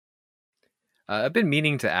I've been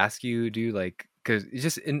meaning to ask you, dude, like, because it's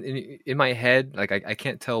just in my head, like, I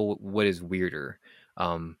can't tell what is weirder.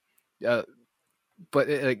 Um, uh, but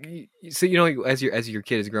like, so like, as your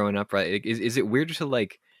kid is growing up, right? Like, is it weirder to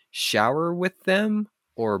like shower with them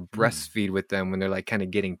or Hmm. breastfeed with them when they're like kind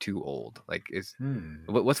of getting too old? Like,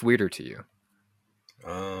 what's weirder to you?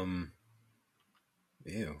 Um.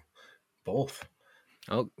 Ew. Both.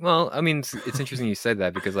 Oh, well, I mean, it's interesting you said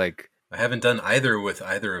that because like, I haven't done either with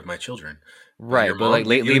either of my children. But your right, but mom, like you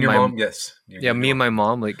lately, and your mom, yes. You yeah, and your me and mom. my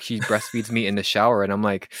mom, like she breastfeeds me in the shower, and I'm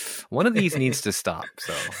like, one of these needs to stop.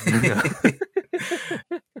 So,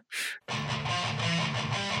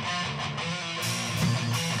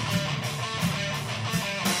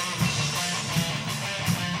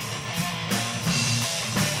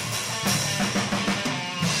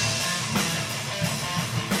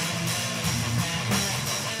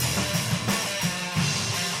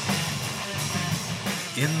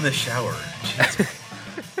 In the shower.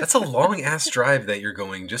 Jeez. That's a long ass drive that you're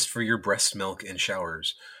going just for your breast milk and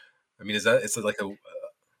showers. I mean, it's like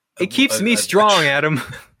it keeps me strong, Adam.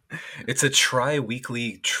 it's a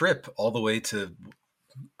tri-weekly trip all the way to,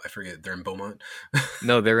 I forget, they're in Beaumont.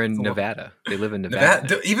 No, they're in It's a long- Nevada. They live in Nevada.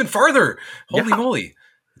 Nevada, even farther. Holy Yeah. moly.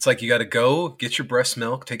 It's like you got to go get your breast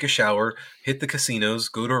milk, take a shower, hit the casinos,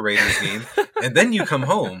 go to a Raiders game, and then you come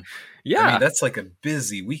home. Yeah. I mean, that's like a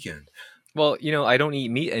busy weekend. Well, I don't eat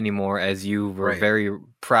meat anymore, as you were Right. very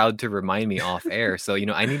proud to remind me off air. So,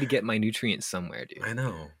 I need to get my nutrients somewhere, dude. I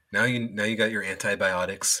know. Now you got your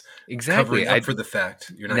antibiotics. Exactly. Covering up for the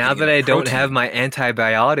fact you're not now getting that I enough don't protein. have my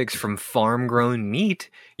antibiotics from farm-grown meat,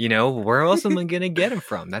 where else am I going to get them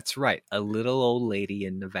from? That's right. A little old lady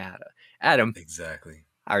in Nevada. Adam, Exactly.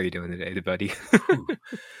 how are you doing today, buddy?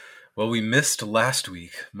 Well, we missed last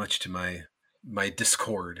week, much to my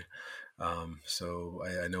discord. So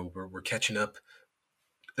I know we're catching up.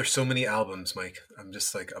 There's so many albums, Mike. I'm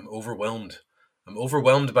just like, I'm overwhelmed. I'm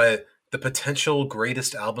overwhelmed by the potential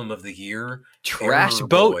greatest album of the year. Trash Error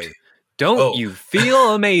Boat. Boy. Don't you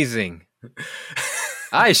feel amazing?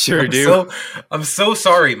 I sure do. I'm so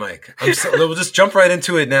sorry, Mike. We'll just jump right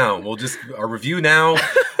into it now. Our review now.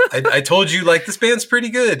 I told you, like, this band's pretty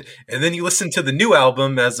good. And then you listen to the new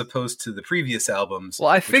album as opposed to the previous albums. Well,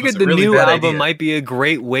 I figured the really new bad album idea. might be a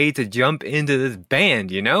great way to jump into this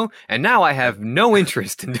band, And now I have no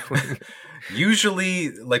interest in doing it. Usually,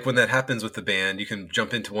 like when that happens with the band, you can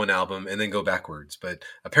jump into one album and then go backwards. But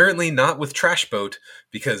apparently not with Trash Boat,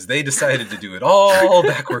 because they decided to do it all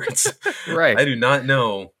backwards. Right. I do not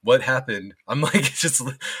know what happened. I'm like,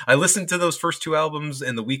 I listened to those first two albums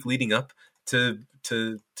in the week leading up to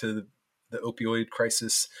the opioid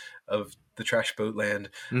crisis of the Trash Boat land.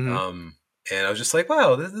 Mm-hmm. And I was just like,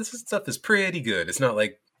 wow, this stuff is pretty good. It's not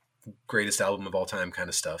like greatest album of all time kind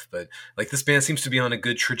of stuff, but like this band seems to be on a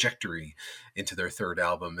good trajectory into their third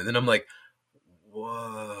album. And then I'm like,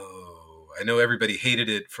 whoa, I know everybody hated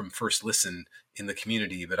it from first listen in the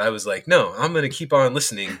community, but I was like, no, I'm going to keep on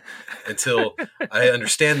listening until I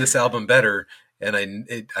understand this album better. And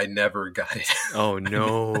I never got it. Oh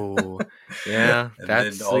no. Yeah,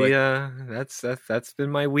 that's been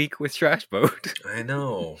my week with Trash Boat. I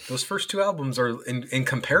know. Those first two albums are in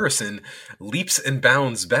comparison leaps and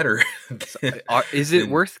bounds better. Is it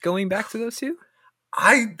worth going back to those two?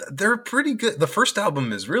 They're pretty good. The first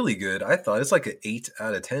album is really good. I thought it's like an 8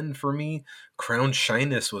 out of 10 for me. Crown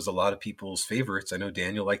Shyness was a lot of people's favorites. I know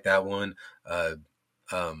Daniel liked that one.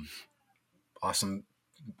 Awesome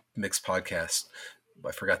Mixed Podcast.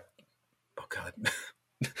 I forgot. Oh God,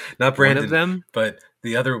 not Brandon. One of them, but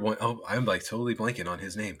the other one. Oh, I'm like totally blanking on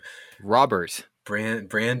his name. Robert.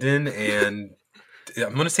 Brandon and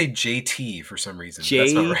I'm going to say JT for some reason. JT,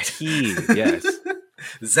 that's not right. Yes.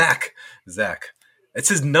 Zach. It's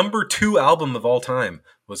his number 2 album of all time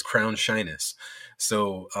was Crown Shyness.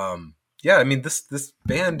 So, yeah, I mean, this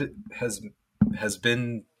band has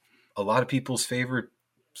been a lot of people's favorite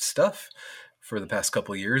stuff for the past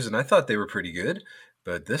couple of years, and I thought they were pretty good,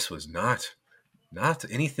 but this was not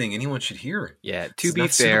anything anyone should hear. Yeah, to be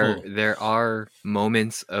fair, there are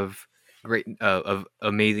moments of great of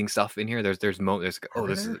amazing stuff in here. This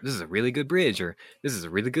is a really good bridge, or this is a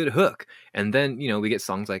really good hook, and then we get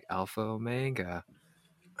songs like Alpha Omega.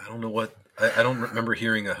 I don't know what I don't remember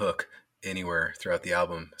hearing a hook anywhere throughout the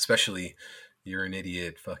album, especially "You're an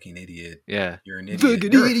idiot, fucking idiot." Yeah, you're an idiot.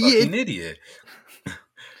 You're a fucking idiot.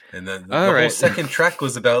 And then the whole second track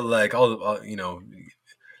was about like all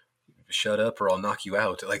shut up or I'll knock you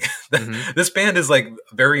out. Like this band is like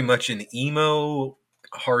very much an emo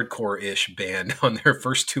hardcore-ish band on their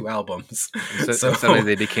first 2 albums. So suddenly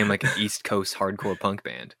they became like an East Coast hardcore punk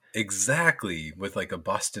band. Exactly, with like a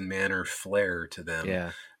Boston Manor flair to them.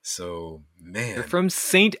 Yeah. So They're man, from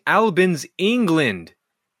St. Albans, England.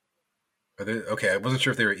 are they okay? I wasn't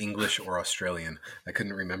sure if they were English or Australian. I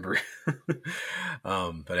couldn't remember, but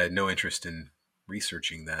I had no interest in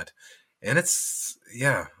researching that. And it's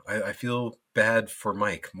yeah, I feel bad for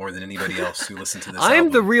Mike more than anybody else who listened to this I'm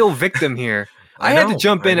the album. real victim here. I had to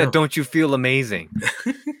jump in I at Don't You Feel Amazing?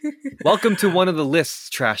 Welcome to one of the lists,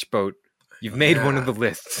 Trash Boat. You've made one of the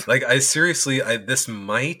lists. Like I seriously, this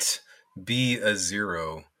might be a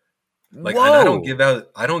 0. Like Whoa. and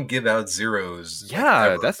I don't give out zeros. Yeah,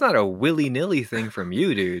 like, that's not a willy-nilly thing from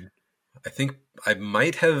you, dude. I think I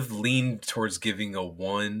might have leaned towards giving a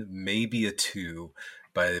 1, maybe a 2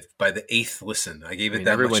 by the 8th listen. I gave it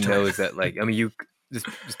that everyone much time. knows that, like, I mean, you this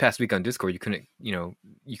past week on Discord, you couldn't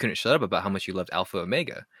shut up about how much you loved Alpha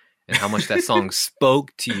Omega and how much that song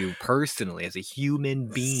spoke to you personally as a human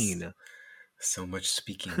being. So much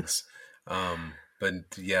speakings. But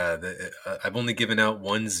yeah, I've only given out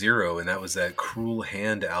 1 0, and that was that Cruel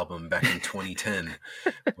Hand album back in 2010,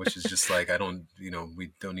 which is just like, we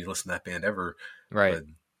don't need to listen to that band ever. Right. But,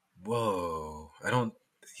 whoa.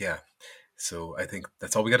 Yeah. So I think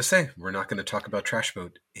that's all we got to say. We're not going to talk about Trash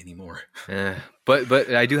Boat anymore.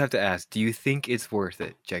 But I do have to ask, do you think it's worth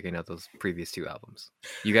it checking out those previous 2 albums?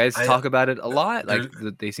 You guys talk about it a lot. Like,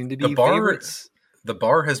 they seem to be favorites. The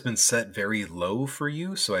bar has been set very low for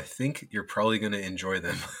you, so I think you're probably going to enjoy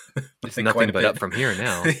them. It's nothing but up from here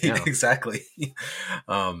now. Yeah. Exactly.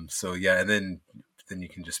 So yeah, and then you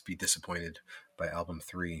can just be disappointed by album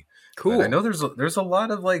 3. Cool. But I know there's a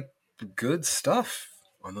lot of like good stuff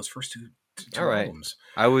on those first two All right. albums.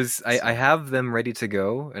 I have them ready to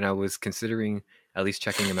go, and I was considering at least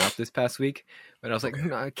checking them out this past week, but I was like,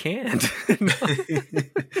 no, I can't.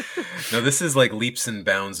 No, this is like leaps and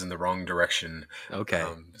bounds in the wrong direction. Okay.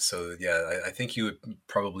 So yeah, I think you would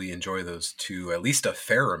probably enjoy those 2 at least a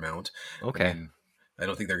fair amount. Okay. I mean, I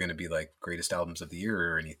don't think they're going to be like greatest albums of the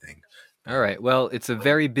year or anything. All right. Well, it's a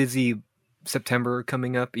very busy September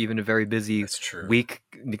coming up, even a very busy week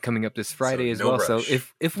coming up this Friday as well. Rush. So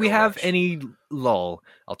if we have any lull,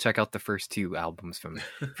 I'll check out the first 2 albums from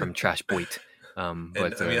Trash Boat.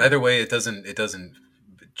 But I mean, either way, it doesn't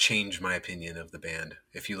change my opinion of the band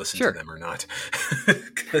if you listen to them or not.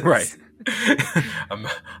 Right. I'm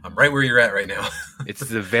right where you're at right now. It's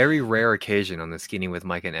the very rare occasion on the Skinny with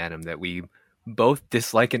Mike and Adam that we both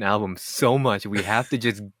dislike an album so much we have to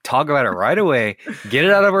just talk about it right away, get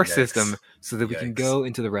it out of our system so that we can go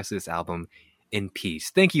into the rest of this album in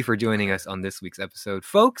peace. Thank you for joining us on this week's episode,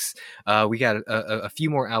 folks. We got a few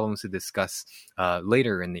more albums to discuss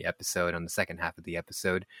later in the episode, on the second half of the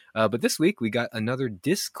episode. But this week we got another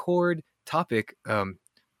Discord topic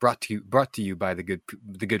brought to you by the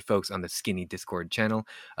good folks on the Skinny Discord channel.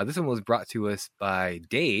 This one was brought to us by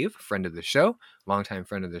Dave, friend of the show, longtime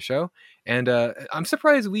friend of the show, and I'm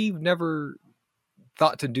surprised we've never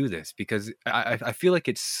thought to do this, because I feel like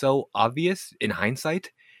it's so obvious in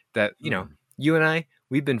hindsight that you and I,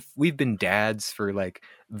 we've been dads for like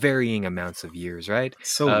varying amounts of years, right?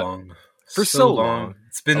 So long. For so long.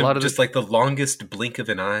 It's been just like the longest blink of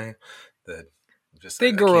an eye that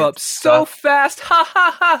they grow up so fast. Ha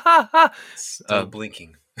ha ha ha ha. Still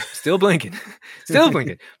blinking. Still blinking. Still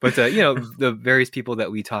blinking. But the various people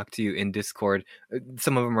that we talk to in Discord,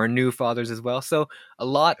 some of them are new fathers as well. So a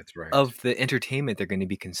lot of the entertainment they're going to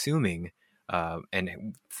be consuming,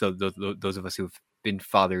 and so those of us who've been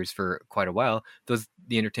fathers for quite a while, the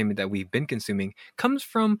entertainment that we've been consuming comes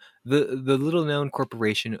from the little known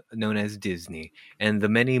corporation known as Disney, and the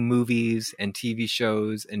many movies and TV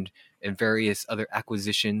shows and various other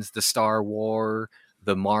acquisitions, the Star Wars,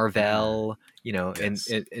 the Marvel, and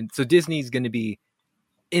so Disney's going to be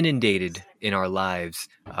inundated in our lives,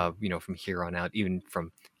 from here on out, even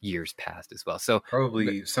from years past as well. So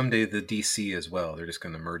probably someday the DC as well. They're just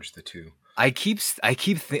going to merge the 2. I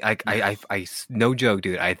no joke,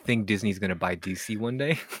 dude. I think Disney's going to buy DC one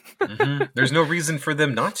day. Mm-hmm. There's no reason for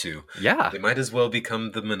them not to. Yeah. They might as well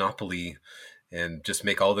become the monopoly and just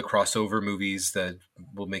make all the crossover movies that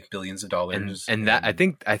will make billions of dollars. And that I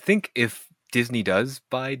think if Disney does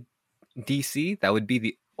buy DC, that would be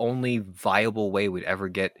the only viable way we'd ever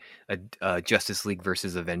get a Justice League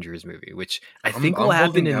versus Avengers movie, which I think will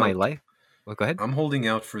happen in my life. Well, go ahead. I'm holding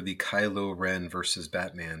out for the Kylo Ren versus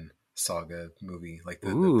Batman saga movie, like the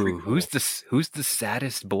prequel. Who's the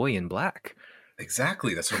saddest boy in black?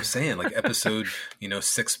 Exactly, that's what I'm saying. Like episode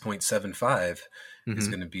 6.75 is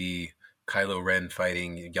going to be Kylo Ren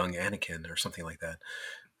fighting young Anakin or something like that.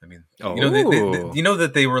 I mean,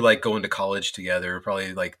 that they were like going to college together,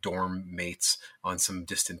 probably like dorm mates on some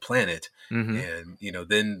distant planet, and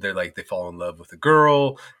then they're like they fall in love with a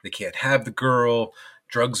girl, they can't have the girl.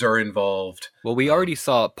 drugs are involved. Well, we already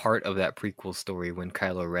saw part of that prequel story when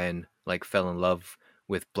Kylo Ren like fell in love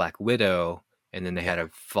with Black Widow, and then they had a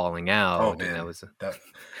falling out. Oh and man, that was that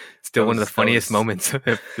still one of the was- funniest moments of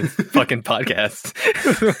this fucking podcast.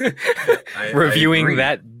 Reviewing agree.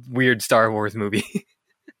 that weird Star Wars movie.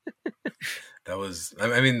 That was,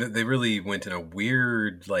 I mean, they really went in a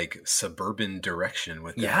weird, like, suburban direction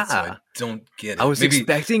with that. Yeah. So I don't get it. I was Maybe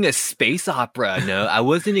expecting a space opera. No, I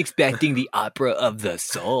wasn't expecting the opera of the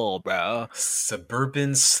soul, bro.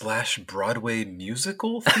 suburban / Broadway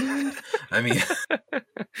musical themed? I mean,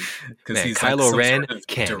 because Man, he's Kylo like some Ren sort of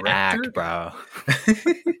can director. act, bro.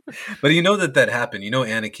 But you know that happened. You know,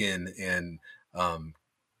 Anakin and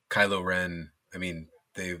Kylo Ren. I mean,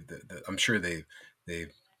 I'm sure they,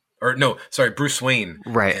 or no, sorry, Bruce Wayne.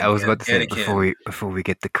 Right, and- I was and about to say Anakin. before we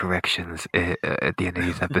get the corrections at the end of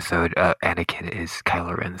this episode, Anakin is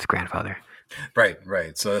Kylo Ren's grandfather.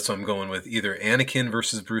 Right. So that's what I'm going with. Either Anakin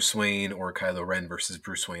versus Bruce Wayne or Kylo Ren versus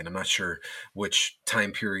Bruce Wayne. I'm not sure which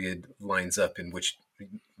time period lines up in which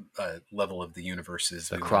level of the universe is.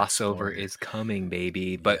 The we wanna crossover explore. is coming,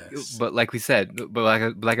 baby. But Yes. but like we said, but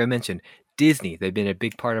like I mentioned, Disney, they've been a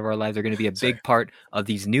big part of our lives. They're going to be a Sorry. big part of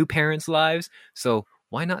these new parents' lives. So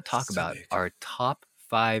why not talk So about big. our top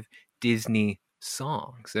 5 Disney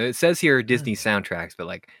songs? It says here Disney soundtracks, but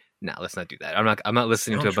like, nah, let's not do that. I'm not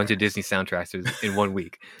listening to a bunch of Soundtracks. Disney soundtracks in 1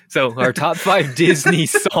 week. So our top 5 Disney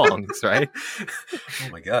songs, right? Oh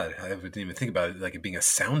my god, I didn't even think about it like it being a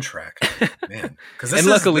soundtrack, man. Because And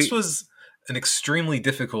luckily- this was an extremely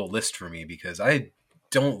difficult list for me because I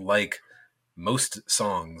don't like most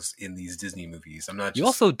songs in these Disney movies. I'm not. You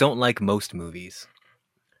Just, also don't like most movies.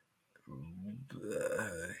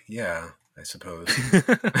 yeah, I suppose.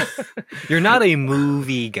 You're not a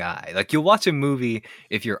movie guy. Like you'll watch a movie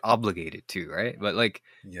if you're obligated to, right? But like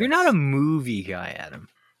you're not a Yes. movie guy, Adam.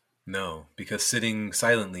 No, because sitting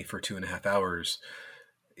silently for 2.5 hours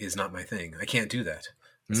is not my thing. I can't do that.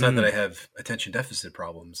 It's not that I have attention deficit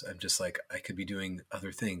problems. I'm just like, I could be doing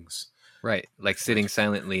other things. Right, like sitting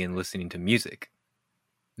silently and listening to music.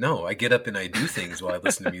 No, I get up and I do things while I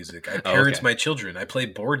listen to music. I parent okay. my children. I play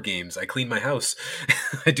board games. I clean my house.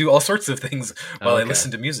 I do all sorts of things while I Okay.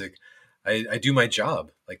 listen to music. I do my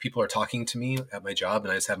job. Like people are talking to me at my job,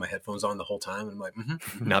 and I just have my headphones on the whole time. And I'm like,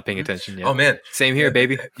 Not paying attention yet. Oh man, Same here,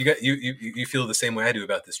 baby. You feel the same way I do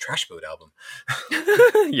about this Trash Boat album.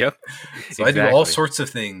 Yep. So I do all Exactly. sorts of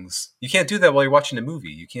things. You can't do that while you're watching a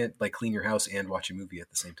movie. You can't like clean your house and watch a movie at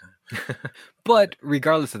the same time. But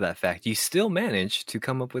regardless of that fact, you still managed to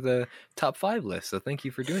come up with a top 5 list. So thank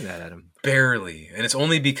you for doing that, Adam. Barely. And it's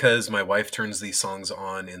only because my wife turns these songs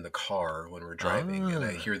on in the car when we're driving and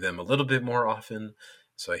I Ah. hear them a little bit more often.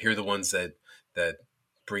 So I hear the ones that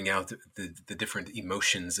bring out the different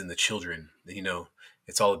emotions in the children. You know,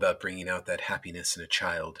 it's all about bringing out that happiness in a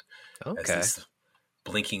child as Okay. this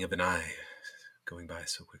blinking of an eye going by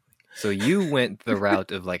so quickly. So you went the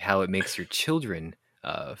route of like how it makes your children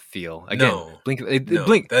feel. Again, No. blink, No,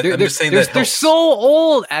 blink. that- They're, I'm they're, just saying they're, that they're helps. so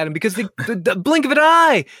old, Adam, because the blink of an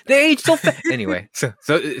eye, they age so fast. Anyway, so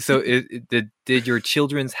did your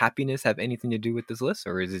children's happiness have anything to do with this list,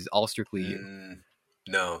 or is this all strictly you?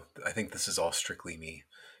 No, I think this is all strictly me.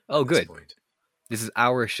 Oh, at this good. point. This is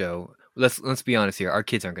our show. Let's be honest here. Our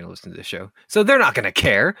kids aren't going to listen to this show, so they're not going to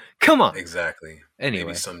care. Come on. Exactly. Anyway,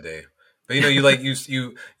 Maybe someday. But you know, you like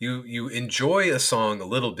you enjoy a song a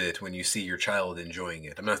little bit when you see your child enjoying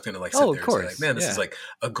it. I'm not going to like sit Oh, of there and course, say like, man, this yeah. is like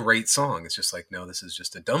a great song. It's just like, no, this is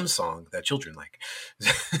just a dumb song that children like.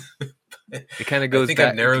 it kind of goes think I've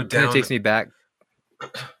back. narrowed It kind down- of takes me back.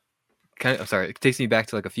 I'm sorry. It takes me back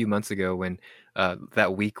to like a few months ago when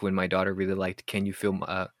that week when my daughter really liked "Can You Feel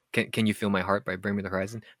Can You Feel My Heart" by Bring Me the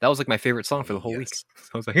Horizon. That was like my favorite song for the whole week. Yes. So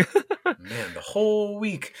I was like, Man, the whole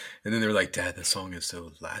week. And then they're like, Dad, the song is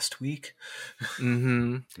so last week.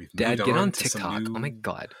 mm-hmm. We've Dad, moved get on to some TikTok. new- Oh my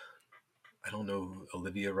god. I don't know,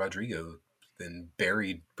 Olivia Rodrigo then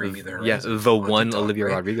buried Bring Me the Yeah, Horizon. the on one TikTok, Olivia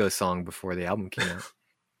right? Rodrigo song before the album came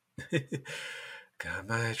out. Got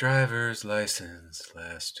my driver's license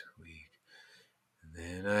last week.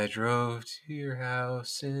 And then I drove to your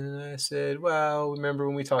house and I said, wow, remember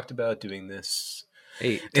when we talked about doing this?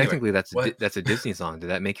 Hey, technically that's what? that's a Disney song. Did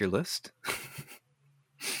that make your list?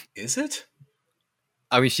 Is it?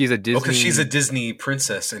 I mean, she's a Disney. Oh, because she's a Disney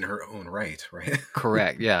princess in her own right, right?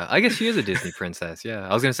 Correct. Yeah, I guess she is a Disney princess. Yeah,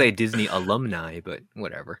 I was gonna say Disney alumni, but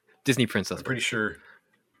whatever. Disney princess. I'm pretty sure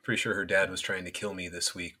her dad was trying to kill me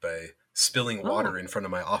this week by spilling water in front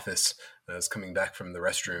of my office. I was coming back from the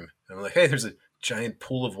restroom. And I'm like, hey, there's a giant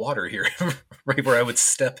pool of water here, right where I would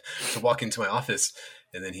step to walk into my office.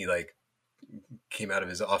 And then he like came out of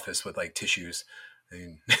his office with like tissues. I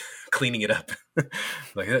mean, cleaning it up.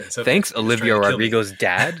 Like, it's okay. Thanks, You're just Olivia trying to kill me. Rodrigo's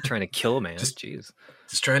dad, trying to kill a man. Just- Jeez.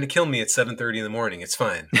 Just trying to kill me at 7:30 in the morning. It's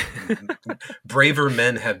fine. Braver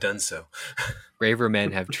men have done so. Braver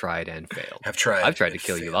men have tried and failed. Have tried. I've tried to and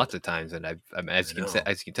kill you failed. lots of times, and as you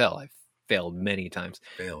can tell, I've failed many times.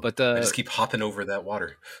 Failed. But I just keep hopping over that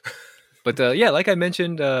water. But yeah, like I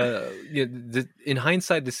mentioned, in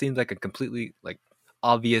hindsight, this seems like a completely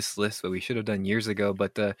obvious list that we should have done years ago.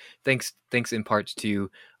 But thanks in part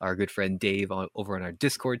to our good friend Dave over on our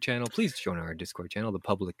Discord channel. Please join our Discord channel. The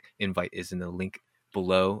public invite is in the link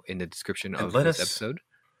below in the description of this episode.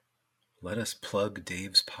 Let us plug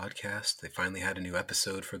Dave's podcast. They finally had a new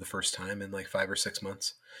episode for the first time in 5 or 6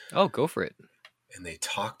 months. Oh, go for it. And they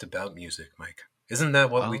talked about music, Mike. Isn't that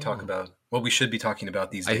what we talk about? What we should be talking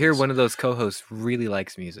about these days? I hear one of those co-hosts really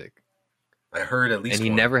likes music. I heard at least and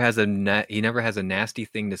he one. never has a nasty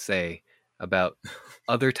thing to say about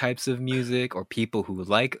other types of music or people who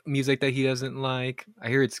like music that he doesn't like. I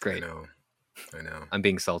hear it's great. I know. I'm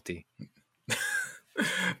being salty.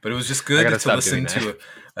 But it was just good to listen to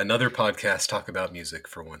another podcast talk about music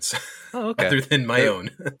for once. Oh, okay. Other than my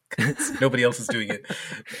own. Nobody else is doing it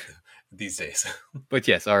these days. But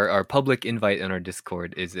yes, our public invite on our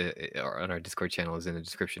Discord on our Discord channel is in the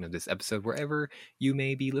description of this episode, wherever you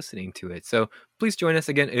may be listening to it. So please join us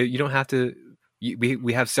again. You don't have to.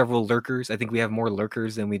 We have several lurkers. I think we have more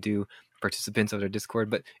lurkers than we do participants of our Discord,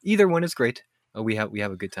 but either one is great. We have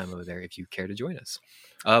a good time over there if you care to join us.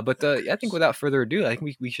 But I think without further ado, I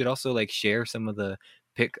think we should also share some of a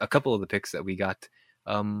couple of the picks that we got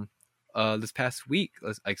this past week.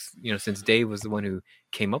 Since Dave was the one who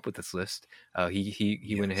came up with this list,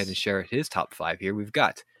 he went ahead and shared his top 5 here. We've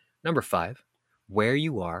got number 5, Where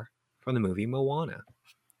You Are, from the movie Moana.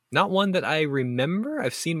 Not one that I remember.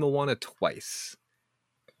 I've seen Moana twice.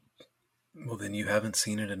 Well, then you haven't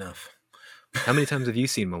seen it enough. How many times have you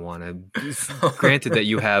seen Moana? Granted that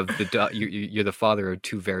you have you're the father of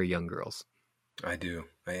 2 very young girls. I do.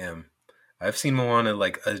 I am. I've seen Moana a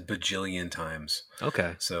bajillion times.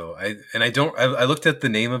 Okay. So I looked at the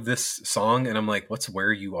name of this song and I'm like, what's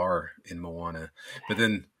Where You Are in Moana? But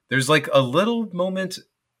then there's a little moment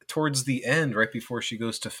towards the end, right before she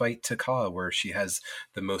goes to fight Te Kā, where she has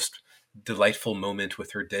the most delightful moment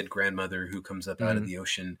with her dead grandmother who comes up out of the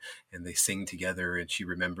ocean, and they sing together and she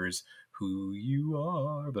remembers who you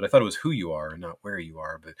are. But I thought it was who you are and not where you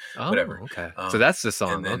are, but whatever. Okay. So that's the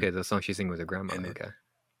song. Then, okay. The song she sings with her grandma. Okay.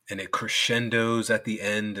 And it crescendos at the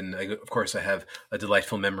end. And of course I have a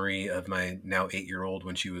delightful memory of my now 8-year-old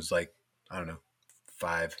when she was I don't know,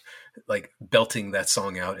 5, belting that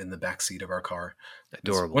song out in the backseat of our car.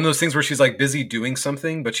 Adorable. It's one of those things where she's busy doing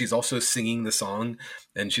something, but she's also singing the song,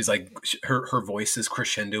 and she's her voice is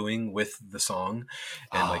crescendoing with the song.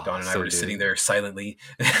 And Dawn and I were just sitting there silently.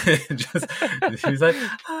 She's like,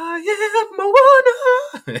 I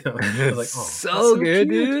am Moana. I was oh, so good,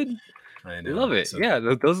 cute. Dude. I know. Love it. So yeah.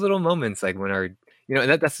 Those little moments, when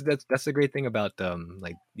that's the great thing about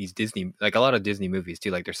these Disney, a lot of Disney movies too.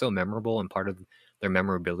 They're so memorable, and part of their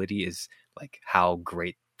memorability is how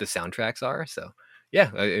great the soundtracks are. So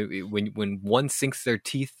yeah, when one sinks their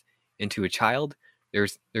teeth into a child,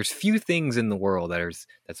 there's few things in the world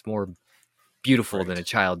that's more beautiful than a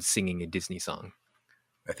child singing a Disney song.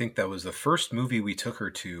 I think that was the first movie we took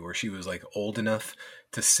her to where she was old enough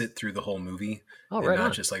to sit through the whole movie and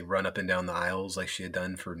not just run up and down the aisles like she had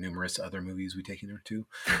done for numerous other movies we've taken her to.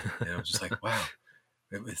 And I was just wow,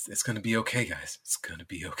 it's going to be okay, guys. It's going to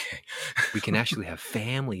be okay. We can actually have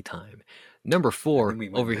family time. Number 4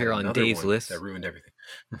 over here on Dave's list. That ruined everything.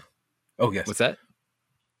 Oh, yes. What's that?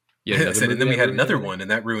 Yeah, and then we had another one,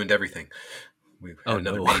 and that ruined everything. We had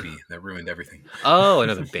another no. baby that ruined everything. Oh,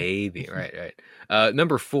 another baby. Right.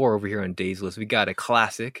 Number 4 over here on Dave's list, we got a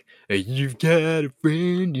classic. You've got a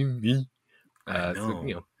friend in me. I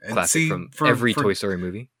know. Classic from every Toy Story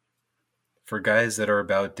movie. For guys that are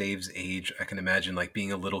about Dave's age, I can imagine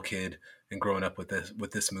being a little kid and growing up with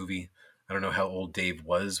this movie. I don't know how old Dave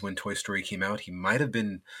was when Toy Story came out. He might have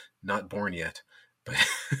been not born yet, but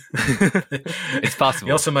it's possible.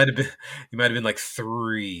 He also might have been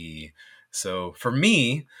 3. So for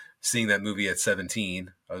me, seeing that movie at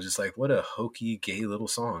 17, I was just what a hokey, gay little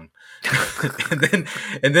song.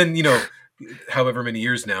 and then however many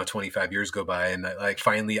years now, 25 years go by, and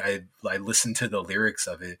finally I listened to the lyrics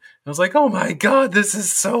of it. I was like, oh my God, this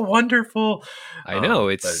is so wonderful. I know,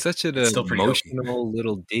 it's such an emotional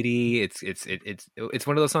little ditty. It's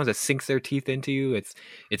one of those songs that sinks their teeth into you.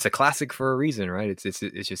 It's a classic for a reason, right? It's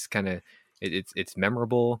just kind of it's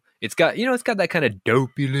memorable. It's got that kind of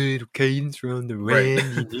dopey little cadence from the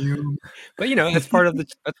rain, but that's part of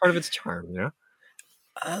its charm,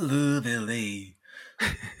 I love LA.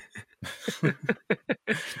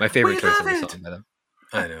 My favorite We choice of love the it. song, by the way.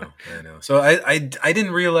 I know. So I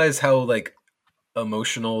didn't realize how like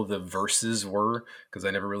emotional the verses were because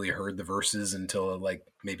I never really heard the verses until like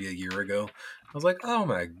maybe a year ago. I was like, oh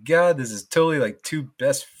my god, this is totally like two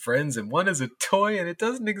best friends and one is a toy and it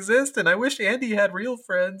doesn't exist. And I wish Andy had real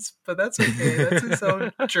friends, but that's okay. That's his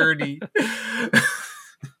own journey.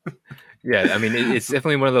 Yeah, I mean, it's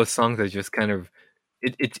definitely one of those songs that's just kind of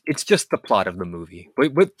it's just the plot of the movie,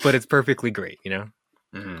 but it's perfectly great, you know.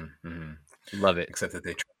 Love it. Except that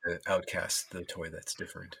they try to outcast the toy that's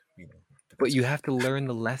different, you know. But you have to learn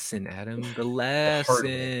the lesson, Adam. The hard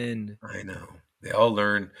way. lesson. I know. They all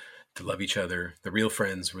learn to love each other. The real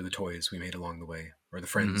friends were the toys we made along the way, or the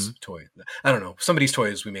friends' toy. I don't know. Somebody's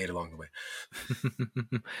toys we made along the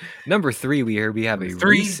way. Number 3, we have Number a 3.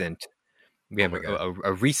 recent. We have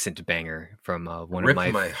a recent banger from one Rip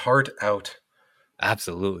of my heart out.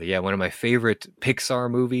 Absolutely, yeah, one of my favorite Pixar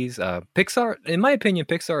movies. Pixar, in my opinion,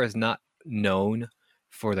 Pixar is not known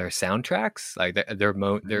for their soundtracks. Like they're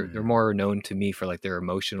more known to me for like their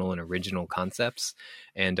emotional and original concepts.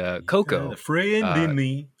 And Coco, got a friend in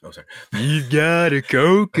me. Oh, sorry. You got a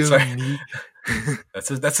Coco.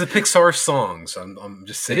 That's a Pixar song, so I'm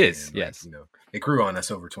just saying. It is, like, yes. You know, it grew on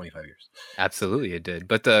us over 25 years. Absolutely, it did.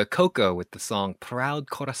 But Coco with the song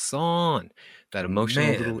 "Proud Corazon," that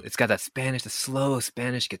emotional little. It's got the slow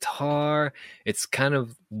Spanish guitar. It's kind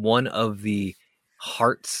of one of the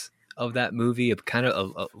hearts of that movie. And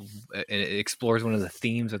it explores one of the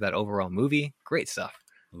themes of that overall movie. Great stuff.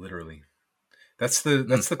 Literally. That's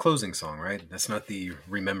the closing song, right? That's not the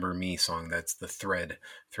Remember Me song. That's the thread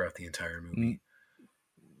throughout the entire movie.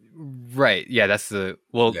 Right. Yeah, that's the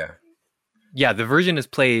Yeah, the version is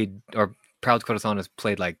played, or Proud Corazon is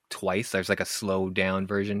played like twice. There's like a slow down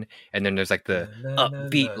version, and then there's like the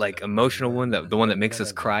upbeat, like emotional one, the one that makes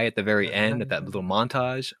us cry at the very end at that little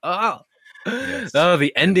montage. Oh, yes. Oh,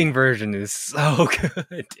 the ending version is so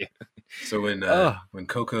good, dude. So when I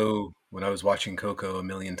was watching Coco a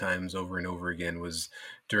million times over and over again was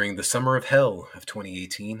during the summer of hell of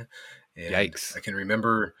 2018. And yikes! I can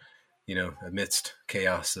remember, you know, amidst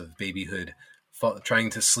chaos of babyhood, trying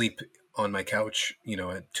to sleep on my couch, you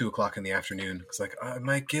know, at 2:00 in the afternoon. It's like, I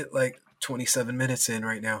might get like 27 minutes in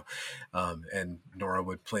right now. And Nora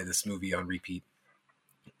would play this movie on repeat.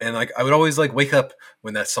 And like, I would always like wake up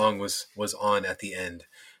when that song was on at the end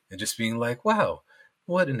and just being like, wow,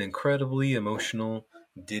 what an incredibly emotional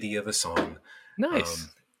ditty of a song. Nice.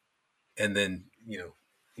 And then, you know,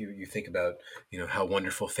 you think about, you know, how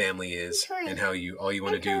wonderful family is and how all you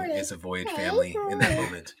want to do is avoid family in that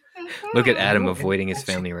moment. Look at Adam avoiding his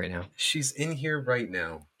family right now. She's in here right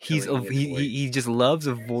now. He just loves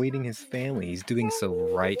avoiding his family. He's doing so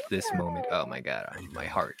right this moment. Oh my god, my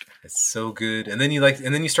heart. It's so good. And then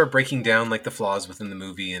you start breaking down like the flaws within the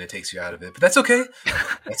movie, and it takes you out of it. But that's okay.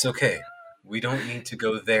 That's okay. We don't need to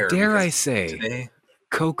go there. Dare I say, today,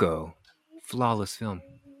 Coco, flawless film.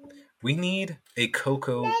 We need a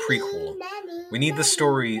Coco prequel. We need the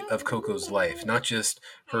story of Coco's life, not just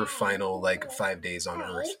her final like 5 days on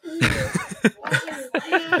Earth.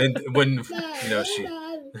 And when you know she.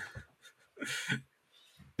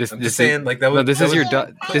 This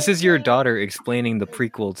is your daughter explaining the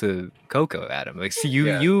prequel to Coco, Adam. Like, see, you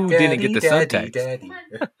didn't get the subtext.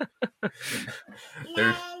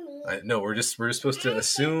 No, we're just supposed to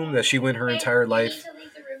assume that she went her entire life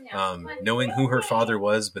knowing who her father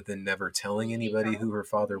was, but then never telling anybody who her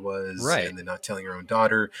father was, right? And then not telling her own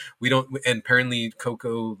daughter. And apparently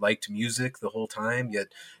Coco liked music the whole time, yet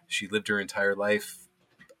she lived her entire life,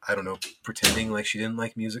 I don't know, pretending like she didn't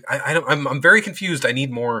like music. I'm very confused. I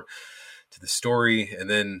need more to the story, and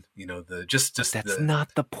then you know that's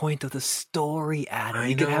not the point of the story, Adam.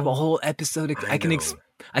 You can have a whole episode. I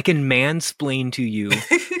can mansplain to you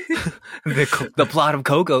the plot of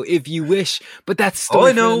Coco if you wish, but that's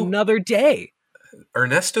story for another day.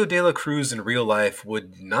 Ernesto de la Cruz in real life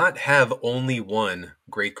would not have only one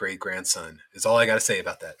great-great-grandson. Is all I got to say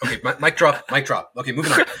about that. Okay, mic drop. Okay,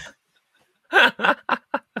 moving on.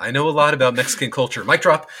 I know a lot about Mexican culture. Mic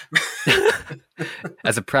drop.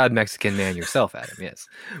 As a proud Mexican man yourself, Adam, yes.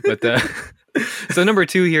 But so number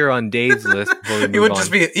 2 here on Dave's list. He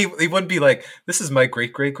wouldn't be like, this is my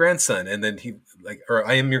great-great-grandson, and then he like, or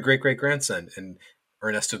I am your great-great-grandson, and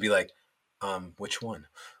Ernesto would be like, which one?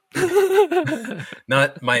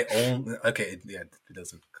 Not my own. Okay, yeah, it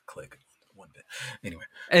doesn't click one bit.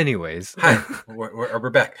 Anyways, hi, we're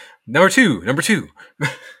back. Number two.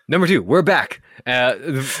 We're back.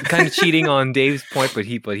 Kind of cheating on Dave's point, but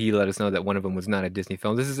he let us know that one of them was not a Disney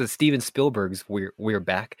film. This is a Steven Spielberg's We're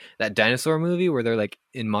Back, that dinosaur movie where they're like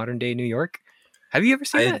in modern day New York. Have you ever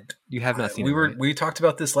seen I that? had You have not seen we it, were right? we talked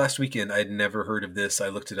about this last weekend. I'd never heard of this. I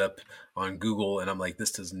looked it up on Google, and I'm like,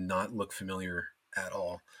 this does not look familiar at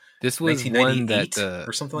all. This was one that 1998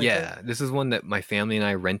 or something like that. this is one that my family and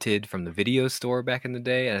I rented from the video store back in the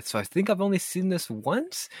day, and so I think I've only seen this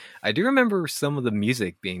once. I do remember some of the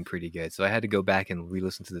music being pretty good, so I had to go back and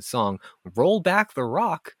re-listen to the song "Roll Back the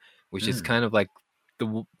Rock," which is kind of like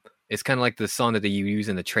the it's kind of like the song that they use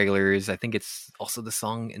in the trailers. I think it's also the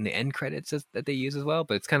song in the end credits that they use as well.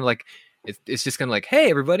 But it's kind of like it's just kind of like,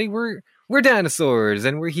 hey everybody, we're dinosaurs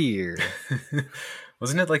and we're here.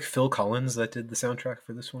 Wasn't it like Phil Collins that did the soundtrack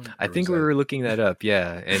for this one? I think we were looking that up,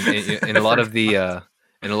 yeah, and a lot of the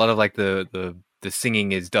and a lot of like the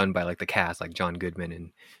singing is done by like the cast, like John Goodman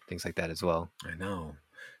and things like that as well. I know,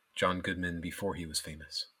 John Goodman before he was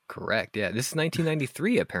famous. Correct, yeah. This is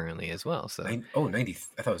 1993 apparently as well. So 90.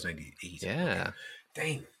 I thought it was 98. Yeah, okay.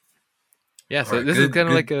 Dang. Yeah, so Right, this is kind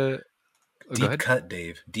of like a deep cut,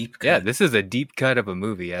 Dave. Deep cut. Yeah, this is a deep cut of a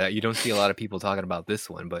movie. You don't see a lot of people talking about this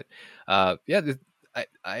one, but yeah.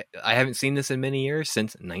 I haven't seen this in many years,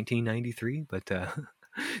 since 1993, but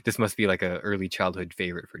this must be like a early childhood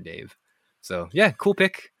favorite for Dave. So yeah, cool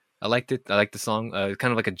pick. I liked it. I liked the song.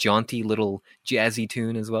 Kind of like a jaunty little jazzy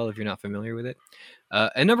tune as well, if you're not familiar with it.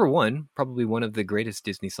 And number one, probably one of the greatest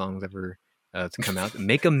Disney songs ever to come out,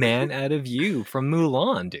 "Make a Man Out of You" from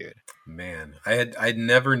Mulan, dude. Man, I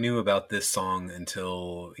never knew about this song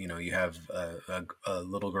until you have a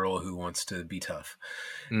little girl who wants to be tough,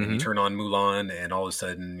 and you turn on Mulan, and all of a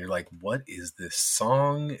sudden you're like, "What is this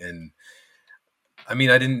song?" And I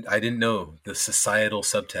mean, I didn't know the societal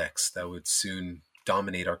subtext that would soon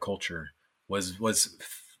dominate our culture was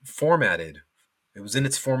formatted. It was in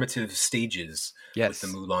its formative stages with the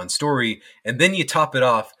Mulan story, and then you top it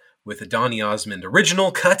off with a Donny Osmond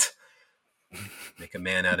original cut. Make a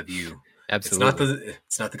Man Out of You. Absolutely.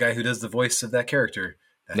 It's not the guy who does the voice of that character.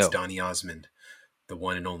 That's Donny Osmond, the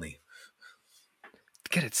one and only.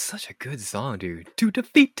 God, it's such a good song, dude. To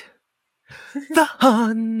defeat the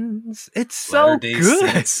Huns. It's so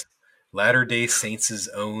good. Latter-day Saints'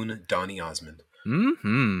 own Donny Osmond.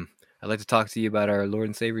 I'd like to talk to you about our Lord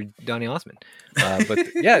and Savior Donny Osmond. But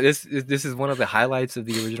yeah, this is one of the highlights of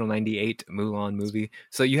the original '98 Mulan movie.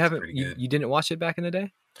 So you didn't watch it back in the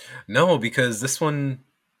day? No, because this one,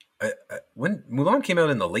 when Mulan came out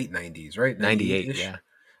in the late '90s, right? 98, yeah.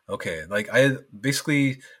 Okay, like I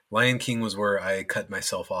basically Lion King was where I cut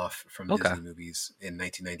myself off from Disney movies in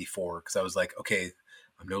 1994, because I was like, okay,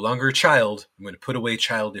 I'm no longer a child. I'm going to put away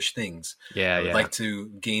childish things. Yeah, I would like to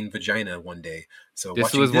gain vagina one day. So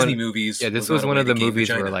this watching Disney movies. Yeah, this was one of the movies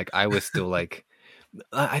where like I was still like,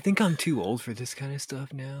 I think I'm too old for this kind of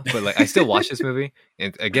stuff now. But like I still watch this movie,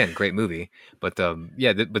 and again, great movie. But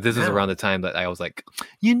but this was around the time that I was like,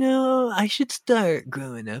 I should start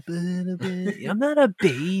growing up a little bit. I'm not a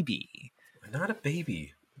baby. I'm not a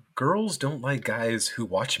baby. Girls don't like guys who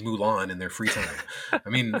watch Mulan in their free time. I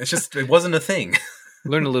mean, it wasn't a thing.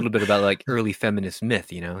 Learn a little bit about like early feminist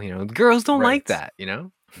myth, girls don't like that,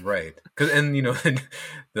 Right. And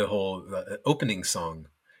the whole opening song,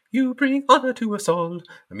 "You bring honor to us all."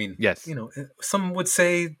 I mean, yes. Some could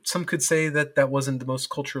say that wasn't the most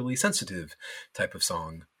culturally sensitive type of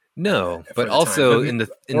song. No, but also in the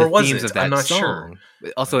themes of that I'm not song.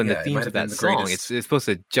 Sure. Also in the themes of that song, it's supposed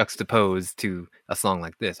to juxtapose to a song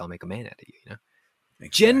like this. "I'll make a man out of you." Exactly.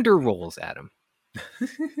 Gender roles, Adam.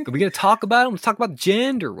 Are we gonna talk about them? Let's talk about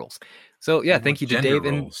gender roles. So yeah, thank you to Dave.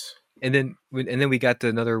 And then we got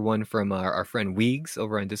another one from our friend Weegs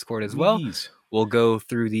over on Discord as well. We'll go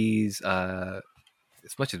through these as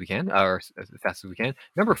much as we can, or as fast as we can.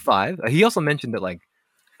 Number 5. He also mentioned that like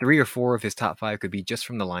 3 or 4 of his top 5 could be just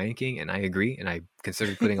from the Lion King, and I agree. And I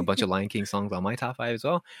considered putting a bunch of Lion King songs on my top 5 as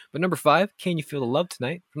well. But number 5, "Can You Feel the Love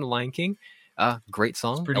Tonight" from the Lion King. Great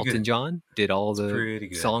song. Elton John did all the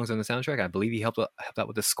songs on the soundtrack. I believe he helped out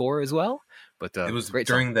with the score as well. But it was great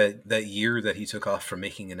during that year that he took off from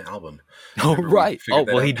making an album. Oh, right.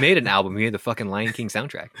 He'd made an album. He had the fucking Lion King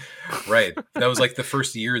soundtrack. Right. That was like the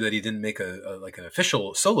first year that he didn't make an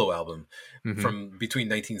official solo album from between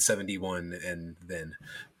 1971 and then.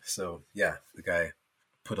 So yeah, the guy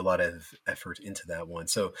put a lot of effort into that one.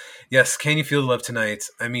 So yes, "Can You Feel the Love Tonight"?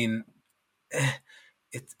 I mean,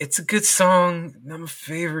 it's a good song. Not my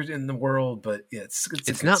favorite in the world, but yeah,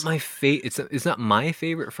 it's not my favorite. It's not my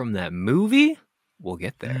favorite from that movie. We'll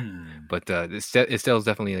get there, but it still is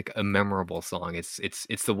definitely like a memorable song.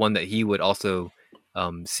 It's the one that he would also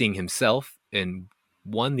sing himself in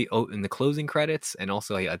in the closing credits, and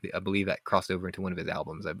also I believe that crossed over into one of his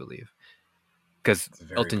albums. I believe because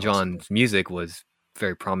Elton John's music was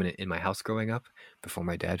very prominent in my house growing up before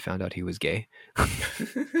my dad found out he was gay.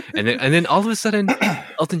 and then all of a sudden,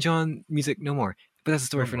 Elton John music no more. But that's a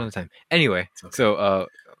story for another time. Anyway, okay. So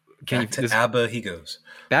back to ABBA he goes.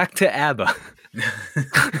 Back to ABBA.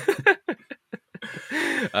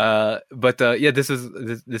 Yeah, this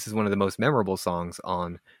is one of the most memorable songs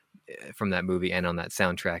from that movie and on that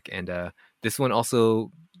soundtrack. And this one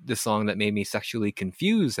also the song that made me sexually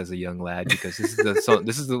confused as a young lad, because this is the song.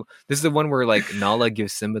 This is the one where like Nala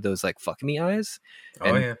gives Simba those like fuck me eyes.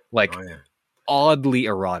 And, oddly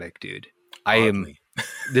erotic, dude.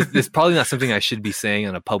 This is probably not something I should be saying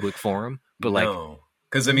on a public forum, but like,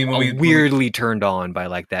 because I mean, weirdly turned on by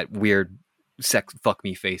like that weird sex fuck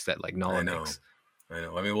me face that like Nala makes. I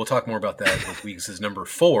know. I mean, we'll talk more about that with Weeks' number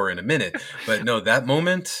 4 in a minute. But no, that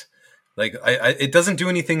moment, like, it doesn't do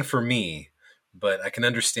anything for me, but I can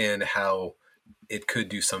understand how it could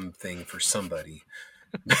do something for somebody.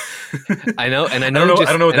 I know, and I know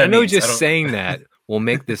what that means. Just saying that will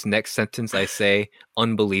make this next sentence I say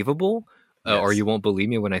unbelievable, or you won't believe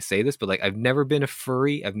me when I say this. But like, I've never been a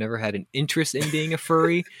furry. I've never had an interest in being a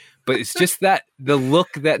furry. But it's just that the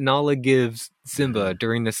look that Nala gives Simba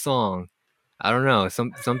during the song. I don't know.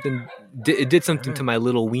 It did something to my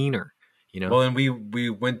little wiener, you know. Well, and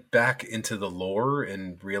we went back into the lore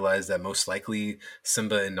and realized that most likely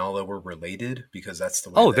Simba and Nala were related, because that's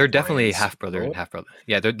the way. Oh, they're definitely half brother and half brother.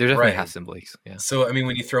 Yeah, they're definitely half siblings. Yeah. So I mean,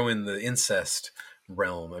 when you throw in the incest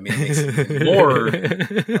realm, I mean, it makes it even more.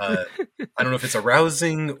 I don't know if it's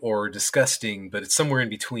arousing or disgusting, but it's somewhere in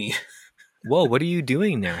between. Whoa! What are you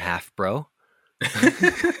doing there, half bro?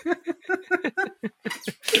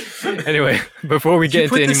 Anyway, before we get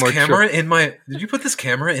into any more did you put this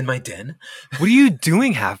camera in my den? What are you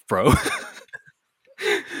doing, half bro?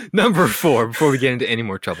 Number 4, before we get into any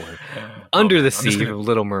more trouble here. Under the Sea of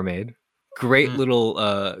Little Mermaid. Great little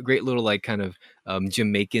like kind of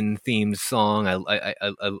Jamaican themed song.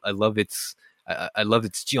 I love its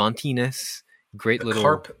jauntiness. Great little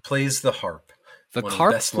harp plays the harp. The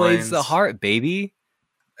harp plays the harp, baby.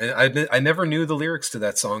 I never knew the lyrics to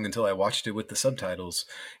that song until I watched it with the subtitles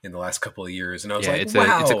in the last couple of years, and I was like,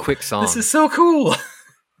 "Wow, it's a quick song. This is so cool."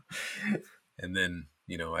 And then,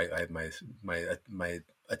 you know, I my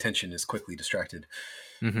attention is quickly distracted.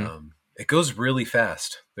 Mm-hmm. It goes really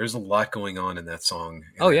fast. There's a lot going on in that song.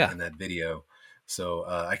 In that video. So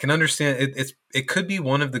I can understand it could be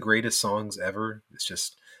one of the greatest songs ever. It's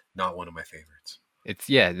just not one of my favorites. It's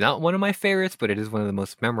not one of my favorites, but it is one of the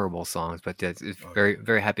most memorable songs. But it's very,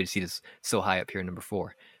 very happy to see this so high up here. Number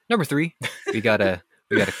 4, number 3, we got a.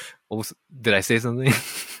 Did I say something?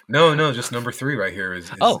 No, just number 3 right here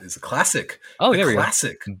is a classic. Oh, there we go.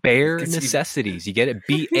 Classic. Bare Necessities. You get it,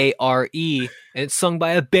 Bare, and it's sung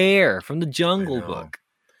by a bear from the Jungle Book.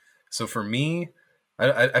 So for me,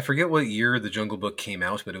 I forget what year the Jungle Book came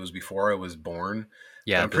out, but it was before I was born.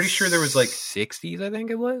 Yeah, I'm pretty sure there was like 60s, I think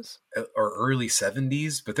it was, or early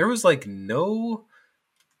 70s, but there was like no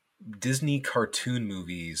Disney cartoon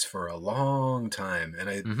movies for a long time. And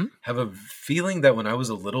I have a feeling that when I was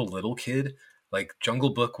a little kid, like Jungle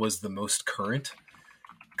Book was the most current,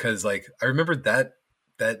 because like I remember that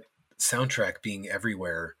soundtrack being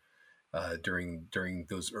everywhere during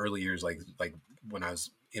those early years, like when I was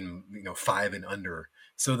in 5 and under.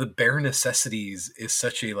 So the Bare Necessities is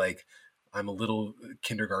such a like, I'm a little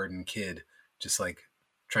kindergarten kid, just like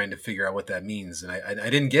trying to figure out what that means. And I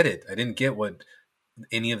didn't get it. I didn't get what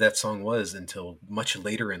any of that song was until much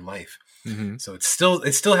later in life. Mm-hmm. So it still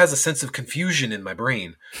has a sense of confusion in my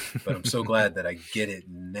brain, but I'm so glad that I get it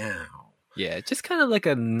now. Yeah. It's just kind of like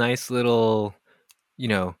a nice little,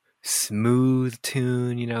 smooth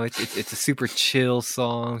tune. It's a super chill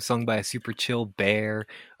song sung by a super chill bear.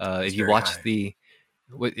 If you watch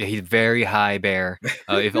he's very high bear.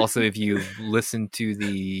 If you listen to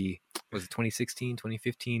the 2016,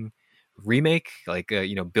 2015 remake, like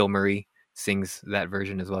Bill Murray sings that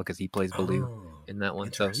version as well because he plays Baloo in that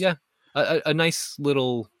one. So yeah, a nice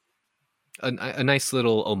little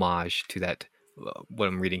homage to that. What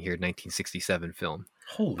I'm reading here, 1967 film.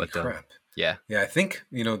 Holy crap! Yeah. I think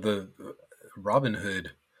the Robin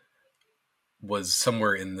Hood was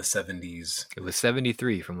somewhere in the 70s. It was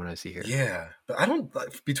 73 from what I see here. Yeah. But I don't,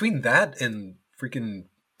 between that and freaking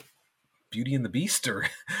Beauty and the Beast, or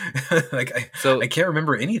like I can't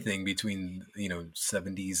remember anything between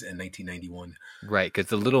 70s and 1991. Right, because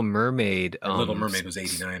the Little Mermaid Little Mermaid was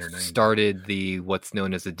 89 or 90. Started what's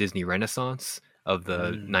known as the Disney Renaissance of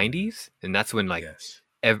the 90s, and that's when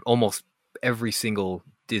almost every single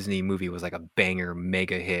Disney movie was like a banger,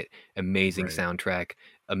 mega hit, amazing soundtrack,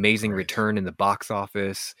 amazing return in the box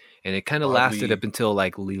office, and it kind of lasted up until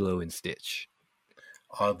like Lilo and Stitch.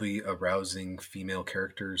 oddly arousing female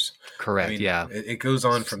characters. Correct. I mean, Yeah. it goes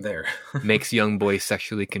on from there. Makes young boys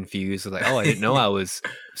sexually confused. Like, oh, I didn't know I was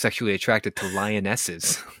sexually attracted to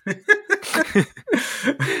lionesses.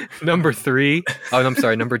 Number 3. Oh, I'm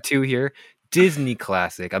sorry. Number 2 here. Disney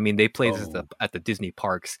classic. I mean, they play this at the Disney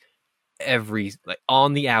parks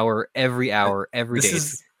on the hour, every day.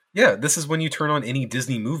 This is when you turn on any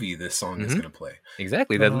Disney movie, this song is going to play.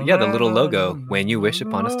 Exactly. The little logo, "When You Wish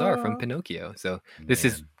Upon a Star" from Pinocchio. So this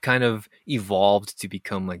is kind of evolved to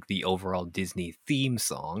become like the overall Disney theme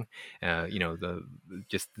song.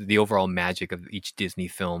 The overall magic of each Disney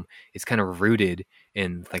film is kind of rooted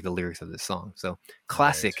in like the lyrics of this song. So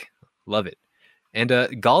classic, right. Love it.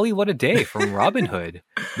 And "Golly What a Day" from Robin Hood.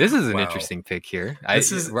 This is an interesting pick here.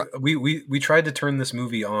 We tried to turn this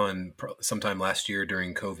movie on sometime last year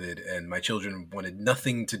during COVID, and my children wanted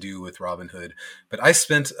nothing to do with Robin Hood. But I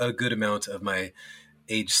spent a good amount of my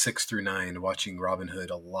age 6 through 9 watching Robin Hood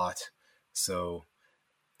a lot. So,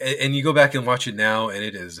 and you go back and watch it now, and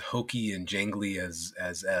it is hokey and jangly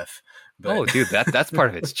as F. But, oh, dude, that's part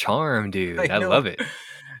of its charm, dude. I love it.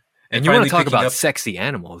 And you want to talk about sexy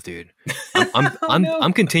animals, dude?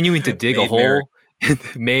 I'm continuing to dig a hole.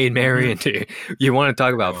 Maid Marian, dude. You want to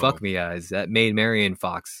talk about fuck me eyes? That Maid Marian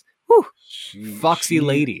fox, whew, foxy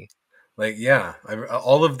lady. Like, yeah,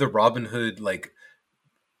 all of the Robin Hood like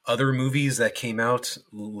other movies that came out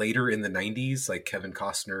later in the 90s, like Kevin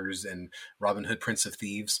Costner's and Robin Hood, Prince of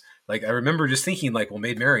Thieves. Like, I remember just thinking, like, well,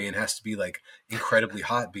 Maid Marian has to be like incredibly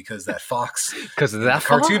hot because that fox, because of that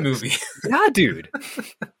cartoon movie. Yeah, dude.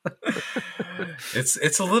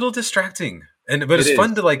 It's a little distracting, but it's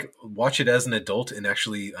fun to like watch it as an adult and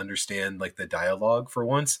actually understand like the dialogue for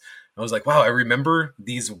once. I was like, wow, I remember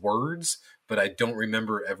these words, but I don't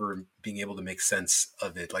remember ever being able to make sense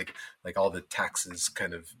of it. Like all the taxes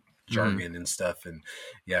kind of jargon and stuff. And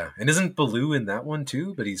yeah. And isn't Baloo in that one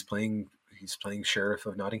too? But he's playing Sheriff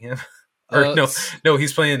of Nottingham. No,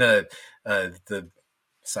 he's playing the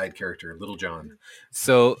side character, Little John.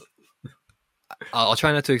 So I'll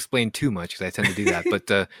try not to explain too much because I tend to do that.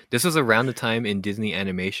 But this was around the time in Disney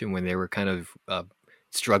animation when they were kind of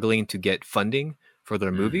struggling to get funding for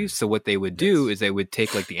their movies. So what they would do is they would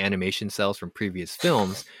take like the animation cells from previous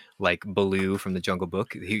films, like Baloo from the Jungle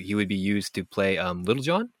Book. He would be used to play Little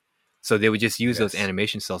John. So they would just use those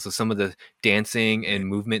animation cells. So some of the dancing and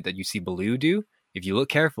movement that you see Baloo do, if you look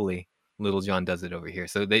carefully, Little John does it over here.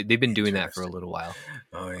 So they've been doing that for a little while.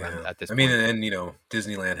 Oh yeah. At this point. And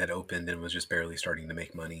Disneyland had opened and was just barely starting to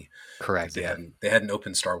make money. Correct. They hadn't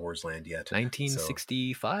opened Star Wars Land yet.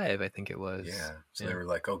 1965, I think it was. Yeah. So they were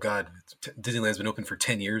like, oh God, Disneyland's been open for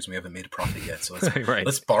 10 years and we haven't made a profit yet. So let's right.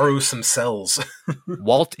 let's borrow some cells.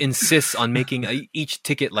 Walt insists on making each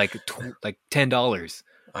ticket like $10.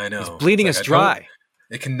 I know. He's bleeding us dry.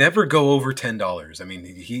 It can never go over $10. I mean,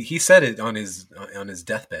 he said it on his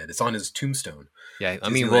deathbed. It's on his tombstone. Yeah, I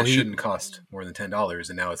mean, well, he shouldn't cost more than $10,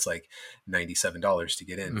 and now it's like $97 to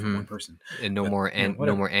get in for one person. And no more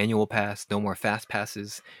annual pass, no more fast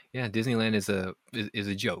passes. Yeah, Disneyland is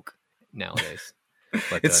a joke nowadays.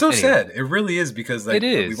 But, it's so sad. It really is, because like, it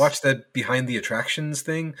is. We watched that Behind the Attractions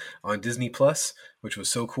thing on Disney Plus, which was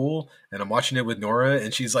so cool. And I'm watching it with Nora,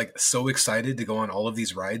 and she's like so excited to go on all of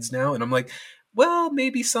these rides now. And I'm like, well,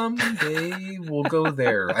 maybe someday we'll go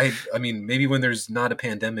there. I mean, maybe when there's not a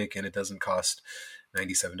pandemic and it doesn't cost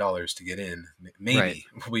 $97 to get in, maybe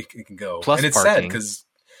we can go. Plus and it's parking, sad because,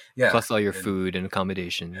 plus all your food and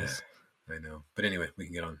accommodations. I know, but anyway, we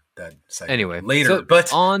can get on that side later. So,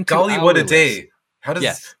 but on golly, what a day! List. How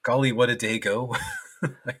does golly, what a day go?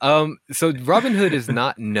 So Robin Hood is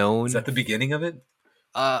not known. Is that the beginning of it?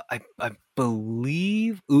 I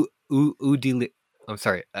believe I'm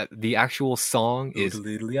sorry. The actual song is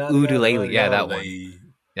Oodalali. Yeah, that one.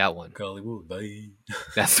 That one.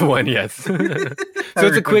 That's the one. Yes. So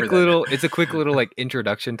it's a quick little like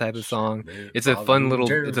introduction type of song. It's a fun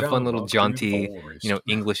little jaunty,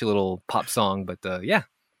 English little pop song. But yeah,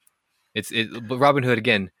 but Robin Hood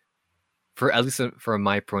again, at least from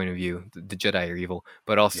my point of view, the Jedi are evil,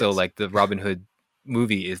 but also like the Robin Hood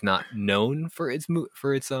movie is not known for its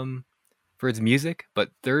music, but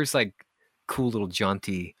there's like cool little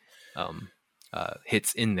jaunty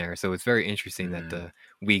hits in there, so it's very interesting that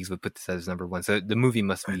Weeks would put this as number one. So the movie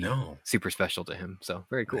must be super special to him. So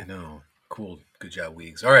very cool. I know. Cool. Good job,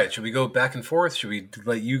 Weeks. All right, should we go back and forth? Should we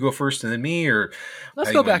let you go first and then me, or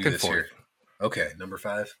let's go back and forth here? Okay, number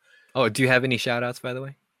 5. Oh, do you have any shout outs, by the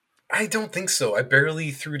way? I don't think so. I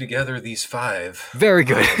barely threw together these 5. Very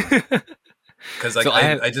good. Because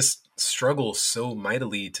I just struggle so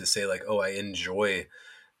mightily to say like, oh, I enjoy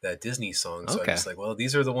that Disney song. So Okay. I'm just like, well,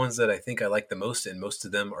 these are the ones that I think I like the most, and most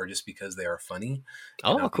of them are just because they are funny,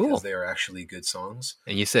 and Oh, not cool. because they are actually good songs.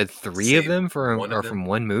 And you said 3 of Say them one of are them. from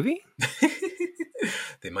one movie?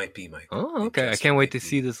 They might be, Michael. Oh, They okay. I just can't wait might to be.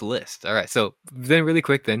 see this list. All right. So then, really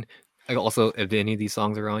quick, then, also, if any of these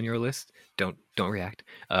songs are on your list, don't react.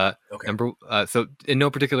 Okay. So in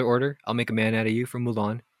no particular order, I'll Make a Man Out of You from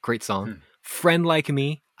Mulan. Great song. Hmm. Friend Like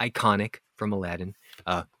Me, iconic from Aladdin.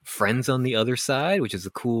 Friends on the Other Side, which is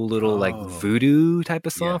a cool little like Oh, voodoo type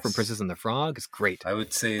of song from yes. Princess and the Frog. It's great. I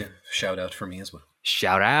would say shout out for me as well.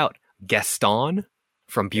 Shout out Gaston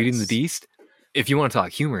from Beauty and the Yes. Beast. If you want to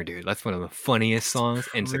talk humor, dude, that's one of the funniest songs,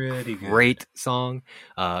 and it's a Pretty good. great song.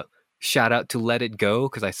 Shout out to Let It Go,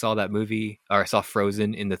 because I saw that movie, or I saw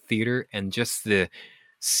Frozen in the theater, and just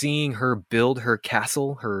seeing her build her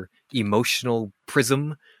castle, her emotional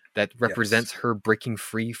prism that represents her breaking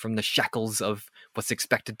free from the shackles of what's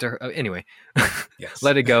expected to her. Anyway, Yes.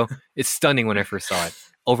 Let It Go. It's stunning when I first saw it.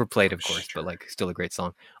 Overplayed, of course, but like still a great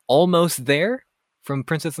song. Almost There from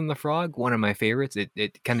Princess and the Frog, one of my favorites.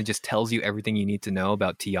 It kind of just tells you everything you need to know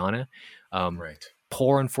about Tiana. Right.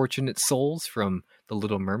 Poor Unfortunate Souls from The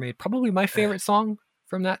Little Mermaid, probably my favorite song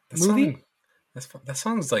from that That movie. That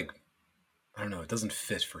song's like, I don't know, it doesn't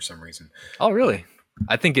fit for some reason. Oh, really?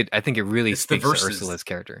 I think it really It's the speaks to verses. Ursula's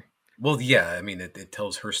character. Well, yeah, I mean, it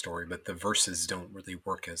tells her story, but the verses don't really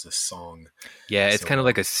work as a song. Yeah, it's So, kind of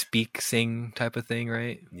like a speak sing type of thing,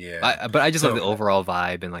 right? Yeah. But I just love So- the overall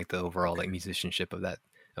vibe and like the overall like musicianship of that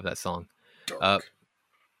song. Dark.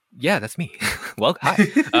 Yeah, that's me. Well,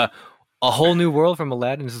 hi. A Whole New World from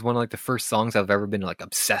Aladdin. This is one of like the first songs I've ever been like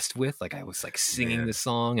obsessed with. Like I was like singing Man. this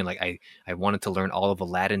song, and like I wanted to learn all of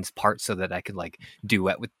Aladdin's parts so that I could like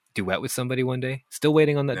duet with somebody one day. Still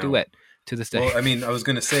waiting on that No. duet to this day. Well, I mean, I was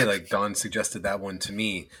going to say, like, Don suggested that one to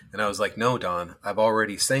me, and I was like, no, Don, I've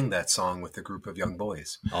already sang that song with a group of young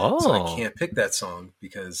boys. Oh, So I can't pick that song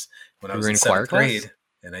because when I You was were in in choir 7th class? grade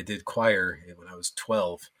and I did choir when I was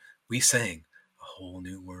 12, we sang A Whole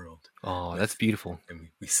New World. Oh, that's beautiful. And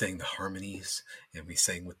we sang the harmonies and we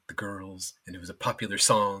sang with the girls, and it was a popular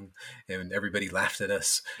song, and everybody laughed at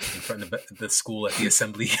us in front of the school at the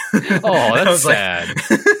assembly. Oh, I that's was like- sad.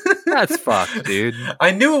 That's fucked, dude.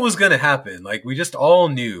 I knew it was going to happen. Like, we just all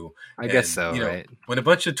knew. I guess And, so, you know, right? When a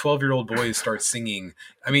bunch of 12-year-old boys start singing,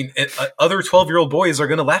 I mean, other 12-year-old boys are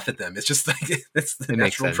going to laugh at them. It's just like, it's the It makes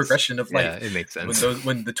natural sense. progression of life. Yeah, it makes When, sense.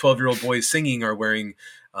 when the 12-year-old boys singing are wearing,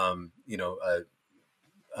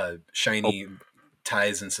 shiny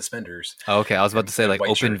ties and suspenders. Oh, okay, I was about to say and like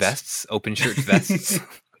white open shirts. vests, open shirt vests.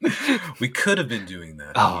 We could have been doing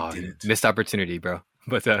that. Oh, but we didn't. missed opportunity, bro.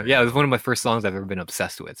 But yeah, it was one of my first songs I've ever been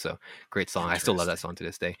obsessed with. So great song. I still love that song to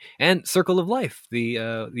this day. And Circle of Life, the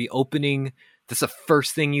opening. That's the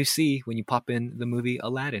first thing you see when you pop in the movie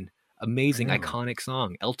Aladdin. Amazing, I know. iconic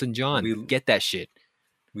song. Elton John, We- get that shit.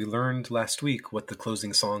 We learned last week what the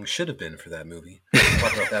closing song should have been for that movie. We'll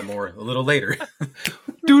talk about that more a little later.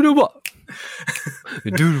 Do the walk.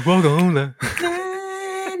 Do the walk on the.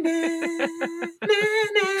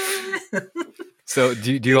 So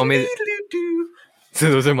do you want me? So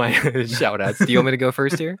those are my shout outs. Do you want me to go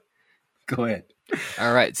first here? Go ahead.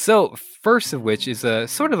 All right. So first of which is a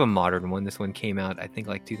sort of a modern one. This one came out, I think,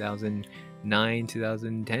 like 2009,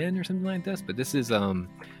 2010, or something like this. But this is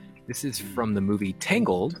from the movie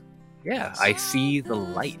Tangled. Yeah, I See the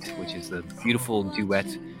Light, which is a beautiful duet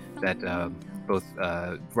that both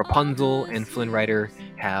Rapunzel and Flynn Rider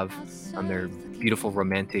have on their beautiful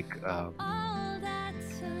romantic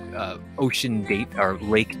ocean date or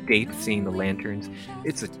lake date, seeing the lanterns.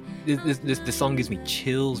 This song gives me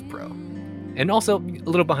chills, bro. And also a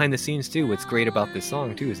little behind the scenes too. What's great about this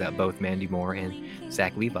song too is that both Mandy Moore and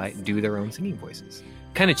Zach Levi do their own singing voices.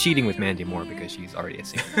 Kind of cheating with Mandy Moore because she's already a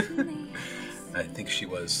singer. I think she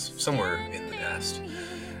was somewhere in the past,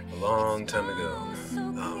 a long time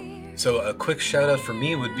ago. So a quick shout out for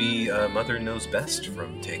me would be Mother Knows Best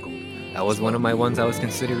from Tangled. That was one of my ones I was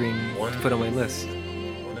considering to put on my list.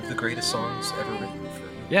 One of the greatest songs ever written.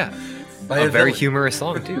 Yeah, By a very villain. humorous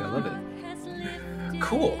song too. I love it.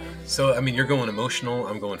 Cool. So, I mean, you're going emotional.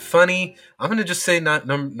 I'm going funny. I'm going to just say not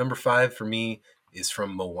number 5 for me is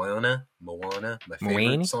from Moana. Moana. My favorite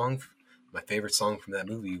Moana? song. My favorite song from that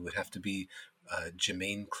movie would have to be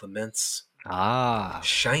Jermaine Clement's Ah,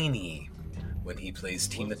 Shiny, when he plays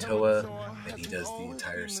Timatoa and he does the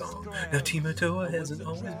entire song. Now Timatoa hasn't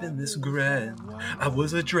always been this grand. I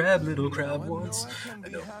was a drab little crab once. I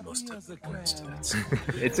know most of the words to that song.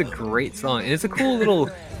 it's a great song, and it's a cool little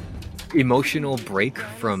emotional break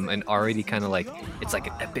from an already kind of like, it's like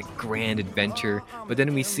an epic grand adventure. But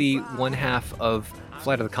then we see one half of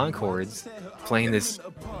Flight of the Conchords playing this.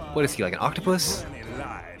 What is he, like an octopus?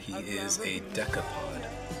 He is a decapod.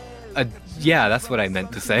 Yeah, that's what I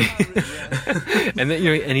meant to say. And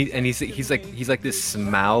then he's like this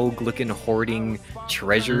Smaug-looking hoarding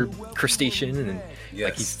treasure crustacean, and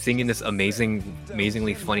like he's singing this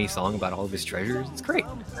amazingly funny song about all of his treasures. It's great.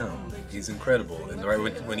 No, he's incredible. And right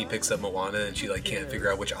when he picks up Moana and she like can't figure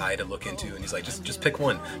out which eye to look into, and he's like, just pick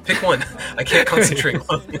one. I can't concentrate.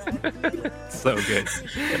 So good.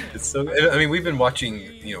 It's so. I mean, we've been watching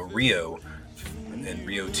Rio and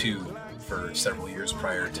Rio 2 for several years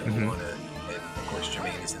prior to Moana, and of course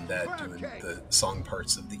Jermaine is in that doing the song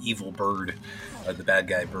parts of the evil bird, the bad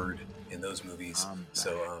guy bird in those movies.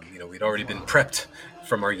 So we'd already been prepped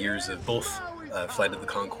from our years of both Flight of the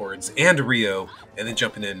Conchords and Rio, and then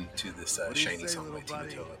jumping into this shiny song by Tina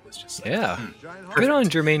Toa was just like, good on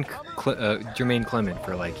Jermaine Clement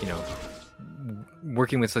for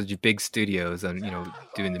working with such big studios and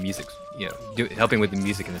doing the music, helping with the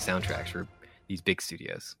music and the soundtracks for these big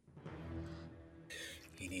studios.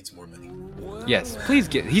 He needs more money. Yes, please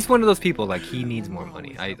he's one of those people, like, he needs more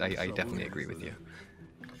money. I definitely agree with you.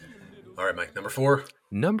 All right, Mike, number 4.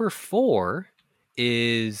 Number 4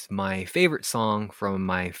 is my favorite song from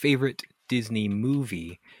my favorite Disney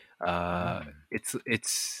movie.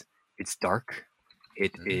 It's dark.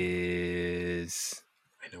 It is.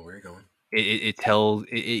 I know where you're going. It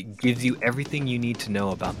gives you everything you need to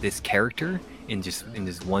know about this character in this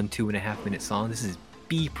 2.5 minute song. This is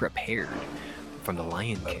 "Be Prepared" from The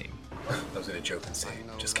Lion King. I was gonna joke and say,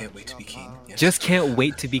 "Just can't wait to be king." Yes. Just can't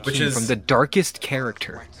wait to be king from the darkest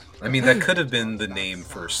character. I mean, that could have been the name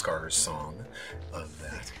for Scar's song of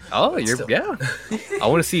that. Oh, yeah. I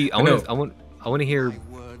want to see. I want to hear.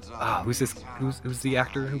 Who's this? Who's the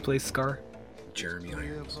actor who plays Scar? Jeremy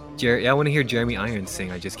Irons. I want to hear Jeremy Irons sing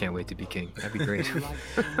 "I Just Can't Wait to Be King." That'd be great.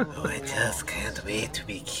 I just can't wait to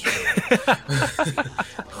be king.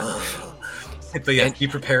 But yeah, Be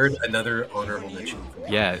Prepared, another honorable mention.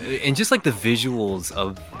 Yeah, and just like the visuals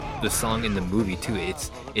of the song in the movie too. It's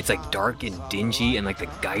like dark and dingy, and like the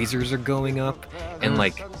geysers are going up, and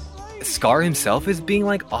like Scar himself is being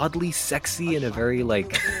like oddly sexy in a very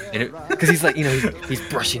because he's like he's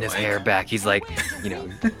brushing his hair back. He's like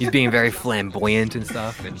he's being very flamboyant and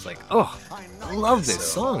stuff, and it's like, oh, I love this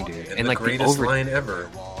song, dude. And like the greatest line ever.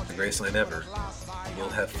 We'll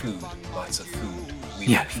have food, lots of food.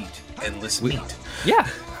 We repeat, endless meat. Yeah.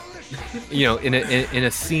 In a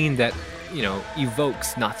scene that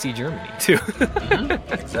evokes Nazi Germany too.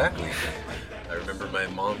 Exactly. I remember my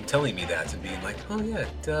mom telling me that and being like, "Oh yeah,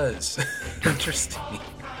 it does." Interesting.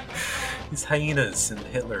 These hyenas and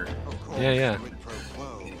Hitler. Yeah.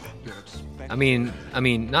 I mean,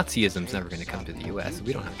 Nazism's never going to come to the U.S. So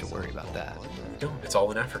we don't have to worry about that. No, it's all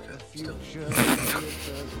in Africa still.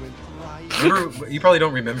 You probably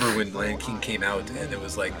don't remember when Lion King came out, and it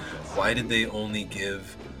was like, why did they only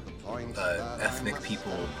give ethnic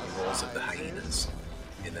people the roles of the hyenas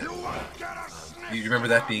in that movie? You remember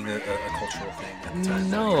that being a cultural thing at the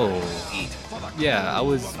time? No. Yeah, I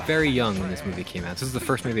was very young when this movie came out. This is the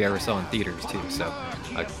first movie I ever saw in theaters too. So,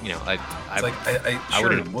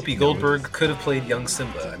 Whoopi Goldberg could have played young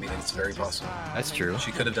Simba. I mean, it's very possible. That's true.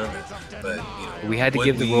 She could have done that, but we had to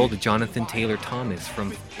give the role to Jonathan Taylor Thomas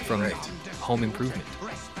from Home Improvement.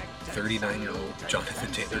 39-year-old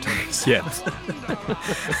Jonathan Taylor Thomas. Yes.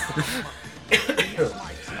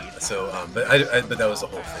 So, but that was the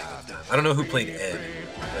whole thing. I don't know who played Ed.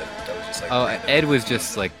 That was just like. Ed was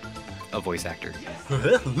just like a voice actor.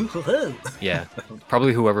 Yeah,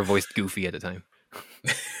 probably whoever voiced Goofy at the time.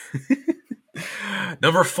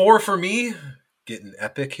 Number 4 for me, getting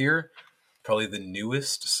epic here. Probably the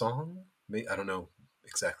newest song. I don't know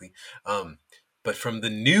exactly, but from the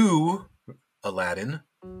new Aladdin.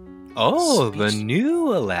 Oh, the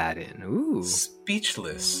new Aladdin. Ooh,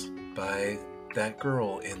 Speechless by that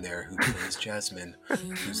girl in there who plays Jasmine,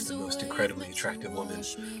 who's the most incredibly attractive woman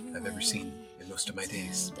I've ever seen in most of my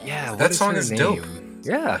days. Yeah, that song is dope.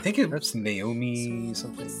 Yeah, I think it's Naomi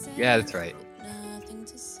something. Yeah, that's right.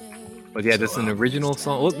 But yeah, this is an original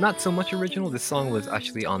song. Well, not so much original. This song was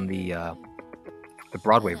actually on the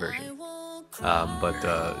Broadway version.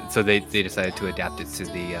 So they decided to adapt it to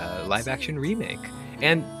the live action remake.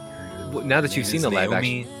 And now that you've seen the live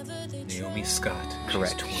action, Naomi Scott,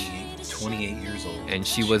 correct. 28 years old, and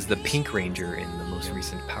she was the Pink Ranger in the most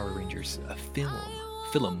recent Power Rangers film.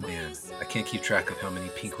 Man, I can't keep track of how many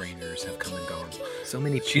Pink Rangers have come and gone. So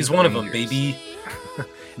many. She's one of them, baby.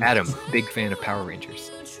 Adam, big fan of Power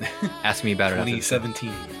Rangers. Ask me about it.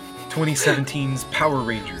 2017's Power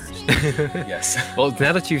Rangers. Yes. Well,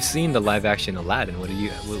 now that you've seen the live action Aladdin, what do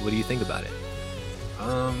you think about it?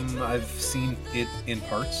 I've seen it in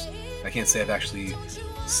parts. I can't say I've actually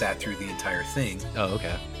sat through the entire thing. Oh,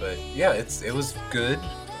 okay. But yeah, it was good.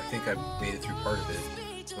 I think I made it through part of it,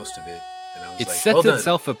 most of it, and I was It like, sets well done.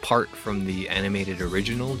 itself apart from the animated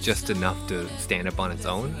original just enough to stand up on its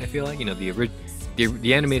own. I feel like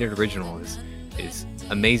the animated original is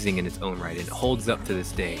amazing in its own right. It holds up to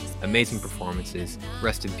this day. Amazing performances.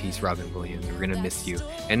 Rest in peace, Robin Williams. We're gonna miss you.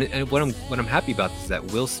 And what I'm happy about is that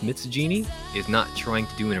Will Smith's Genie is not trying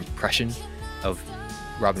to do an impression of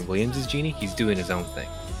Robin Williams' Genie. He's doing his own thing,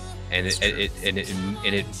 and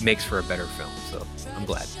it makes for a better film. So I'm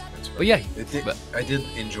glad. That's right. But yeah, I did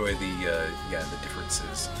enjoy the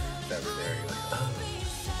differences that were there. You're like, oh,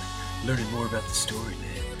 learning more about the story,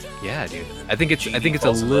 man. yeah, dude. I think it's a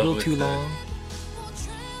falls in love little with too the- long.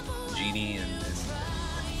 Genie and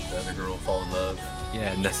the other girl fall in love.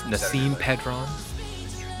 Yeah, Nassim Saturday Night. Pedron.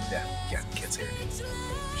 Yeah, can't say her name.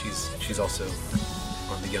 She's also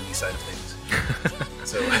on the yummy side of things.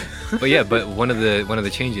 So, But one of the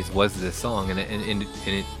changes was this song, and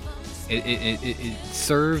it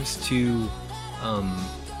serves to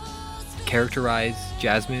characterize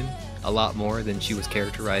Jasmine a lot more than she was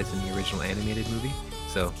characterized in the original animated movie.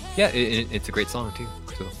 So yeah, it's a great song too.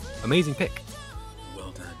 So amazing pick.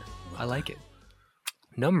 well done. I like it.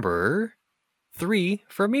 Number 3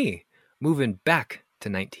 for me, moving back to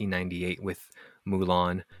 1998 with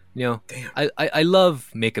Mulan. You know, Damn. I love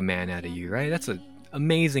Make a Man Out of You, right? That's an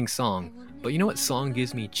amazing song. But you know what song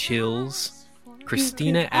gives me chills?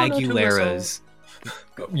 Christina honor to us Aguilera's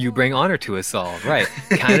 "You Bring Honor to Us All," right?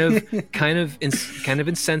 kind of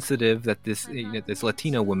insensitive that this this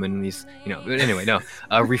Latino woman, But anyway, no.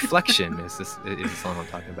 "Reflection" is the song I'm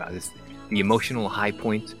talking about. It's the emotional high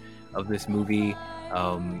point of this movie.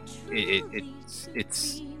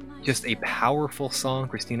 It's just a powerful song.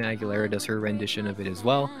 Christina Aguilera does her rendition of it as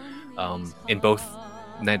well, in both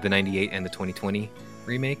the 98 and the 2020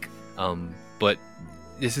 remake. But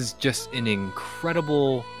this is just an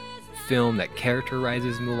incredible film that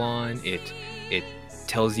characterizes Mulan. It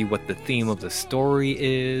tells you what the theme of the story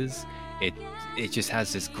is. It just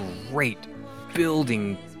has this great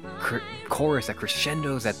building chorus that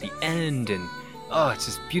crescendos at the end, and it's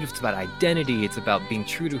just beautiful. It's about identity. It's about being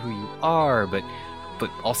true to who you are, but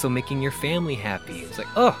also making your family happy. It's like,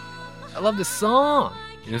 I love this song.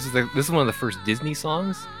 This is one of the first Disney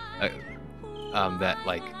songs that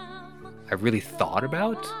like I really thought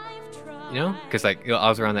about, because I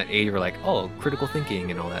was around that age where like, critical thinking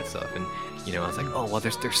and all that stuff, and I was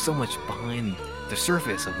like, there's so much behind the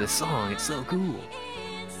surface of this song. It's so cool.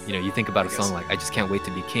 You think about a song like "I Just Can't Wait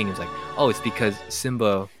to Be King." It's like, it's because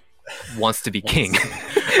Simba wants to be king.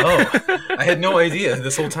 I had no idea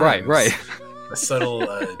this whole time. Right. A subtle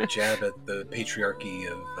jab at the patriarchy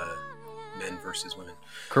of men versus women.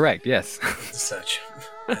 Correct. Yes. Such.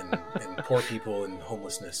 And poor people and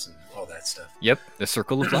homelessness and all that stuff. Yep. The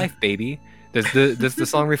circle of life, baby. Does the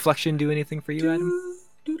song "Reflection" do anything for you, Adam?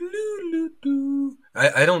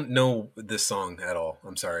 I don't know this song at all.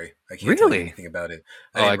 I'm sorry. I can't tell you anything about it.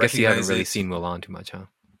 I guess you haven't really seen Mulan too much, huh?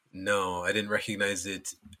 No, I didn't recognize it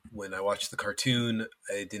when I watched the cartoon.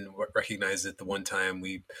 I didn't recognize it the one time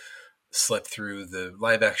we slept through the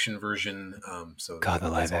live action version. The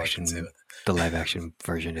live action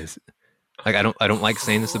version is like, I don't like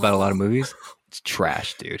saying this about a lot of movies. It's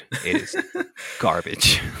trash, dude. It is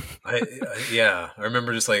garbage. I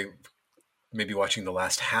remember just like maybe watching the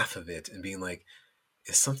last half of it and being like,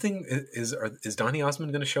 is Donny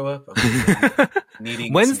Osmond going to show up?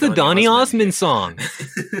 When's the Donny Osmond song?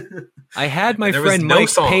 I had my friend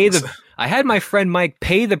Mike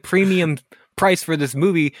pay the premium price for this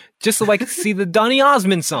movie just so I could see the Donny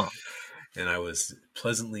Osmond song. And I was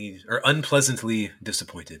unpleasantly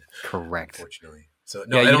disappointed. Correct. Unfortunately. So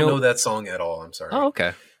I don't know that song at all. I'm sorry. Oh,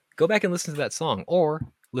 okay. Go back and listen to that song, or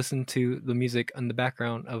listen to the music in the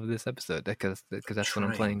background of this episode, because that's what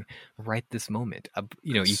I'm playing right this moment.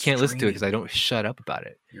 You can't listen to it because I don't shut up about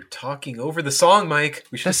it. You're talking over the song, Mike.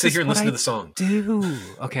 We should sit here and listen to the song.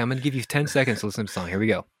 Okay, I'm going to give you 10 seconds to listen to the song. Here we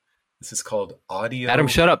go. This is called audio. Adam,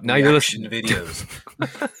 shut up. Now you're listening. Videos.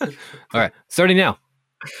 All right, starting now.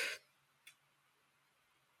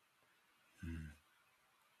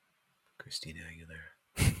 Christina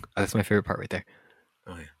Aguilera. That's my favorite part right there.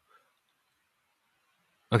 Oh yeah.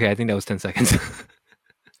 Okay, I think that was 10 seconds.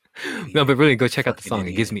 No, but really, go check out the song.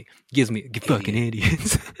 Idiot. It gives me fucking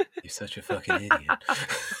idiots. You're such a fucking idiot.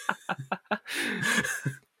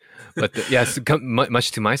 But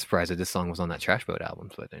much to my surprise, that this song was on that Trash Boat album.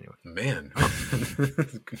 But anyway, man,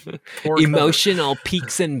 emotional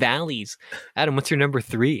peaks and valleys. Adam, what's your number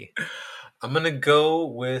 3? I'm gonna go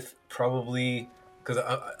with probably, because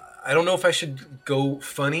I don't know if I should go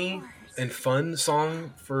funny and fun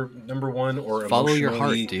song for number one, or Follow your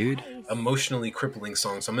heart, dude. Emotionally crippling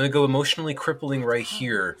song? So I'm going to go emotionally crippling right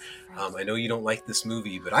here. I know you don't like this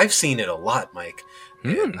movie, but I've seen it a lot, Mike,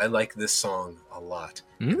 and I like this song a lot.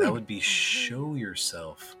 And that would be "Show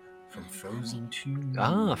Yourself" from Frozen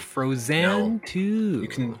 2. Frozen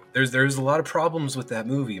 2. There's a lot of problems with that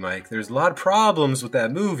movie, Mike. There's a lot of problems with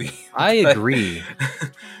that movie. I agree.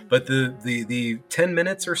 But the 10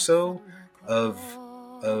 minutes or so of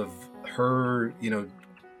her,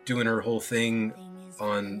 doing her whole thing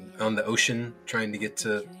on the ocean, trying to get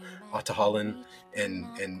to Ahtohallan, and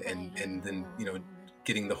then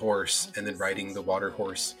getting the horse, and then riding the water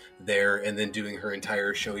horse there, and then doing her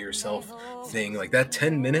entire "Show Yourself" thing. Like, that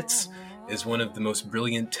 10 minutes is one of the most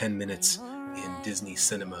brilliant 10 minutes in Disney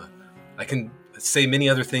cinema. I can say many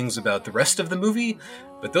other things about the rest of the movie,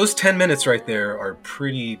 but those 10 minutes right there are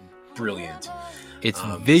pretty brilliant. It's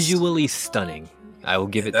visually stunning. I will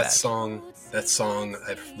give it that. That song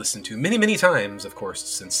I've listened to many, many times, of course,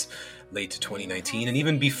 since late 2019, and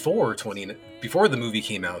even before the movie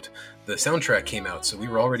came out, the soundtrack came out, so we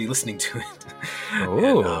were already listening to it.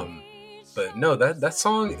 Oh. But no, that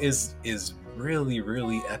song is really,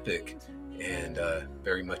 really epic, and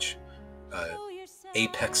very much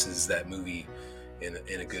apexes that movie in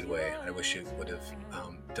a good way. I wish it would have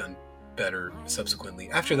done better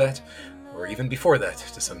subsequently after that, or even before that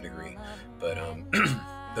to some degree. But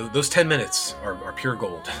those 10 minutes are pure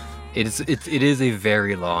gold. It is a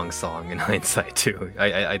very long song in hindsight too.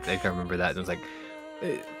 I can remember that, and I was like,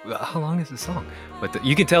 how long is the song? But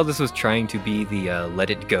you can tell this was trying to be the "Let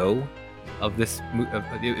It Go" of this.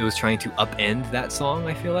 It was trying to upend that song.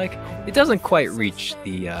 I feel like it doesn't quite reach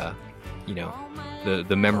the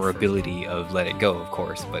the memorability of "Let It Go," of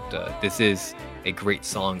course. But this is a great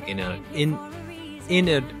song in and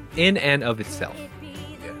of itself.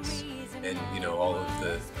 Yes, and all of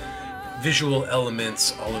the visual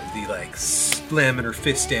elements, all of the slamming her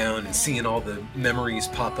fist down and seeing all the memories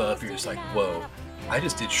pop up. You're just like, whoa. I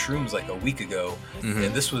just did shrooms like a week ago,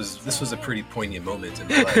 and this was a pretty poignant moment in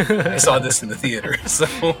my life. I saw this in the theater, so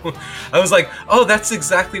I was like, "Oh, that's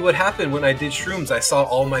exactly what happened when I did shrooms. I saw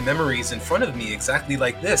all my memories in front of me, exactly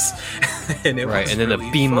like this." And it was and then really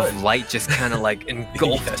a beam fun. of light just kind of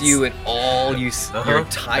engulfed Yes. you, and all your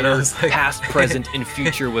entire past, present, and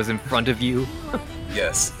future was in front of you.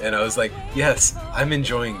 Yes, and I was like, yes, I'm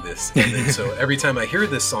enjoying this. And then, so every time I hear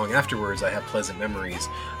this song afterwards, I have pleasant memories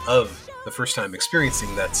of the first time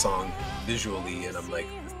experiencing that song visually, and I'm like,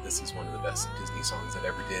 this is one of the best Disney songs that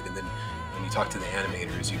ever did. And then when you talk to the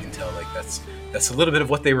animators, you can tell that's a little bit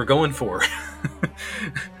of what they were going for.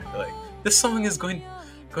 Like, this song is going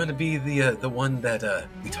to be the one that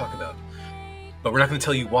we talk about, but we're not going to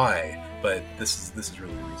tell you why. But this is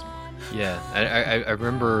really the reason. Yeah, I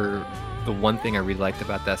remember the one thing I really liked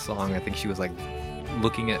about that song. I think she was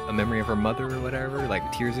looking at a memory of her mother or whatever,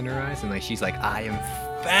 tears in her eyes, and she's like, "I am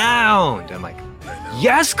found." I'm like,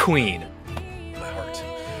 "Yes, Queen."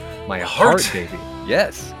 My heart, baby.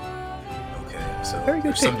 Yes. Okay, so Very good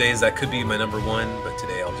there's some days that could be my number one, but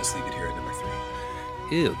today I'll just leave it here at number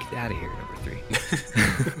 3. Ew, get out of here, number 3.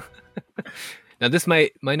 Now, this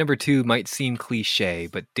my number 2 might seem cliche,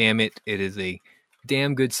 but damn it is a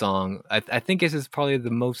damn good song. I think this is probably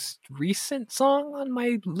the most recent song on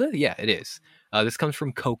my list. Yeah, it is. This comes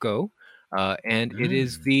from Coco, and it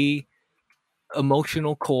is the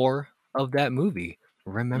emotional core of that movie.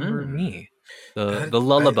 Remember Me, the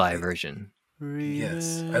lullaby version.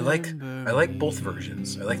 Yes, I like both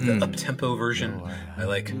versions. I like the up-tempo version. I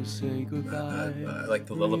like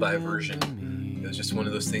the lullaby version. It was just one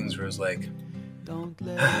of those things where it was like,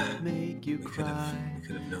 we could have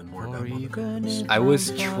known more about Monaco. I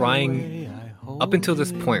was trying up until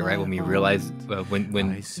this point, right, when we realized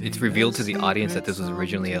when it's revealed to the audience that this was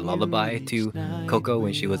originally a lullaby to Coco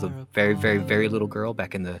when she was a very, very, very little girl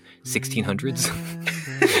back in the 1600s.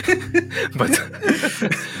 But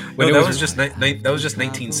that was just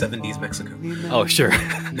 1970s Mexico. Oh, sure.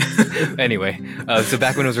 Anyway, so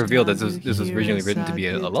back when it was revealed that this was originally written to be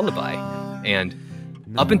a lullaby, and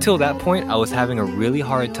up until that point, I was having a really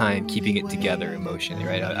hard time keeping it together emotionally,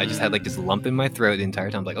 right? I just had this lump in my throat the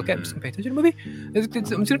entire time. Like, okay, I'm just gonna pay attention to the movie. I'm just gonna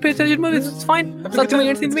pay attention to the movie. It's fine. It's not doing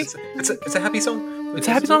anything to me. It's a happy song. It's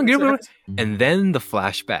a happy song. And then the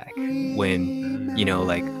flashback when,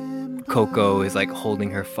 Coco is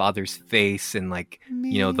holding her father's face, and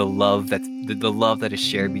the love that is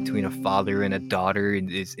shared between a father and a daughter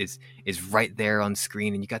is right there on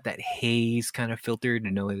screen, and you got that haze kind of filtered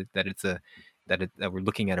to know that it's that we're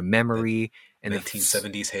looking at a memory, and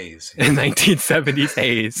 1970s haze. 1970s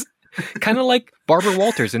haze, kind of like Barbara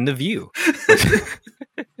Walters in The View.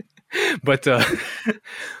 but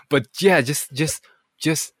but yeah,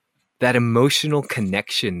 just that emotional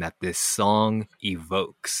connection that this song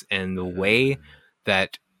evokes, and the way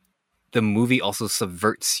that the movie also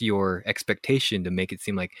subverts your expectation to make it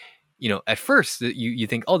seem like, at first you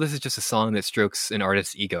think, oh, this is just a song that strokes an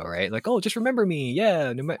artist's ego, right? Like, oh, just remember me,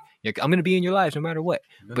 yeah, no matter, I'm gonna be in your lives no matter what.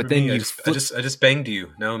 Remember but then me? you I just banged you.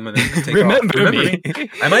 Now I'm gonna take remember, off. me.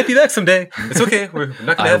 I might be back someday. It's okay. We're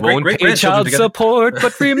not gonna I have won't great pay grandchildren child together. support,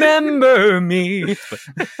 but remember me.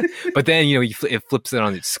 But then it flips it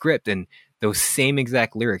on its script, and those same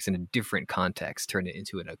exact lyrics in a different context turn it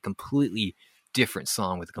into a completely different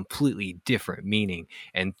song with a completely different meaning.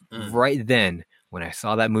 And right then, when I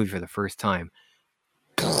saw that movie for the first time,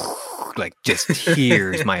 like just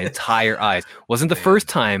tears, my entire eyes. Wasn't the first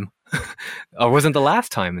time, or wasn't the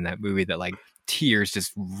last time in that movie that like tears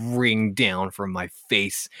just ring down from my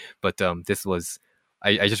face. But this was,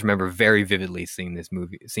 I just remember very vividly seeing this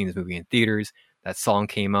movie in theaters. That song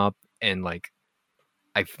came up, and like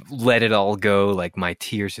I let it all go. Like my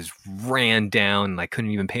tears just ran down, and I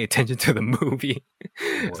couldn't even pay attention to the movie.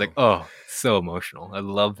 It's like, oh, so emotional. I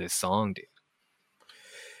love this song, dude.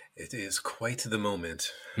 It is quite the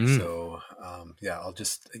moment. So, I'll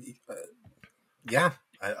just,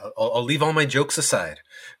 I'll leave all my jokes aside.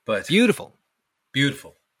 But beautiful.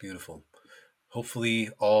 Hopefully,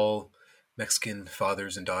 all Mexican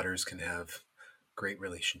fathers and daughters can have great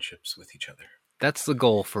relationships with each other. That's the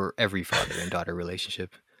goal for every father and daughter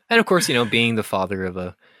relationship. And of course, being the father of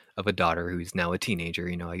a daughter who's now a teenager,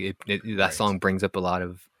 that song brings up a lot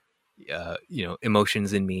of,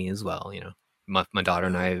 emotions in me as well. My daughter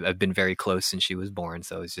and I have been very close since she was born.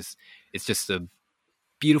 So it's just a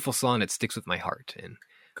beautiful song that sticks with my heart. And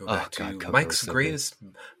go back to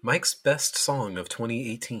Mike's best song of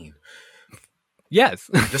 2018. Yes.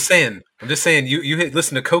 I'm just saying, you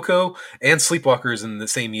listen to Coco and Sleepwalkers in the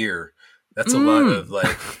same year. That's a lot of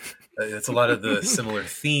it's a lot of the similar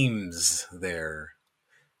themes there.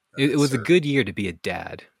 It was a good year to be a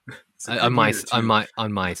dad. On my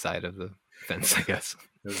side of the fence, I guess.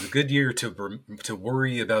 It was a good year to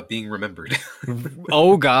worry about being remembered.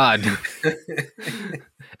 Oh God.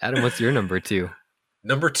 Adam, what's your number 2?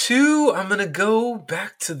 Number 2, I'm gonna go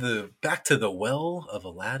back to the well of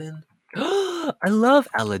Aladdin. I love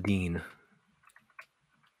Aladdin.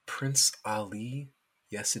 Prince Ali.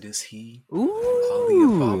 Yes, it is he. Ooh. Ali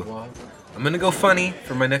of Bagua. I'm gonna go funny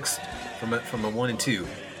for my next from a 1 and 2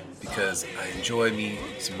 because I enjoy me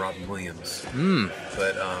some Robin Williams.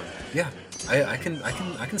 But I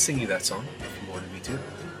can sing you that song if you wanted me to.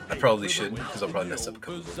 I probably shouldn't because I'll probably mess up a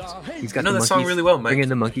couple of words. He's got that song really well, Mike. Bring in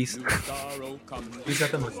the monkeys. Who's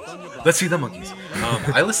got the monkeys? Let's see the monkeys.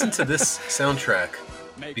 I listened to this soundtrack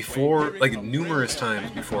before, like numerous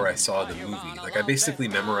times before I saw the movie. Like I basically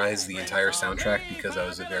memorized the entire soundtrack because I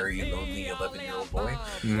was a very lonely 11-year-old boy.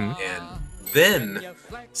 And then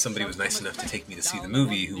somebody was nice enough to take me to see the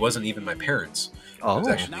movie who wasn't even my parents. It was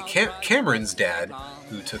actually Cameron's dad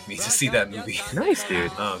who took me to see that movie. Nice,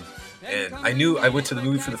 dude. And I went to the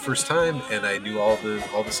movie for the first time and I knew all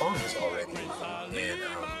the songs already. And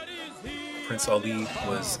Prince Ali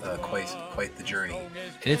was quite the journey.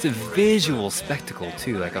 And it's a visual spectacle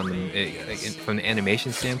too. Like from the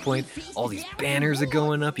animation standpoint, all these banners are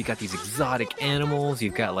going up. You got these exotic animals.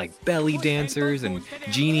 You've got like belly dancers and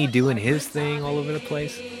Genie doing his thing all over the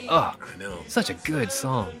place. Oh, I know. Such a good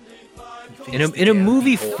song. In a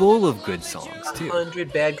movie full of good songs too.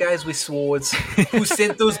 100 bad guys with swords who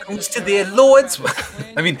sent those goons to their lords.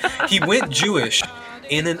 I mean, he went Jewish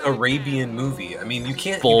in an Arabian movie. I mean, you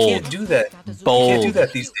can't do that. Bold. You can't do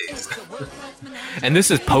that these days. And this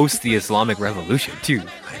is post the Islamic Revolution too.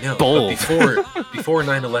 I know. Bold. But before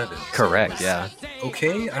 9/11. Correct. So yeah.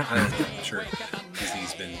 Okay. I'm sure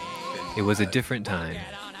Disney's been. It was a different time.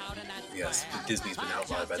 Yes, Disney's been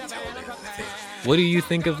outlawed by the Taliban, I think. What do you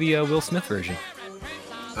think of the Will Smith version?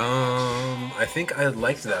 I think I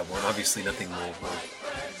liked that one. Obviously, nothing will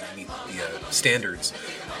meet the standards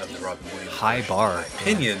of the Robin Williams. High bar. In my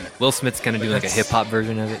opinion. Will Smith's gonna do like a hip hop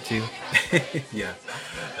version of it too. Yeah,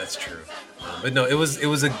 that's true. But no, it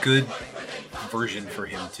was a good version for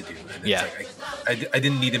him to do. And yeah. Like, I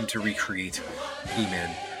didn't need him to recreate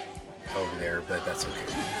He-Man over there, but that's okay.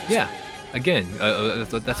 Yeah. Again,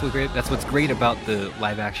 that's what's great about the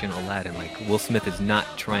live action Aladdin. Like Will Smith is not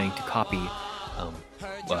trying to copy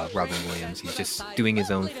Robin Williams. He's just doing his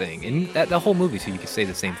own thing, and the whole movie. So you can say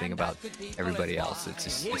the same thing about everybody else.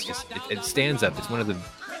 It stands up. It's one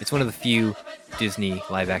of the few Disney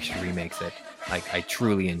live action remakes that I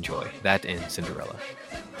truly enjoy. That and Cinderella.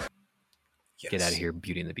 Yes. Get out of here,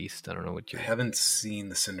 Beauty and the Beast. I don't know what you. I haven't seen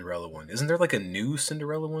the Cinderella one. Isn't there like a new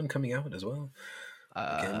Cinderella one coming out as well?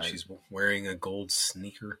 Again, she's wearing a gold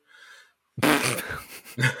sneaker.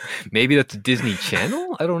 Maybe that's Disney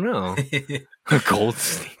Channel? I don't know. A gold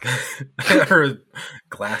sneaker. Or a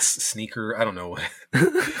glass sneaker. I don't know what.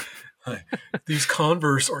 These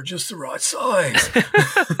Converse are just the right size.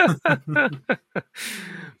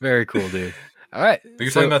 Very cool, dude. All right. But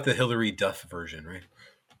you're talking about the Hilary Duff version, right?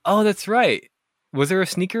 Oh, that's right. Was there a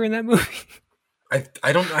sneaker in that movie? I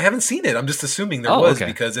haven't seen it. I'm just assuming there was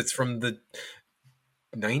because it's from the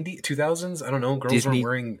 2000s. I don't know. Girls weren't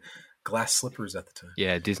wearing glass slippers at the time.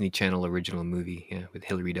 Yeah, Disney Channel original movie. Yeah, with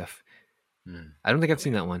Hilary Duff. I don't think I've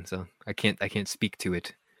seen that one, so I can't speak to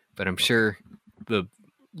it. But I'm sure the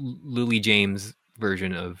Lily James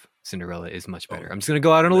version of Cinderella is much better. I'm just gonna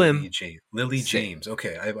go out on a limb. Lily James.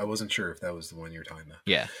 Okay, I wasn't sure if that was the one you're talking about.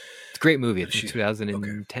 Yeah, it's a great movie. It's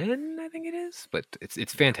 2010, I think it is, but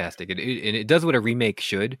it's fantastic. It does what a remake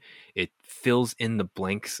should. It fills in the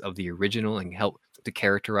blanks of the original and helps to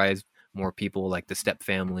characterize more people, like the Step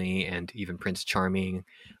family and even Prince Charming.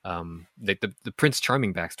 The Prince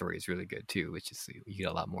Charming backstory is really good too, which is you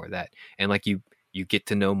get a lot more of that, and like you get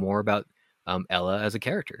to know more about Ella as a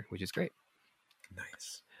character, which is great.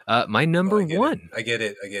 Nice. My number one. I get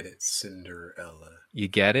it. Cinderella. You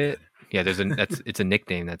get it? Yeah, it's a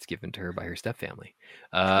nickname that's given to her by her step family.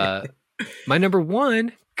 My number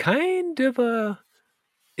one, kind of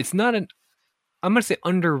it's not I'm gonna say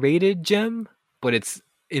underrated gem, but it's,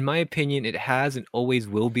 in my opinion, it has and always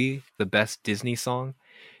will be the best Disney song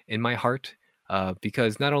in my heart.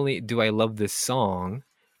 Because not only do I love this song,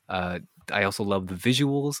 I also love the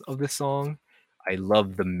visuals of this song. I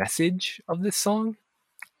love the message of this song.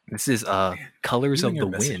 This is Colors of the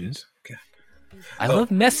Wind. Okay. I love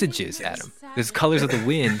messages, Adam. This is Colors of the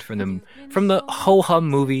Wind from the ho-hum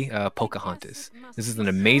movie Pocahontas. This is an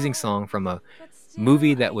amazing song from a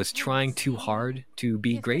movie that was trying too hard to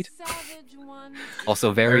be great.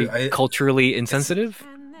 Also very culturally insensitive.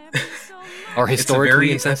 Or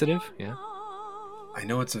historically insensitive. Yeah. I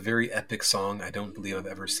know it's a very epic song. I don't believe I've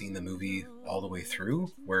ever seen the movie all the way through,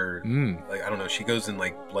 where like I don't know, she goes and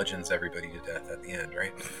like bludgeons everybody to death at the end,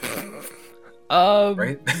 right?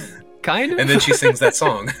 Right? Kind of. And then she sings that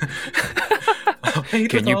song.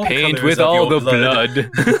 Can you paint with all the blood?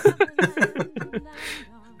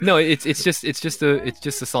 No, it's just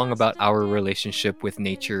a song about our relationship with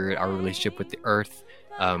nature, our relationship with the earth.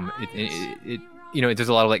 There's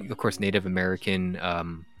a lot of, like, of course, Native American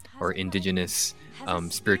or indigenous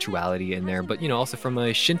spirituality in there, but also from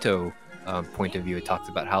a Shinto point of view, it talks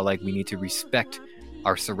about how, like, we need to respect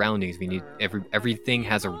our surroundings. We need everything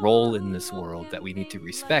has a role in this world that we need to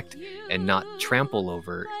respect and not trample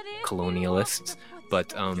over colonialists.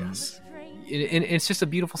 But it's just a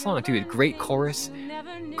beautiful song too. Great chorus,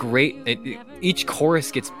 each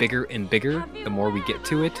chorus gets bigger and bigger the more we get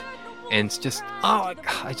to it. And it's just, I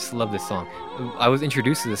just love this song. I was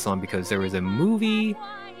introduced to this song because there was a movie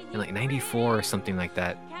in like '94 or something like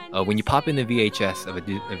that. When you pop in the VHS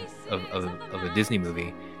of a Disney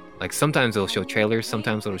movie, like sometimes it'll show trailers,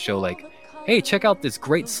 sometimes it'll show like, hey, check out this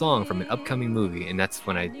great song from an upcoming movie. And that's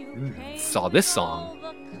when I saw this song.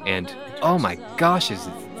 And oh my gosh, is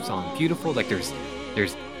this song beautiful? Like there's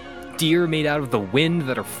deer made out of the wind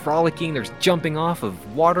that are frolicking. There's jumping off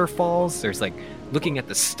of waterfalls. There's like looking at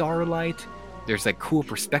the starlight. There's like cool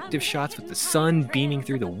perspective shots with the sun beaming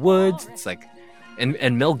through the woods. It's like,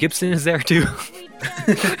 and Mel Gibson is there too.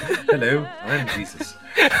 Hello, I'm Jesus.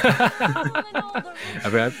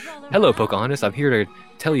 Hello, Pocahontas. I'm here to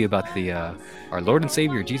tell you about the our Lord and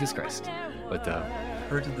Savior Jesus Christ. But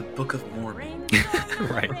heard of the Book of Mormon,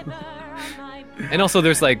 right? And also,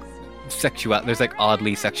 there's like there's like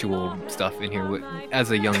oddly sexual stuff in here.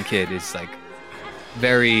 As a young kid, is like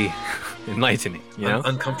very enlightening. You know,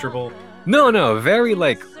 uncomfortable. No, very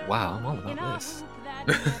like, wow, I'm all about this.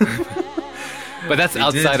 But that's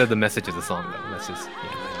outside of the message of the song, though. That's just,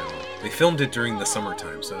 They filmed it during the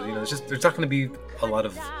summertime, so there's not going to be a lot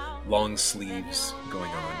of long sleeves going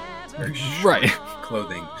on. It's very short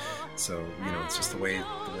clothing, so it's just the way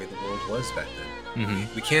the world was back then.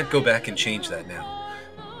 Mm-hmm. We can't go back and change that now.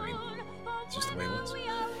 I mean, it's just the way it was.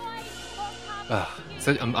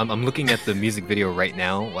 So I'm looking at the music video right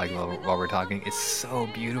now, like while we're talking. It's so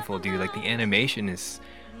beautiful, dude. Like the animation is,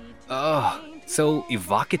 so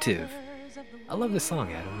evocative. I love this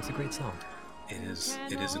song, Adam. It's a great song. It is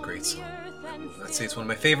a great song. I'd say it's one of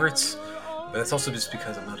my favorites, but that's also just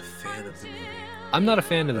because I'm not a fan of the movie. I'm not a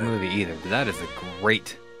fan of the movie either, but that is a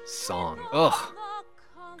great song. Ugh.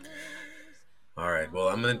 All right, well,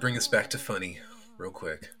 I'm going to bring us back to funny real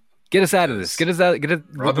quick. Get us out of this.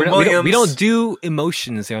 Robin Williams. We don't do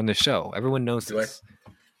emotions here on the show. Everyone knows this.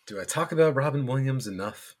 Do I talk about Robin Williams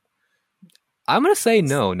enough? I'm gonna say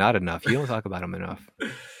no, not enough. You don't talk about him enough,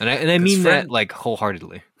 and I 'Cause mean that friend, like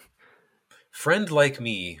wholeheartedly. friend like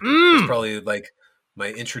me was Mm. probably like my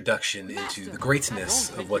introduction into the greatness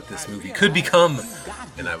of what this movie could become.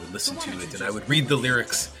 And I would listen to it, and I would read the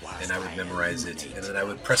lyrics, and I would memorize it, and then I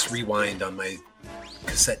would press rewind on my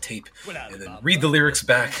cassette tape and then read the lyrics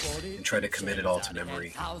back and try to commit it all to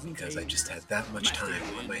memory because I just had that much time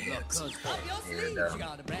on my hands. And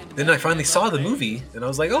then I finally saw the movie, and I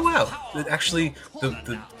was like, oh wow, it actually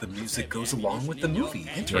the music goes along with the movie.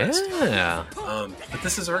 Interesting. Yeah. But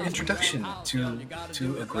this is our introduction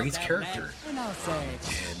to a great character,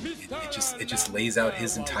 and it just lays out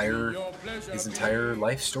his entire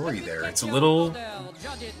life story there. It's a little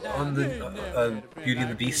on the Beauty and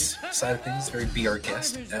the Beast side of things, very Be Our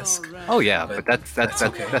Guest-esque. Oh yeah, But but that's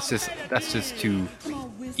okay. that's just to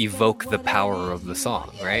evoke the power of the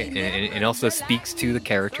song, right? And it also speaks to the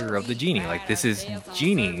character of the genie. Like this is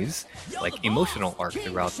Genie's like emotional arc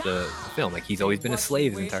throughout the film. Like he's always been a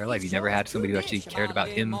slave his entire life. He never had somebody who actually cared about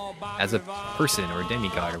him as a person or a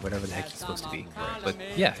demigod or whatever the heck he's supposed to be. But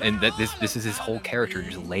yeah, and that this is his whole character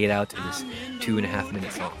just laid out in this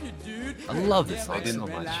 2.5-minute song. I love this song so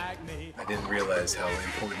much. I didn't realize how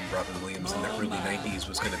important Robin Williams in the early '90s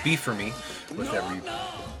was going to be for me, with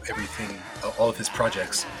everything, all of his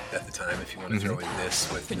projects at the time. If you want to throw in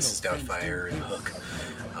this with Mrs. Doubtfire and Hook,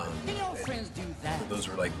 and those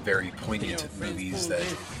were like very poignant movies that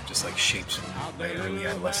just like shaped my early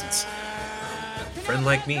adolescence. Friend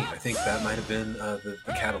Like Me, I think that might have been the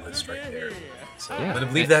catalyst right there. So Yeah. I'm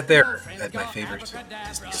gonna leave that there at my favorite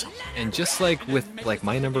Disney song. And just like with like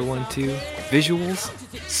my number 1, 2, visuals,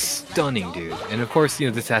 stunning, dude. And of course, you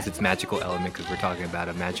know, this has its magical element because we're talking about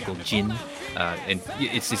a magical jinn, and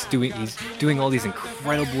it's just he's doing all these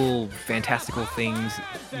incredible, fantastical things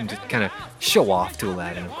and to kind of show off to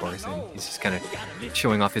Aladdin, of course. And he's just kind of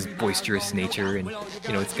showing off his boisterous nature, and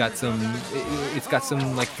you know, it's got some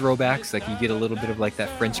like throwbacks. Like you get a little bit of like that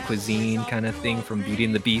French cuisine kind of thing from Beauty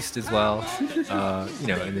and the Beast as well. You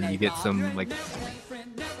know, and then you get some like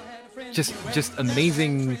just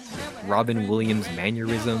amazing Robin Williams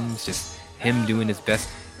mannerisms, just him doing his best.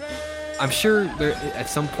 I'm sure there at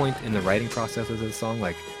some point in the writing process of the song,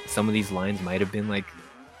 like some of these lines might have been like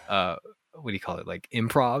what do you call it, like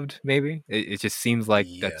improv maybe. It just seems like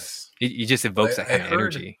Yes. it just evokes I that kind of heard-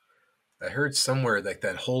 energy. I heard somewhere like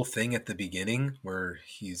that whole thing at the beginning where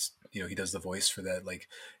he's, you know, he does the voice for that like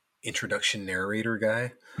introduction narrator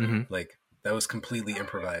guy. Hmm. Like that was completely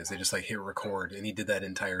improvised. They just like hit record and he did that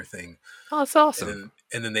entire thing. Oh, that's awesome.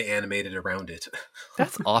 And then they animated around it.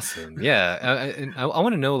 That's awesome. Yeah, I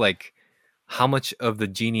want to know like how much of the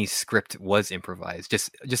genie script was improvised,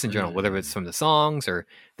 just in general, whether it's from the songs or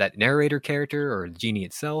that narrator character or the genie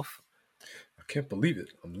itself. I can't believe it.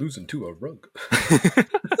 I'm losing to a rug.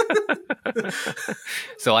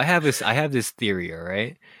 So I have this theory, all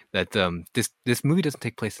right, that this movie doesn't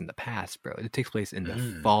take place in the past, bro. It takes place in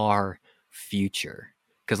the far future.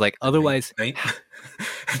 Because like otherwise, the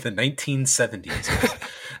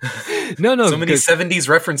 1970s. no, So many because- 70s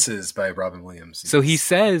references by Robin Williams. So he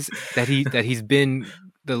says that he's been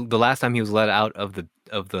the last time he was let out of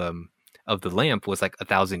the lamp was like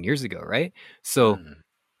 1,000 years ago, right? So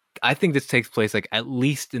I think this takes place like at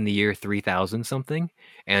least in the year 3000 something,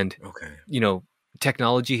 and Okay. you know,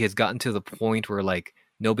 technology has gotten to the point where like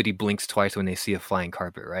nobody blinks twice when they see a flying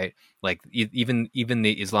carpet, right? Like even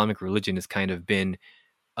the Islamic religion has kind of been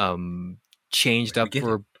changed We up get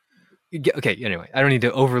for. Okay, anyway, I don't need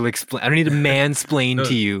to overly explain. I don't need to mansplain No.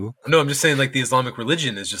 to you. No, I'm just saying like the Islamic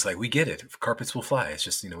religion is just like, we get it. Carpets will fly. It's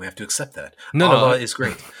just, you know, we have to accept that. No. Allah is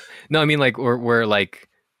great. No, I mean like where like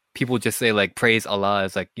people just say like praise Allah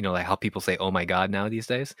as like, you know, like how people say oh my God now these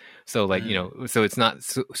days. So like, you know, so it's not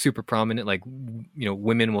super prominent. Like, you know,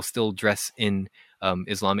 women will still dress in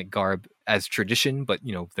Islamic garb as tradition, but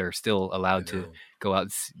you know, they're still allowed to know. go out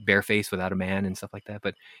barefaced without a man and stuff like that.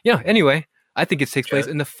 But yeah, anyway, I think it takes place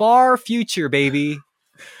in the far future, baby.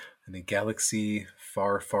 In a galaxy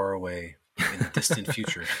far, far away in the distant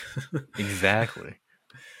future. Exactly.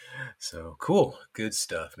 So cool. Good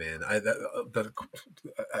stuff, man. I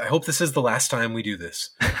hope this is the last time we do this.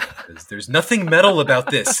 'Cause there's nothing metal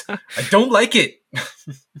about this. I don't like it.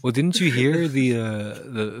 Well, didn't you hear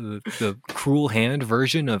the Cruel Hand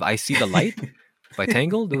version of "I See the Light" by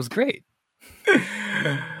Tangled? It was great.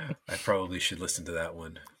 I probably should listen to that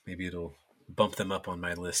one. Maybe it'll bump them up on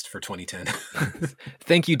my list for 2010.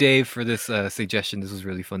 Thank you, Dave, for this suggestion. This was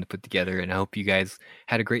really fun to put together, and I hope you guys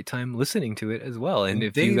had a great time listening to it as well. And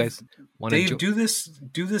if you guys want to, Dave,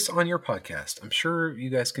 do this on your podcast. I'm sure you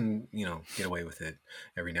guys can, you know, get away with it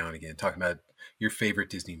every now and again, talking about your favorite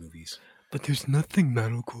Disney movies. But there's nothing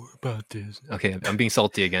metalcore about this. Okay, I'm being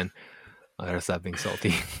salty again. I gotta stop being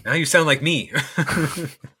salty. Now you sound like me.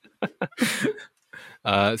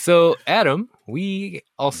 So Adam, we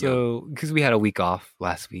also, because we had a week off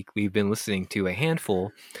last week, we've been listening to a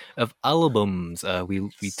handful of albums. We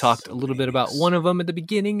talked a little bit about one of them at the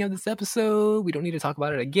beginning of this episode. We don't need to talk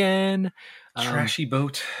about it again. Trashy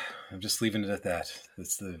boat. I'm just leaving it at that.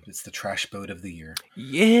 It's the trash boat of the year.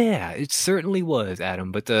 Yeah, it certainly was,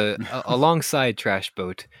 Adam. But alongside Trash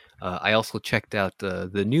Boat, I also checked out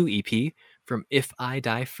the new EP from If I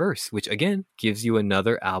Die First, which again gives you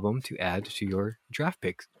another album to add to your draft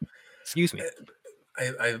picks. Excuse me.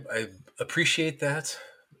 I appreciate that,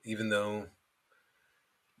 even though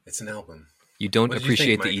it's an album. You don't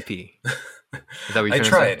appreciate the EP. Is that what you're I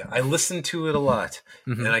trying to tried. I listened to it a lot,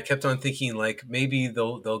 Mhm. and I kept on thinking like maybe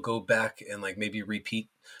they'll go back and like maybe repeat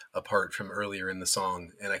a part from earlier in the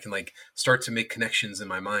song, and I can like start to make connections in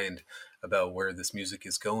my mind about where this music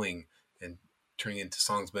is going and turning it into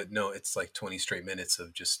songs. But no, it's like 20 straight minutes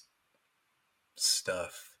of just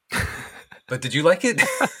stuff. But did you like it?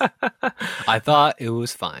 I thought it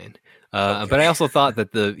was fine, Okay. but I also thought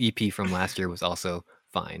that the EP from last year was also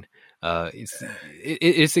fine.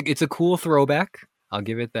 It's a cool throwback. I'll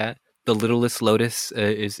give it that. The Littlest Lotus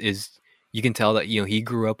is you can tell that he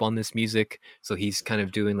grew up on this music, so he's kind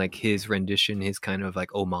of doing like his rendition, his kind of like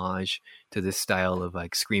homage to this style of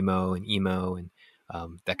like screamo and emo and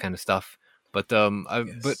that kind of stuff. But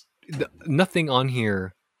Yes. nothing on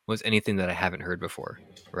here was anything that I haven't heard before,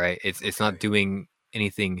 right? It's not doing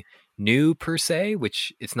anything new per se,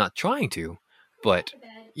 which it's not trying to, but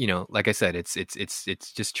like I said, it's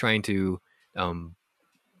just trying to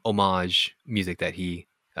homage music that he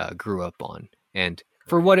grew up on, and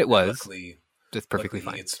for what it was, Luckily, that's perfectly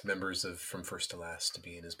luckily fine. he gets members of From First to Last to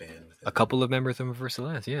be in his band with him. A couple of members from First to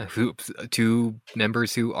Last, yeah, two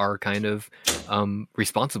members who are kind of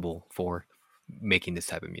responsible for making this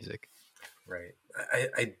type of music. Right.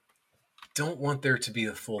 I don't want there to be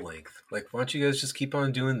a full length. Like, why don't you guys just keep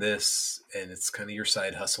on doing this, and it's kind of your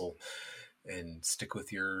side hustle, and stick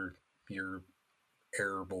with your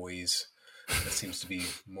error boys. That seems to be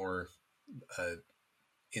more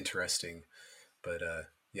interesting. But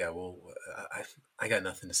yeah, well, I got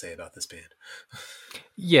nothing to say about this band.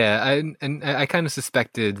 Yeah, I kind of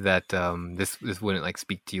suspected that this wouldn't like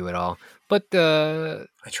speak to you at all, but I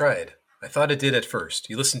tried. I thought it did at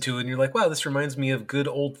first. You listen to it and you're like, wow, this reminds me of good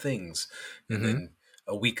old things. And Mhm. then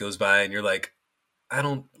a week goes by and you're like, I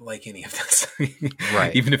don't like any of this.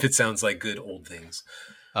 Right. Even if it sounds like good old things.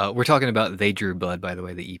 We're talking about They Drew Blood, by the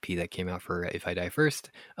way, the EP that came out for If I Die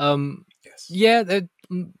First. Yes. Yeah,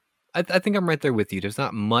 I think I'm right there with you. There's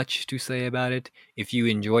not much to say about it. If you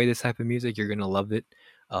enjoy this type of music, you're gonna love it.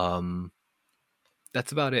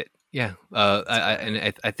 That's about it. Yeah.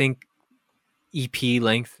 I think EP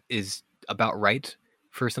length is about right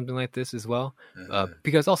for something like this as well. Mhm.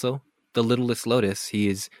 Because also the Littlest Lotus, he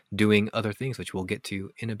is doing other things, which we'll get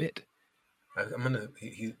to in a bit. I'm gonna.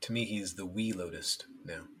 To me, he's the wee Lotus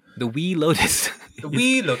now. The Wee Lotus. The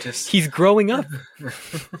wee Lotus. He's growing up.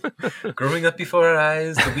 Growing up before our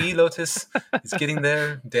eyes. The wee Lotus is getting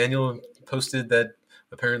there. Daniel posted that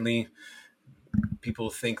apparently people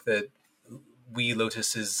think that Wee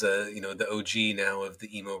Lotus is the OG now of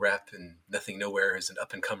the emo rap, and Nothing Nowhere is an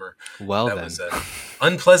up and comer. Well, That then. was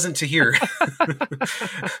unpleasant to hear.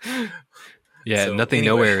 Yeah, So, Nothing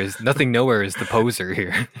anyway. Nowhere is the poser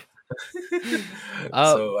here.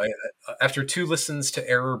 So after 2 listens to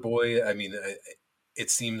Error Boy, I mean, it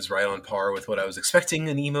seems right on par with what I was expecting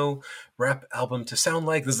an emo rap album to sound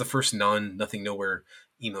like. This is the first Nothing Nowhere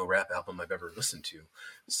emo rap album I've ever listened to.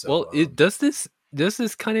 So, Well, does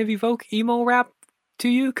this kind of evoke emo rap to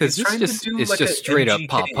you? Because It's this trying to just do it's like just a straight up MGK.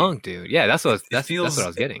 pop punk, dude. Yeah, that's what It feels- what I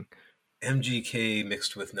was getting. MGK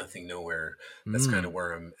mixed with Nothing Nowhere. That's Mm. kind of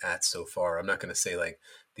where I'm at so far. I'm not going to say like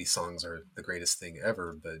these songs are the greatest thing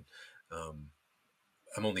ever, but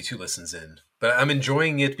I'm only 2 listens in. But I'm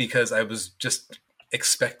enjoying it because I was just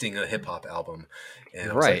expecting a hip hop album,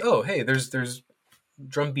 and I was Right. like, oh, hey, there's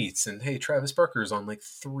drum beats, and hey, Travis Barker's on like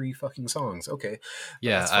 3 fucking songs. Okay,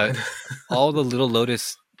 Yeah, that's fine. all the Little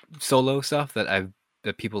Lotus solo stuff that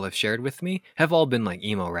people have shared with me have all been like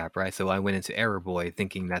emo rap, right? So I went into Error Boy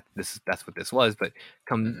thinking that that's what this was, but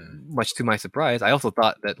much to my surprise, I also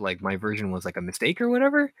thought that like my version was like a mistake or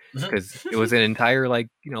whatever, because it was an entire like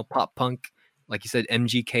pop punk, like you said,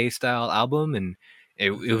 MGK style album, and it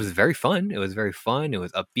was very fun. It was very fun. It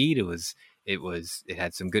was upbeat. It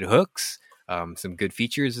had some good hooks, some good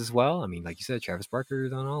features as well. I mean, like you said, Travis Barker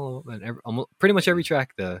is on all and almost pretty much every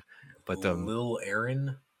track. Lil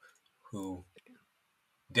Aaron, who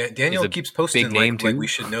Daniel Is a keeps posting big name like too. we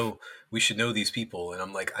should know we should know these people. And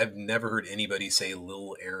I'm like, I've never heard anybody say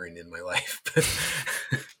Lil Aaron in my life.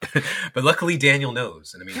 But luckily Daniel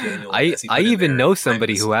knows. And I mean, Daniel, I as he put in even there, know I'm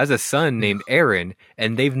somebody this- who has a son named Aaron,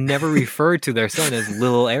 and they've never referred to their son as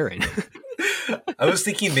Little Aaron. I was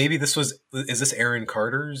thinking maybe is this Aaron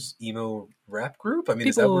Carter's emo rap group? I mean,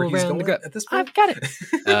 is that People where he's around the going gro- at this point? I've got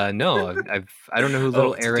it. No, I don't know who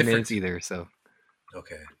Little it's a Aaron different- is either. So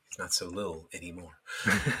Okay, he's not so little anymore.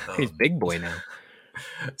 he's big boy now.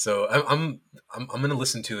 So I'm gonna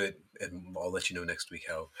listen to it, and I'll let you know next week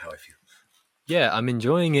how I feel. Yeah, I'm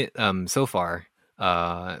enjoying it so far.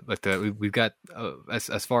 But we've got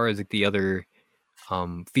as far as like, the other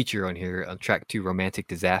feature on here, on track 2, Romantic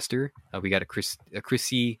Disaster. We got a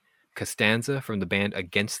Chrissy Costanza from the band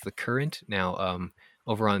Against the Current. Now,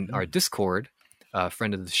 over on our Discord,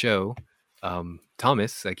 friend of the show,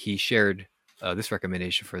 Thomas, like he shared this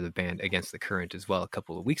recommendation for the band Against the Current as well a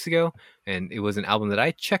couple of weeks ago, and it was an album that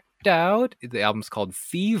I checked out. The album's called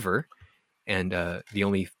Fever, and the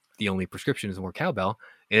only prescription is more cowbell.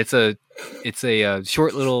 And it's a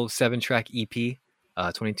short little 7-track EP,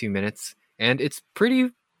 22 minutes, and it's pretty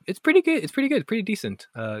good. It's pretty decent.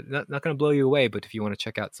 Not going to blow you away, but if you want to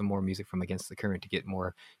check out some more music from Against the Current to get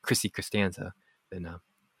more Chrissy Costanza, then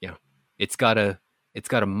it's got a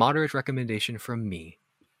moderate recommendation from me.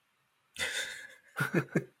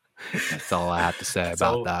 That's all I have to say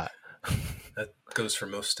about that. That goes for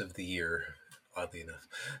most of the year, oddly enough.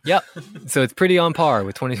 Yep. So it's pretty on par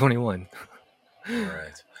with 2021. All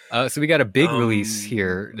right. So we got a big release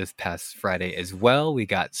here this past Friday as well. We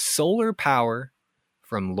got Solar Power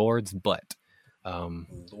from Lord's Butt.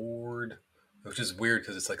 Lord, which is weird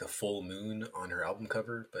because it's like a full moon on her album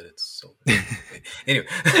cover, but it's so. Anyway,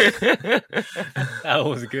 That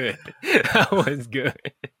was good. That was good.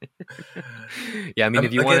 Yeah, I mean,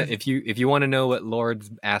 if you want to know what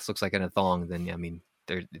Lord's ass looks like in a thong, then I mean,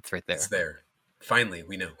 it's right there. It's there. Finally,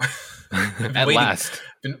 we know. At last.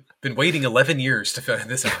 Been waiting 11 years to find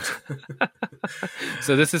this out.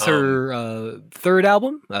 So this is her third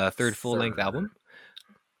album, third full-length album.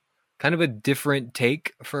 Kind of a different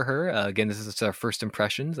take for her. Again, this is our first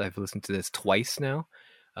impressions. I've listened to this twice now.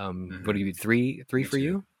 What do you three for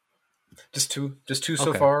you? Just two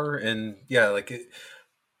so far, and yeah, like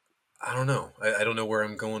I don't know. I don't know where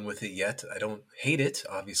I'm going with it yet. I don't hate it.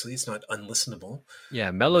 Obviously, it's not unlistenable. Yeah,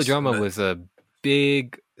 Melodrama was a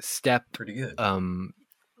big step. Pretty good.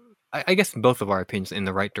 I guess both of our opinions in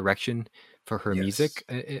the right direction for her music.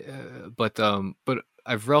 But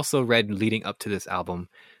I've also read leading up to this album,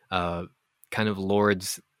 kind of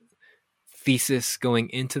Lord's thesis going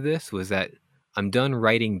into this was that I'm done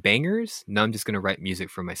writing bangers. Now I'm just going to write music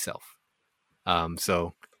for myself.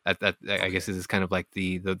 So I guess this is kind of like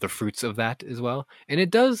the fruits of that as well. And it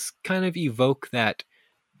does kind of evoke that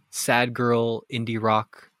sad girl indie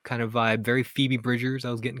rock kind of vibe, very Phoebe Bridgers. I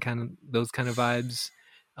was getting kind of those kind of vibes,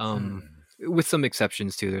 with some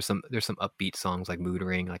exceptions too. There's some upbeat songs like Mood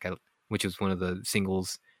Ring, which was one of the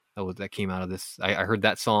singles that came out of this. I heard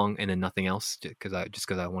that song and then nothing else because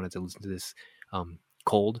I wanted to listen to this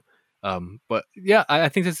cold. But yeah, I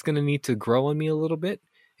think this is going to need to grow on me a little bit.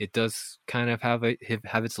 It does kind of have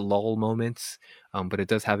its lull moments, but it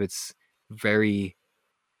does have its very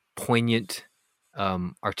poignant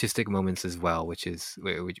artistic moments as well, which is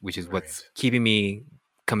what's keeping me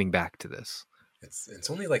coming back to this. It's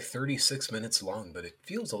only like 36 minutes long, but it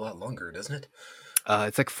feels a lot longer, doesn't it?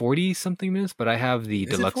 It's like 40 something minutes, but I have the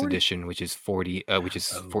deluxe edition, which is 14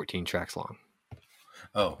 tracks long.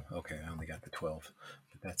 Oh, okay. I only got the 12,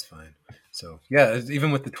 but that's fine. So yeah,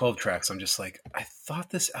 even with the 12 tracks, I'm just like, I thought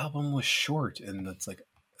this album was short, and it's like,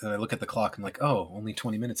 and I look at the clock and like, oh, only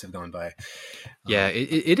 20 minutes have gone by. Yeah,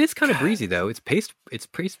 it is kind of breezy though. It's paced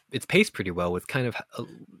pretty well with kind of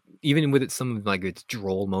even with some of like its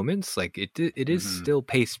droll moments. Like it is still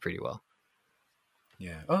paced pretty well.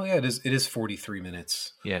 Yeah. Oh yeah, it is 43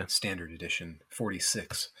 minutes. Yeah. Standard edition,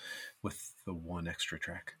 46 with the one extra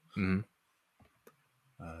track.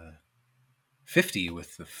 50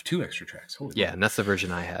 with the 2 extra tracks. Holy yeah, and that's the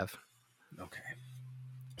version I have. Okay.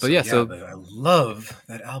 But I love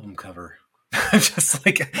that album cover. I'm just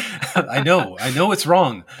like, I know it's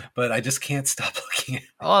wrong, but I just can't stop looking at it.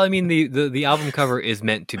 Well, I mean, the album cover is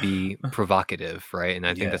meant to be provocative, right? And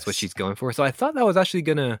I think that's what she's going for. So I thought that was actually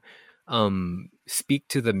gonna speak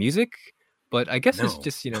to the music, but I guess it's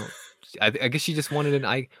just, I guess she just wanted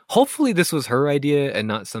hopefully this was her idea and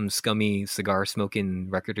not some scummy cigar smoking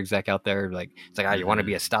record exec out there. Like, it's like, you want to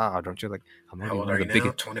be a star, don't you? Like, I'm already one of the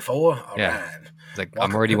biggest. 24. All right. It's like,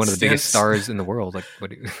 I'm already one of the biggest stars in the world. Like, what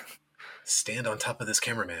do you... Stand on top of this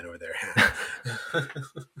cameraman over there.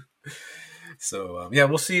 So yeah,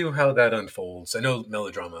 we'll see how that unfolds. I know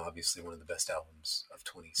Melodrama, obviously one of the best albums of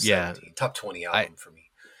Yeah, 2017, top 20 I album for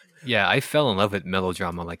me. yeah, I fell in love with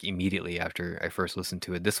Melodrama like immediately after I first listened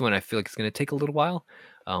to it. This one I feel like it's going to take a little while.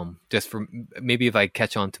 Just for maybe if I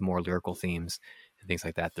catch on to more lyrical themes and things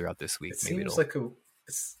like that throughout this week, It maybe seems it'll. like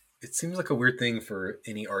it seems like a weird thing for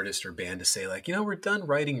any artist or band to say, like, we're done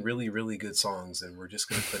writing really, really good songs and we're just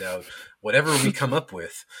going to put out whatever we come up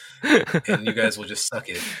with, and you guys will just suck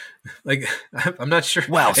it. Like, I'm not sure.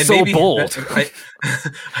 Wow, And so maybe bold.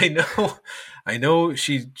 I know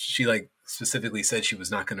she like specifically said she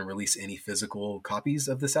was not going to release any physical copies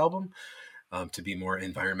of this album, to be more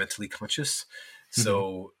environmentally conscious.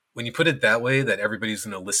 So when you put it that way, that everybody's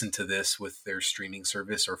going to listen to this with their streaming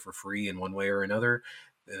service or for free in one way or another,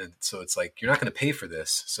 and so it's like, you're not going to pay for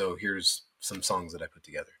this, so here's some songs that I put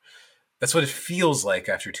together. That's what it feels like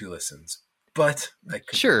after 2 listens, but I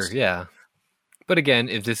could Sure, yeah. But again,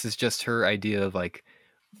 if this is just her idea of like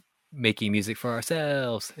making music for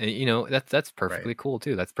ourselves, and that's perfectly cool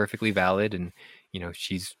too. That's perfectly valid, and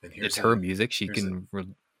it's her music. She can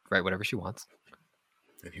write whatever she wants.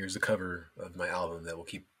 And here's the cover of my album that will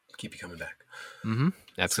keep you coming back.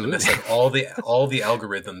 Absolutely. It's gonna mess up all the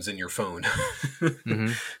algorithms in your phone.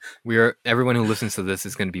 Everyone who listens to this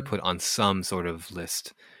is going to be put on some sort of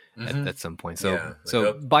list at some point. So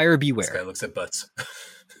buyer beware. This guy looks at butts.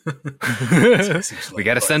 We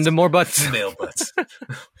got to send them more butts. Female butts.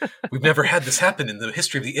 We've never had this happen in the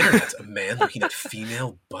history of the internet. A man looking at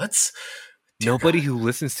female butts. Dear Nobody God. who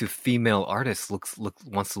listens to female artists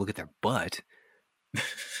wants to look at their butt.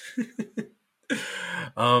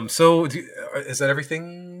 So is that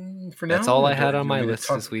everything for now? That's all I had on my list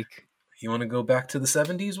this week. You want to go back to the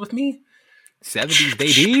 70s with me? 70s,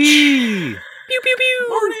 baby! Pew, pew,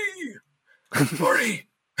 pew! Marty!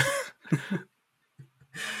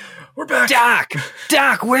 We're back!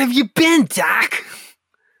 Doc, where have you been, Doc?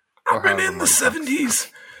 I've been in the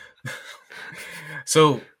 70s.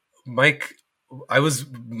 So, Mike, I was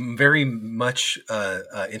very much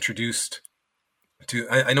introduced to.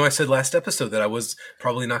 I know I said last episode that I was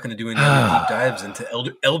probably not going to do any deep dives into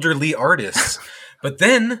elderly artists. But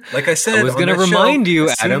then, like I said, I was going to remind you,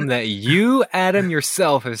 Adam, that you, Adam,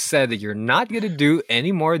 yourself have said that you're not going to do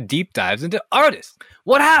any more deep dives into artists.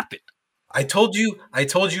 What happened? I told you I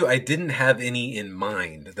didn't have any in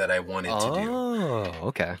mind that I wanted to do. Oh,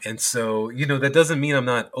 okay. And so, that doesn't mean I'm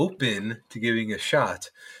not open to giving a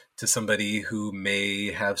shot to somebody who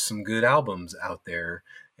may have some good albums out there.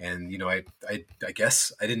 And, I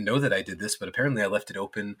guess I didn't know that I did this, but apparently I left it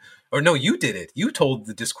open. Or no, you did it. You told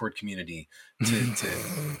the Discord community to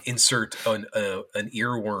insert an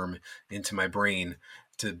earworm into my brain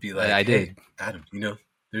to be like, I did. Hey, Adam,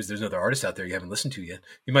 there's another artist out there you haven't listened to yet.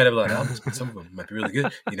 You might have a lot of albums, but some of them might be really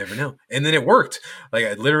good. You never know. And then it worked. Like,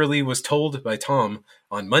 I literally was told by Tom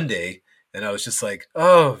on Monday, and I was just like,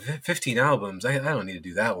 15 albums. I don't need to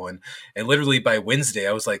do that one. And literally by Wednesday,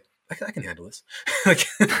 I was like, I can handle this. Like,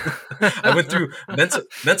 I went through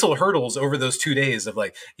mental hurdles over those 2 days of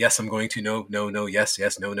like, yes, I'm going to, no, yes,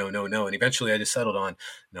 no. And eventually I just settled on,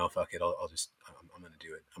 no, fuck it. I'm going to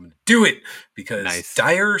do it. I'm going to do it because Nice.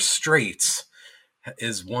 Dire Straits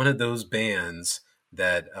is one of those bands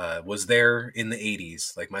that was there in the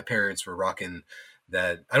 80s. Like, my parents were rocking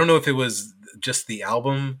that. I don't know if it was just the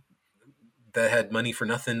album that had Money for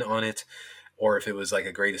Nothing on it, or if it was like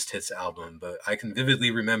a greatest hits album, but I can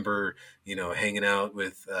vividly remember, hanging out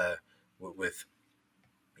with my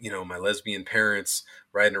lesbian parents,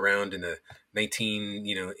 riding around in a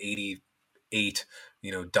 1988,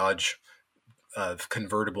 Dodge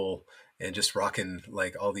convertible, and just rocking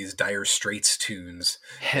like all these Dire Straits tunes.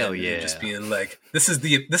 Hell yeah. And just being like, this is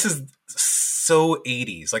so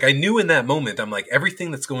 80s. Like, I knew in that moment, I'm like,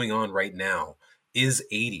 everything that's going on right now is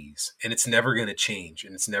 80s, and it's never going to change,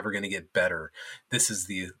 and it's never going to get better. This is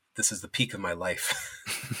the peak of my life.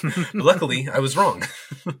 But luckily, I was wrong.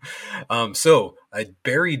 So I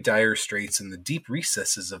buried Dire Straits in the deep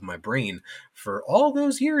recesses of my brain for all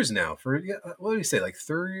those years now. For what do you say, like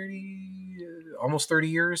 30, almost 30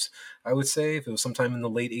 years, I would say, if it was sometime in the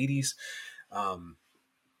late 80s. And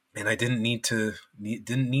I didn't need to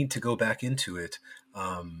go back into it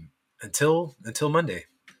until Monday,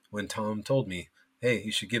 when Tom told me, hey,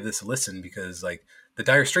 you should give this a listen, because like, the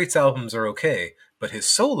Dire Straits albums are okay, but his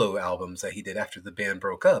solo albums that he did after the band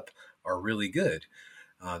broke up are really good.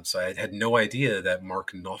 So I had no idea that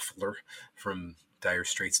Mark Knopfler from Dire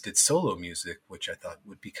Straits did solo music, which I thought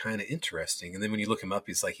would be kind of interesting. And then when you look him up,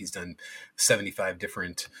 he's done 75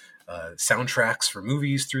 different soundtracks for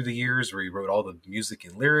movies through the years, where he wrote all the music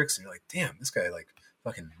and lyrics, and you're like, damn, this guy like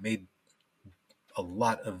fucking made a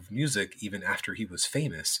lot of music even after he was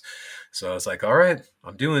famous. So I was like, all right,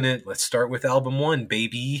 I'm doing it. Let's start with album 1,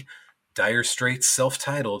 baby. Dire Straits,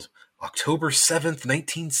 self-titled, October 7th,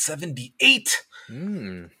 1978.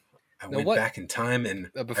 Hmm. I Now, went what back in time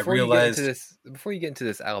and I before you get into realized, this, before you get into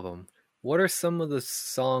this album, what are some of the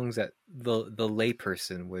songs that the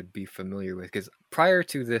layperson would be familiar with? Because prior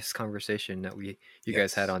to this conversation that you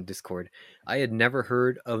guys had yes, on Discord, I had never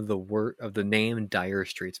heard of the name Dire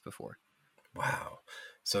Straits before. wow.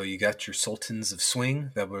 So you got your Sultans of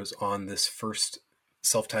Swing that was on this first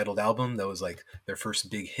self-titled album. That was like their first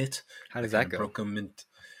big hit. How does Kind that of go? broke them into.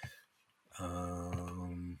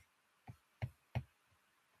 Um,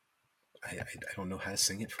 I don't know how to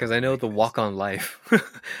sing it. Because I know the Guys. Walk on Life.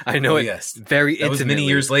 I know Oh it yes, very that was many intimately.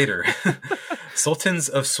 years later. Sultans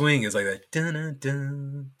of Swing is like that. Dun,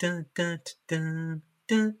 dun, dun, dun, dun,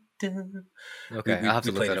 dun, dun. Okay, I'll have We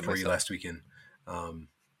to look played that it up for you myself. last weekend.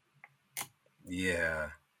 Yeah,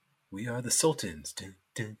 we are the Sultans. Dun,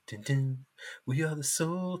 dun, dun, dun. We are the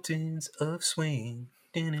Sultans of Swing.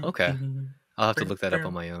 Dun, dun, Okay, dun. I'll have to Bow, look that up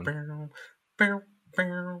on bow, my own. bow, bow,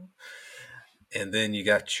 bow. And then you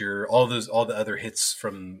got your all the other hits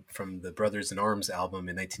from the Brothers in Arms album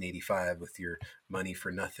in 1985 with your Money for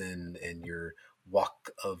Nothing and your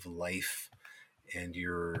Walk of Life and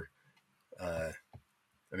your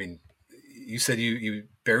I mean, you said you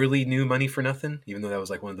barely knew Money for Nothing, even though that was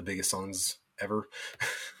like one of the biggest songs ever.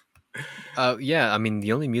 Yeah, I mean,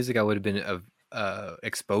 the only music I would have been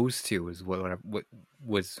exposed to was what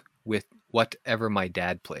was with whatever my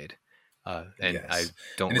dad played, and I Yes,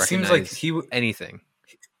 don't and it seems like recognize anything.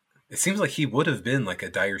 it seems like he would have been like a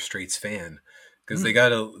Dire Straits fan because Hmm.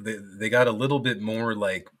 they got a little bit more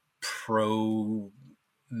like pro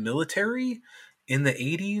military in the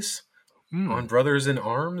 80s Hmm. on Brothers in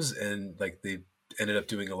Arms, and like they ended up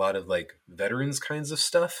doing a lot of like veterans kinds of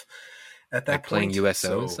stuff at that Like playing point.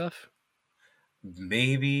 USO and So stuff.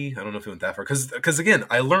 maybe I don't know if it went that far because again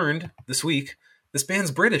I learned this week this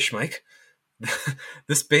band's British, Mike.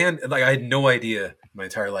 This band, like I had no idea my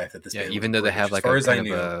entire life that this Yeah, band was even though they British. have As like far a as I kind of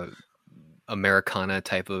knew, a Americana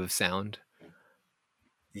type of sound.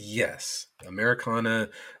 yes, Americana.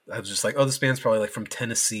 I was just like, oh, this band's probably like from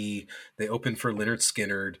Tennessee. They opened for Leonard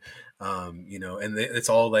Skinner, and it's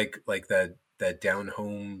all like that down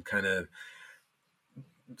home kind of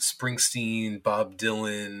Springsteen, Bob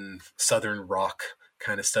Dylan, Southern rock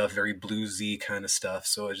kind of stuff, very bluesy kind of stuff.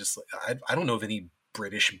 So I just I don't know of any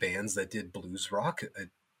British bands that did blues rock.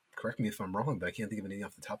 Correct me if I'm wrong, but I can't think of anything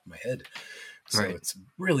off the top of my head. So Right. it's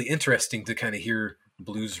really interesting to kind of hear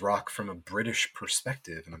blues rock from a British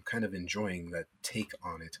perspective, and I'm kind of enjoying that take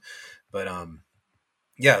on it. But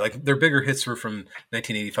yeah, like their bigger hits were from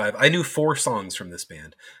 1985. I knew 4 songs from this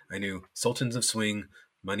band. I knew Sultans of Swing,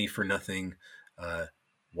 Money for Nothing, uh,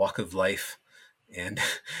 Walk of Life, and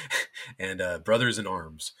and Brothers in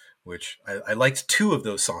Arms, which I liked 2 of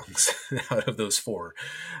those songs out of those 4.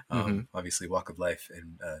 Mm-hmm. Obviously, Walk of Life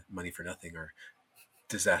and Money for Nothing are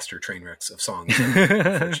disaster train wrecks of songs that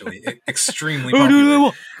are unfortunately extremely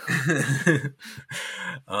popular.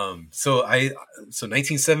 So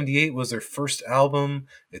 1978 was their first album.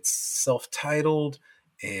 It's self-titled,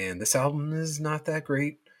 and this album is not that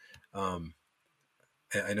great.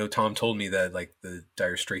 I know Tom told me that like the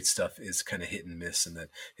Dire Straits stuff is kind of hit and miss, and that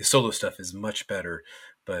his solo stuff is much better.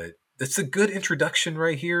 But it's a good introduction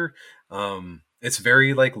right here. It's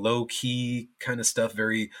very like low key kind of stuff,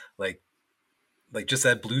 very like just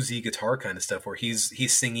that bluesy guitar kind of stuff where he's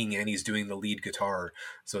singing and he's doing the lead guitar.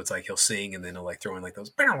 So it's like he'll sing and then he'll like throw in like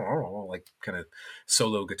those like kind of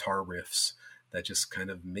solo guitar riffs that just kind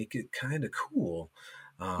of make it kind of cool.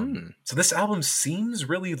 So this album seems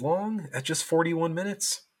really long at just 41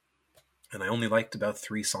 minutes, and I only liked about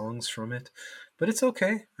 3 songs from it, but it's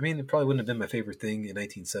okay. I mean, it probably wouldn't have been my favorite thing in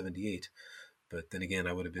 1978, but then again,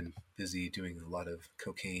 I would have been busy doing a lot of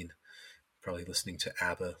cocaine, probably listening to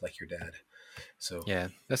ABBA like your dad. So Yeah,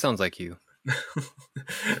 that sounds like you.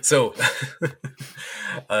 so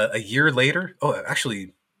a year later,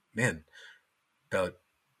 actually, man, about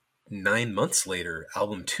 9 months later,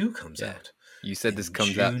 album 2 comes Yeah. out. You said In this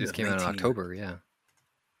comes out. June This of came out in 19 October. Yeah.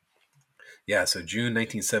 Yeah, so June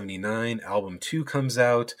 1979, album 2 comes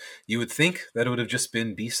out. You would think that it would have just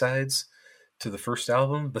been B-sides to the first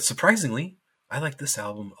album, but surprisingly, I like this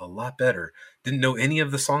album a lot better. Didn't know any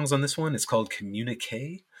of the songs on this one. It's called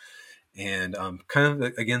Communique, and kind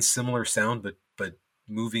of again similar sound, but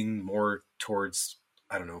moving more towards,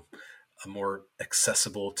 I don't know, a more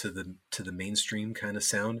accessible to the mainstream kind of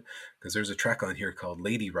sound. Because there's a track on here called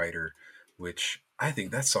Lady Writer, which I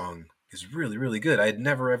think that song is really really good. I had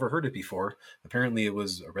never ever heard it before. Apparently, it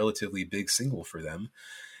was a relatively big single for them,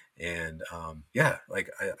 And yeah, like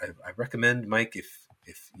I recommend, Mike,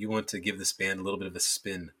 if you want to give this band a little bit of a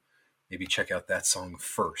spin, maybe check out that song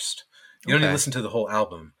first. You don't need to Okay. listen to the whole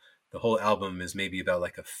album. The whole album is maybe about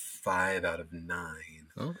like a 5 out of 9.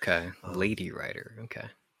 Okay. Lady Writer. Okay.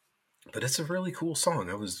 But it's a really cool song.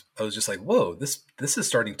 I was just like, whoa, this is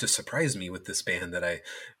starting to surprise me with this band that I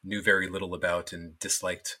knew very little about and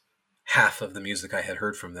disliked half of the music I had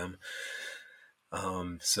heard from them.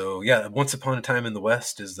 So yeah, Once Upon a Time in the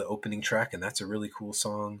West is the opening track, and that's a really cool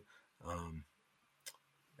song. And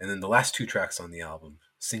then the last 2 tracks on the album,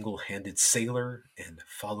 Single Handed Sailor and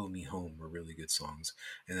Follow Me Home, were really good songs.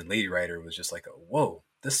 And then Lady Writer was just like, whoa,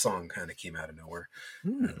 this song kind of came out of nowhere.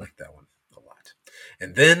 I like that one a lot.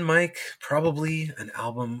 And then, Mike, probably an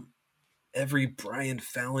album every Brian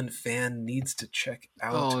Fallon fan needs to check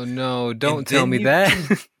out. Oh no, don't tell me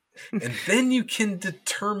that. And then you can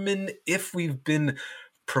determine if we've been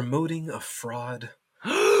promoting a fraud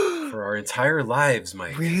for our entire lives,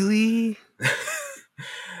 Mike. Really?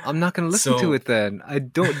 I'm not going to listen to it then. I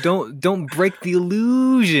don't break the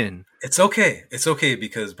illusion. It's okay. It's okay,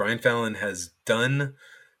 because Brian Fallon has done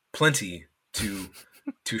plenty to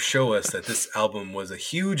show us that this album was a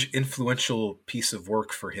huge influential piece of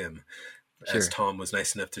work for him. Sure. As Tom was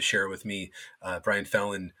nice enough to share with me, Brian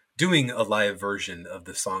Fallon doing a live version of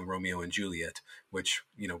the song Romeo and Juliet, which,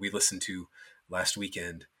 we listened to last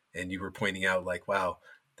weekend, and you were pointing out like, wow,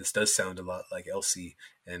 this does sound a lot like Elsie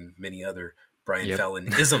and many other Brian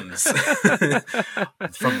Fallon isms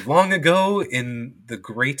from long ago in the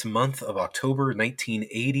great month of October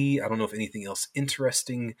 1980. I don't know if anything else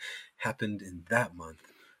interesting happened in that month.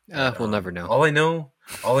 We'll never know. All I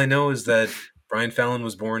know is that Brian Fallon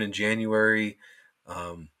was born in January,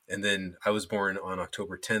 and then I was born on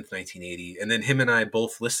October 10th, 1980. And then him and I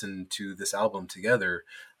both listened to this album together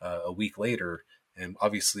a week later, and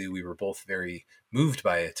obviously we were both very moved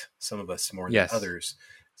by it. Some of us more than others.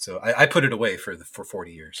 So I put it away for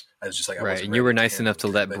 40 years. I was just like, right. And you were nice enough to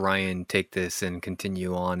let Brian take this and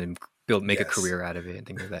continue on and make a career out of it and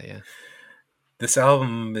things like that. Yeah. This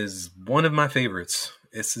album is one of my favorites.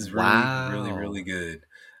 This is really, really, really good.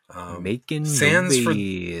 Making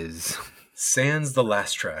movies. Sans the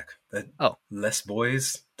last track. That Les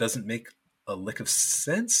Boys doesn't make a lick of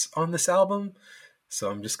sense on this album. So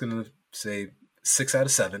I'm just going to say 6 out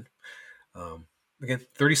of 7. Again,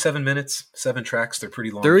 37 minutes, 7 tracks. They're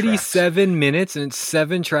pretty long. 37 minutes and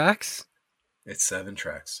 7 tracks? It's 7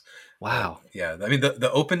 tracks. Wow. Yeah. I mean,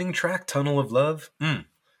 the opening track, Tunnel of Love,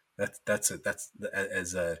 that's it. That's,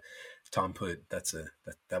 as Tom put,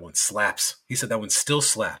 that one slaps. He said that one still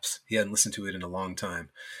slaps. He hadn't listened to it in a long time.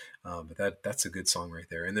 But that's a good song right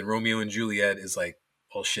there. And then Romeo and Juliet is like,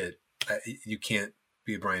 oh shit, you can't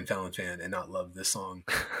be a Brian Fallon fan and not love this song.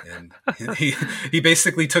 And he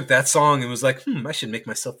basically took that song and was like, I should make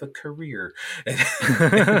myself a career, and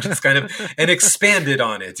just kind of and expanded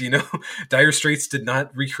on it. Dire Straits did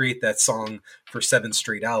not recreate that song for 7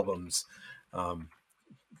 straight albums. But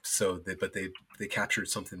they captured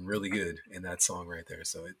something really good in that song right there.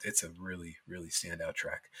 So it's a really, really standout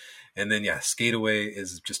track. And then Skate Away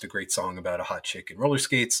is just a great song about a hot chick in roller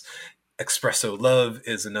skates. Espresso Love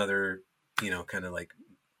is another, kind of like,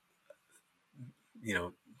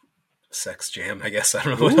 sex jam, I guess. I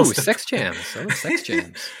don't know what else. Sex jams. I love sex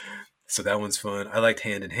jams. So that one's fun. I liked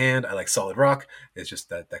Hand in Hand. I like Solid Rock. It's just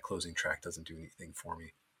that closing track doesn't do anything for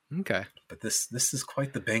me. Okay. But this is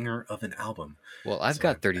quite the banger of an album. Well, I've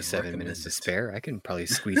got 37 minutes to spare. I can probably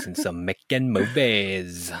squeeze in some making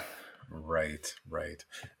movies. Right.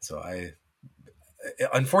 So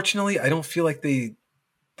unfortunately, I don't feel like they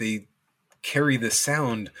carry this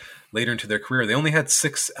sound later into their career. They only had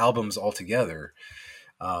 6 albums altogether.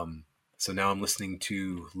 So now I'm listening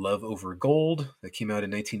to Love Over Gold that came out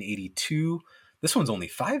in 1982. This one's only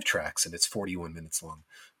 5 tracks and it's 41 minutes long.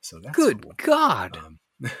 So that's good cool. God.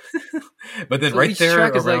 But then right there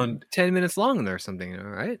track around is like 10 minutes long or something, all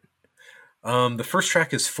right? The first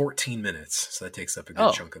track is 14 minutes, so that takes up a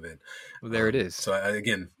good chunk of it. Well, there it is. So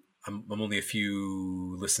I'm only a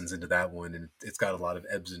few listens into that one, and it's got a lot of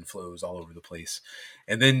ebbs and flows all over the place.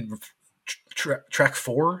 And then track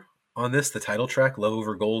 4 on this, the title track, Love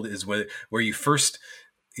Over Gold, is where you first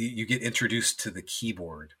you get introduced to the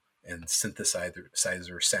keyboard and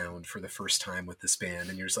synthesizer sound for the first time with this band,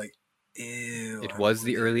 and you're just like, ew. It was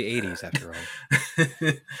the early 80s after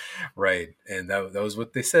all. Right. And that was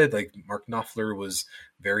what they said. Like, Mark Knopfler was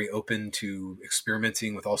very open to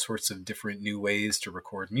experimenting with all sorts of different new ways to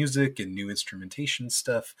record music and new instrumentation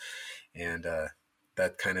stuff. And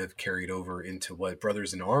that kind of carried over into what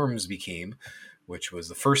Brothers in Arms became, which was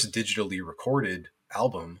the first digitally recorded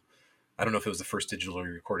album. I don't know if it was the first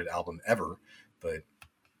digitally recorded album ever, but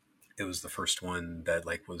it was the first one that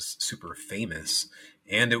like was super famous,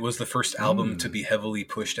 and it was the first album to be heavily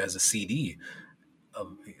pushed as a CD.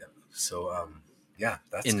 So yeah,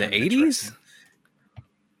 that's In the kind of 80s? interesting.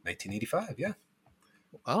 1985, yeah.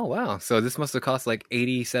 Oh wow! So this must have cost like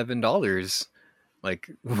 $87, like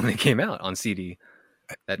when it came out on CD.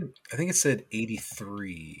 That I think it said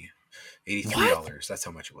 83 What? $83. That's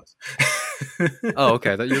how much it was. Oh,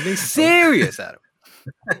 okay. I thought you were being serious, Adam.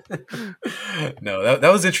 No,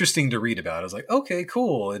 that was interesting to read about. I was like, okay,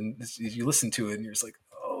 cool. And you listen to it and you're just like,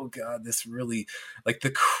 oh God, this really, like,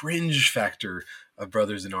 the cringe factor of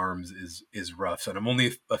Brothers in Arms is rough. And I'm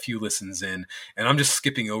only a few listens in, and I'm just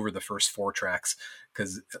skipping over the first 4 tracks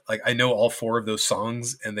because like I know all 4 of those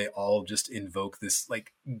songs, and they all just invoke this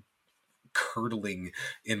like curdling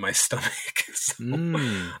in my stomach. So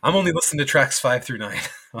I'm only listening to tracks 5 through 9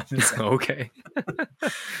 on this album. Okay.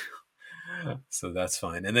 So that's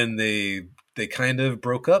fine. And then they kind of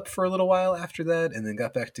broke up for a little while after that, and then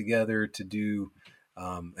got back together to do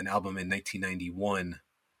an album in 1991.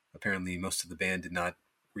 Apparently most of the band did not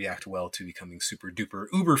react well to becoming super duper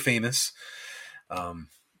uber famous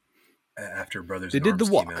after Brothers in Arms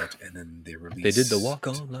came out, and then they released... They did the Walk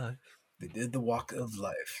of Life. They did the Walk of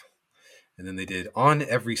Life. And then they did On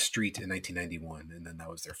Every Street in 1991, and then that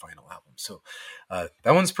was their final album. So that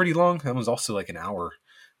one's pretty long. That one's also like an hour.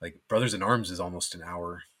 Like Brothers in Arms is almost an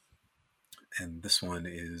hour. And this one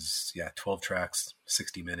is, 12 tracks,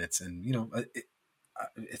 60 minutes. And,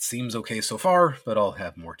 it seems okay so far, but I'll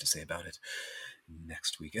have more to say about it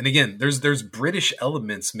next week. And again, there's British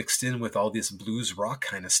elements mixed in with all this blues rock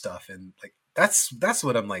kind of stuff. And like, that's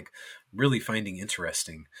what I'm like really finding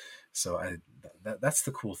interesting. So that's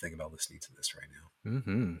the cool thing about listening to this right now.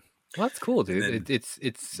 Mm-hmm. Well, that's cool, dude. Then,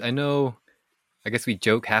 it's I know, I guess we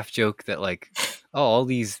half joke that like, oh, all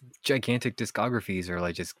these gigantic discographies are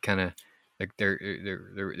like just kind of like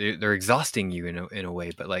they're exhausting you in a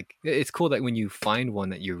way, but like it's cool that when you find one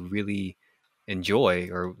that you really enjoy,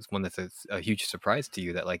 or one that's a huge surprise to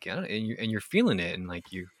you, that like, and you're feeling it and like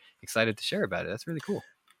you're excited to share about it. That's really cool.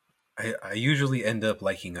 I usually end up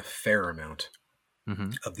liking a fair amount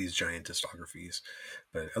of these giant discographies,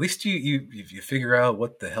 but at least you figure out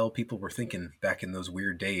what the hell people were thinking back in those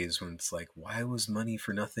weird days when it's like, why was Money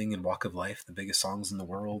for Nothing and Walk of Life the biggest songs in the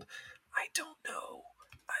world? I don't know.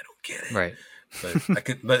 I don't get it. Right.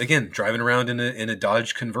 But again, driving around in a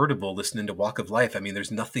Dodge convertible listening to Walk of Life, I mean,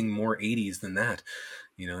 there's nothing more 80s than that.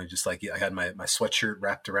 Just like I had my sweatshirt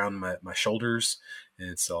wrapped around my shoulders, and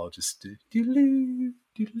it's all just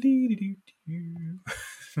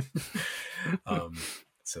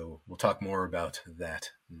so we'll talk more about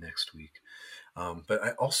that next week. But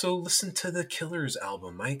I also listened to the Killers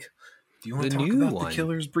album. Mike, do you want to talk about the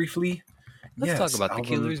Killers briefly? Let's talk about the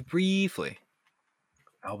Killers briefly.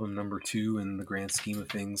 Album number 2 in the grand scheme of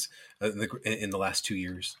things in the last 2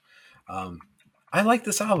 years. I like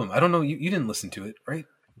this album. I don't know. You didn't listen to it, right?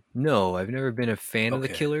 No, I've never been a fan of the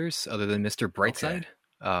Killers other than Mr. Brightside.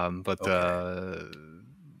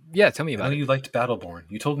 Yeah, tell me about it. I know you liked Battleborn.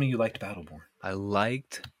 You told me you liked Battleborn. I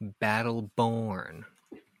liked Battleborn.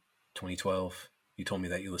 2012. You told me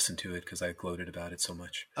that you listened to it because I gloated about it so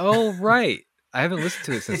much. Oh, right. I haven't listened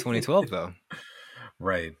to it since 2012, though.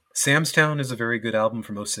 Right. Sam's Town is a very good album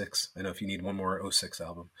from 06. I know if you need one more 06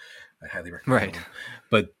 album, I highly recommend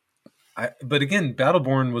it. But again,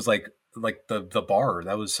 Battleborn was like the bar.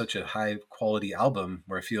 That was such a high quality album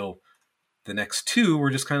where I feel the next 2 were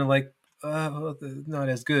just kind of like, not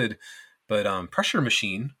as good. But Pressure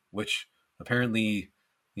Machine, which apparently,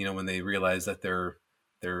 when they realized that their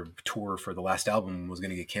tour for the last album was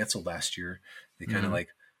going to get canceled last year, they kind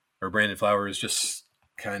of Brandon Flowers just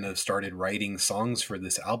kind of started writing songs for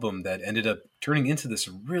this album that ended up turning into this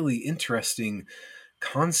really interesting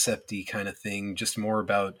concept-y kind of thing, just more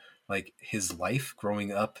about like his life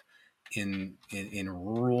growing up in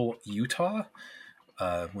rural Utah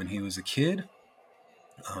when he was a kid.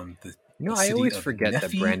 I always forget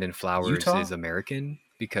that Brandon Flowers Utah is American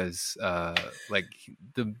because like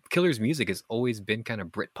the Killers' music has always been kind of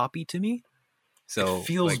Britpoppy to me. So it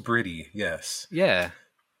feels like, Britty, yes. Yeah.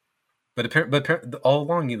 But all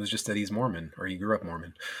along it was just that he's Mormon, or he grew up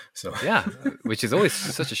Mormon. So yeah, which is always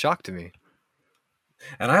such a shock to me.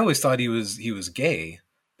 And I always thought he was gay,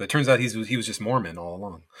 but it turns out he was just Mormon all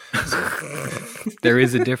along. So. There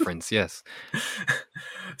is a difference, yes.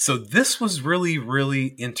 So this was really, really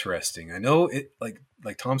interesting. I know it, like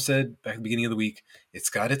Tom said back at the beginning of the week, it's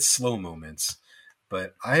got its slow moments,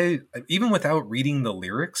 but I even without reading the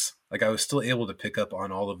lyrics, like I was still able to pick up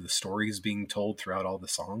on all of the stories being told throughout all the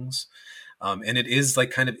songs. And it is like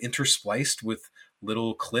kind of interspliced with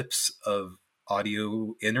little clips of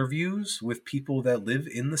audio interviews with people that live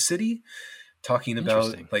in the city, talking about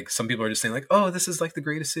Interesting. like some people are just saying like, oh, this is like the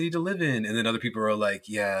greatest city to live in, and then other people are like,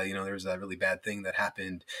 yeah, you know, there was that really bad thing that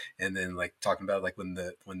happened, and then like talking about like when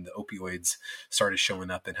the opioids started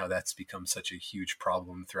showing up and how that's become such a huge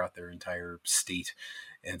problem throughout their entire state.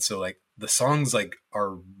 And so like the songs like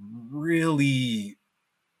are really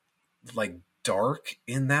like dark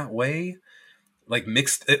in that way, like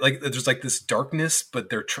mixed, like there's like this darkness,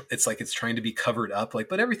 but it's like it's trying to be covered up, like,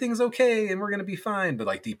 but everything's okay and we're gonna be fine, but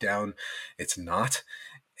like deep down it's not.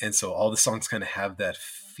 And so all the songs kind of have that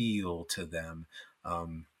feel to them.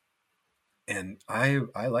 And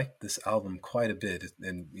I like this album quite a bit,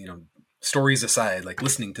 and you know, stories aside, like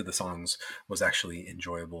listening to the songs was actually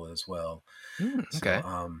enjoyable as well. Okay.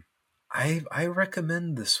 So I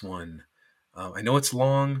recommend this one. I know it's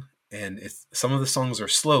long and some of the songs are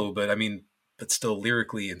slow, but I mean, but still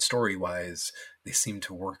lyrically and story wise, they seem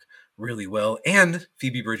to work really well. And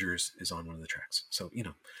Phoebe Bridgers is on one of the tracks, so you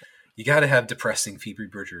know, you got to have depressing Phoebe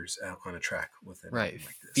Bridgers on a track with it. Right.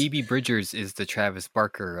 Like this. Phoebe Bridgers is the Travis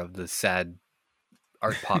Barker of the sad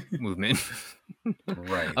art pop movement.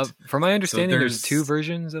 Right. From my understanding, So there's 2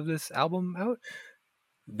 versions of this album out.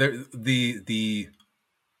 The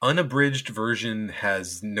unabridged version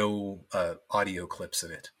has no audio clips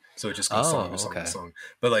in it, so it just goes song to song to song.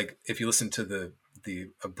 But like if you listen to the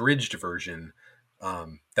abridged version,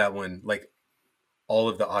 that one, like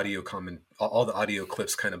all the audio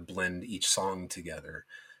clips kind of blend each song together.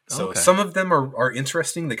 So some of them are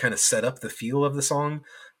interesting. They kind of set up the feel of the song.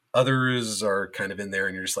 Others are kind of in there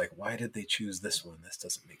and you're just like, why did they choose this one? This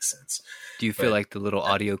doesn't make sense. Do you feel like the little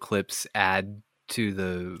audio clips add to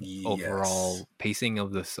the overall pacing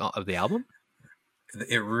of the album?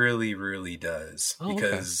 It really, really does.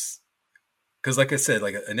 Because like I said,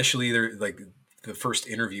 like initially they're like the first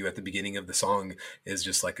interview at the beginning of the song is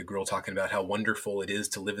just like a girl talking about how wonderful it is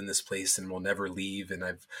to live in this place and we'll never leave. And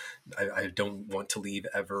I don't want to leave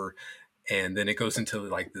ever. And then it goes into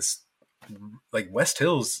like this, like West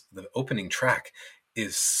Hills, the opening track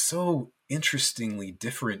is so interestingly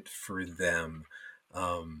different for them.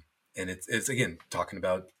 And it's again, talking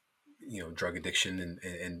about, you know, drug addiction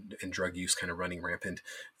and drug use kind of running rampant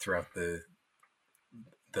throughout the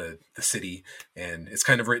city. And it's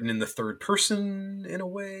kind of written in the third person in a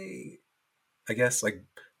way, I guess. Like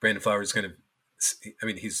Brandon Flowers kind of, I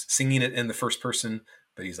mean, he's singing it in the first person,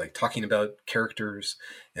 but he's like talking about characters.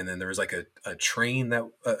 And then there's like a train that,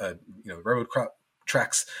 you know, railroad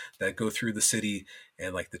tracks that go through the city,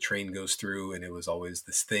 and like the train goes through, and it was always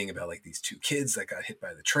this thing about like these 2 kids that got hit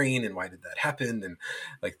by the train and why did that happen, and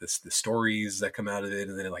like the stories that come out of it.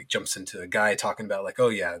 And then it like jumps into a guy talking about like, oh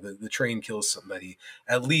yeah, the train kills somebody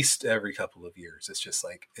at least every couple of years. It's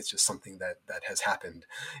just something that has happened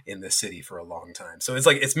in this city for a long time. So it's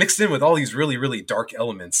like it's mixed in with all these really, really dark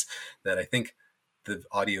elements that I think the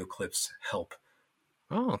audio clips help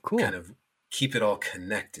kind of keep it all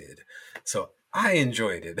connected. So I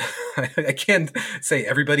enjoyed it. I can't say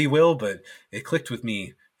everybody will, but it clicked with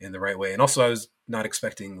me in the right way. And also I was not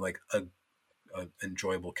expecting like a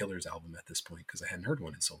enjoyable Killers album at this point because I hadn't heard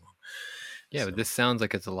one in so long. Yeah, but this sounds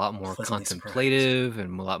like it's a lot more contemplative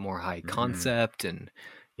and a lot more high concept, and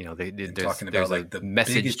you know, there's talking about like the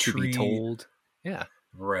message bigotry, to be told. Yeah.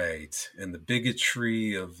 Right. And the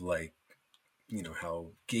bigotry of like, you know, how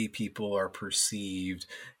gay people are perceived,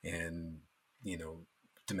 and, you know,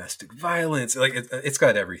 domestic violence. Like it's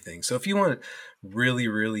got everything. So if you want really,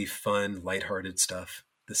 really fun, lighthearted stuff,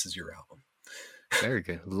 this is your album. Very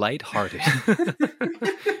good. Lighthearted.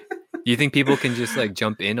 You think people can just like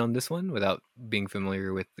jump in on this one without being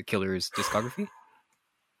familiar with the Killers' discography?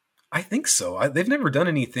 I think so. They've never done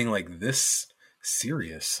anything like this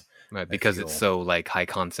serious. Right, because it's so like high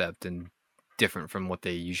concept and different from what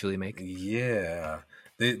they usually make. Yeah.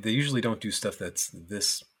 They usually don't do stuff that's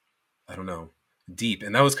this, I don't know, deep.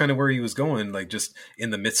 And that was kind of where he was going, like just in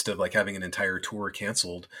the midst of like having an entire tour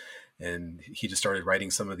canceled, and he just started writing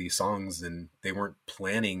some of these songs, and they weren't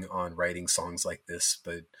planning on writing songs like this,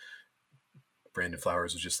 but Brandon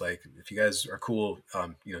Flowers was just like, if you guys are cool,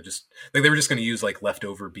 you know, just like they were just going to use like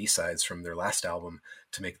leftover B-sides from their last album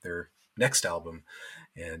to make their next album.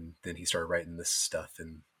 And then he started writing this stuff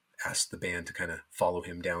and asked the band to kind of follow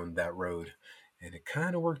him down that road. And it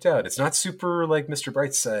kind of worked out. It's not super like Mr.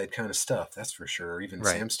 Brightside kind of stuff, that's for sure. Or even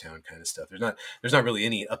Sam's Town kind of stuff. There's not really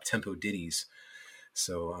any up-tempo ditties.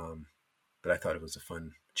 So, but I thought it was a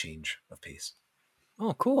fun change of pace.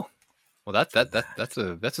 Oh, cool. Well,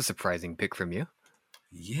 that's a surprising pick from you.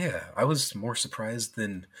 Yeah, I was more surprised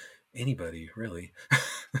than anybody, really.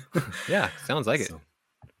 Yeah, sounds like it.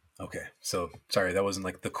 Okay, so sorry, that wasn't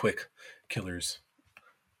like the quick Killers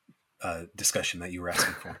discussion that you were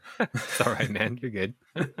asking for. It's all right, man. You're good.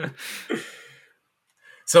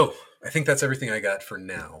 So I think that's everything I got for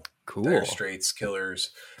now. Cool. Dire Straits,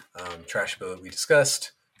 Killers, Trash Billet we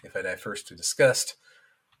discussed. If I Die First we discussed.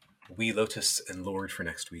 We, Lotus, and Lord for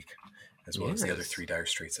next week, as well as the other 3 Dire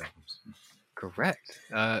Straits albums. Correct.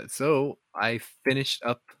 So I finished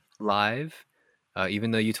up Live,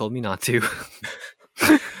 even though you told me not to.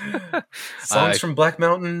 Songs from Black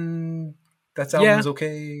Mountain. That album's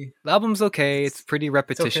okay. The album's okay. It's pretty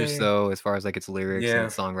repetitious okay. though, as far as like its lyrics and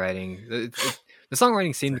songwriting. The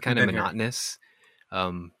songwriting seemed kind of monotonous.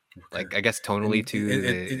 Like I guess tonally too.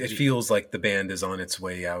 It feels like the band is on its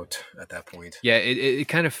way out at that point. Yeah, it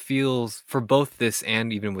kind of feels for both this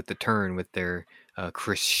and even with the Turn with their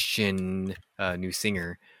Christian new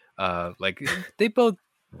singer. Like they both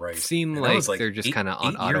seem like they're just kind of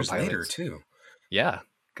on autopilot. Later too. Yeah,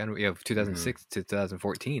 kind of 2006 to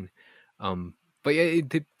 2014. But yeah,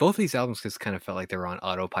 both of these albums just kind of felt like they were on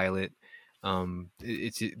autopilot.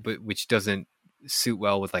 But which doesn't suit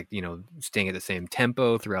well with like staying at the same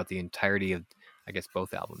tempo throughout the entirety of I guess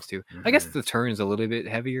both albums too. I guess the Turn is a little bit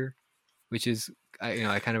heavier, which is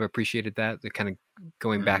I kind of appreciated that. They're kind of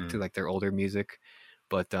going back to like their older music,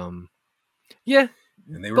 but yeah,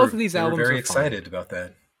 and both of these albums were very are excited about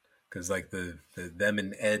that because like the them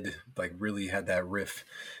and Ed like really had that riff.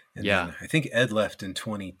 And then I think Ed left in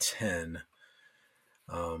 2010.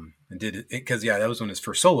 And did it because that was when his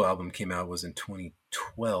first solo album came out, was in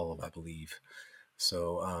 2012, I believe.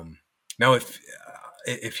 So now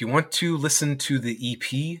if you want to listen to the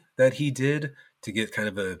EP that he did to get kind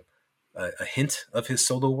of a hint of his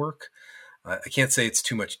solo work, I can't say it's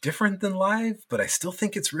too much different than Live, but I still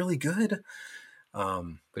think it's really good.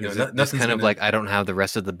 But that's kind of like I don't have the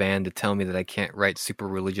rest of the band to tell me that I can't write super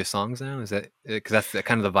religious songs now. Is that because that's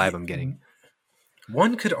kind of the vibe I'm getting?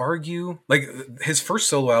 One could argue, like his first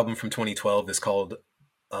solo album from 2012 is called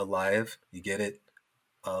Alive. You get it?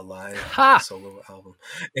 Alive solo album.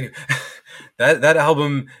 Anyway, that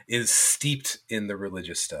album is steeped in the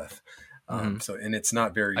religious stuff. So and it's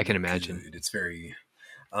not very. I can imagine good. It's very.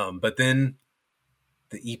 But then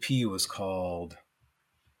the EP was called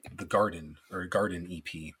The Garden or Garden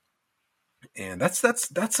EP, and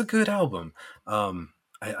that's a good album.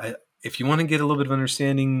 I if you want to get a little bit of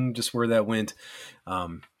understanding just where that went,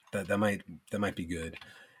 that might be good.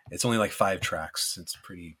 It's only like 5 tracks. It's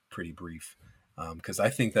pretty brief. Because I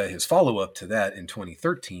think that his follow up to that in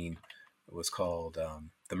 2013 was called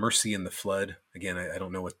The Mercy and the Flood. Again, I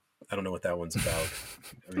don't know what that one's about.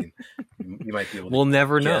 I mean, you might be able to. We'll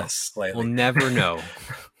never know. Slightly. We'll never know.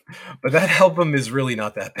 But that album is really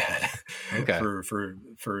not that bad. Okay.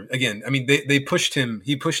 For again, I mean, they pushed him.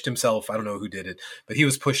 He pushed himself. I don't know who did it, but he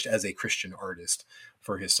was pushed as a Christian artist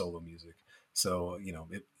for his solo music. So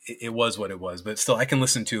it was what it was. But still, I can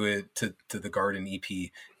listen to it to the Garden EP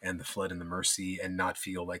and the Flood and the Mercy and not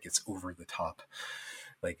feel like it's over the top.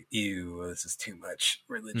 Like, ew, this is too much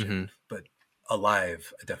religion. Mm-hmm. But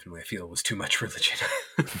Alive, I feel was too much religion.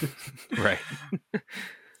 Right.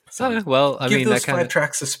 So well, I mean, those that 5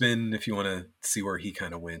 tracks a spin if you want to see where he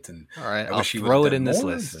kind of went. And all right, I'll throw it in this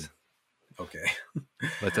list. Okay.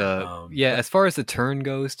 But as far as the Turn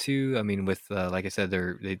goes too, I mean, with like I said,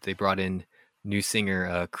 they brought in new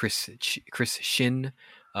singer Chris Shin.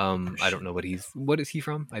 I don't know what is he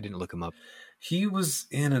from? I didn't look him up. He was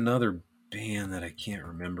in another band that I can't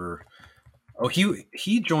remember. Oh,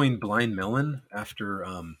 he joined Blind Melon after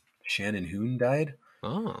Shannon Hoon died.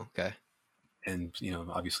 Oh, okay. And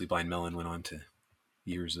obviously Blind Melon went on to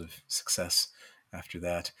years of success after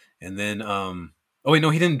that. And then oh wait,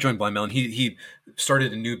 no, he didn't join Blind Melon. He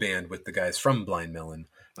started a new band with the guys from Blind Melon.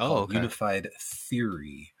 Okay. Unified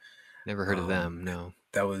Theory. Never heard of them. No.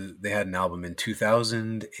 They had an album in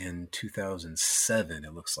 2000 and 2007.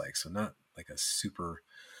 It looks like, so not like a super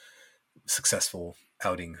successful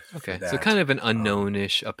outing. Okay, so kind of an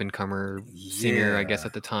unknown-ish up-and-comer singer, I guess,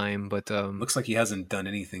 at the time. But looks like he hasn't done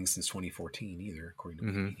anything since 2014 either, according to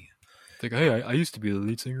Wikipedia. It's like, hey, I used to be the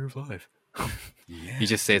lead singer of Live. Yeah. He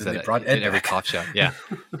just says that at every coffee shop. Yeah,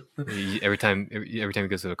 every time he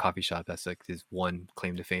goes to a coffee shop, that's like his one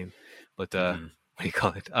claim to fame. But what do you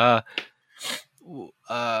call it?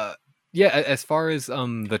 As far as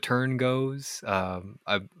the Turn goes, I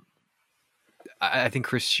think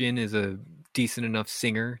Chris Shin is a decent enough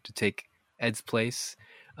singer to take Ed's place.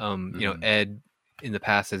 Ed in the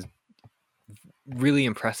past has really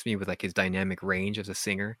impressed me with like his dynamic range as a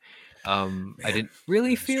singer. I didn't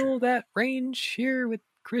really feel that range here with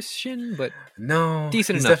Christian, but No,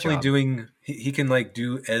 decent he's enough definitely job. doing. He can like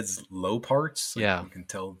do Ed's low parts. Like Yeah. you can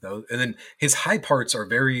tell those, and then his high parts are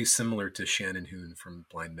very similar to Shannon Hoon from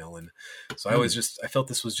Blind Melon. So I felt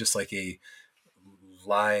this was just like a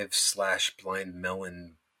live / Blind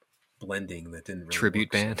Melon blending that didn't really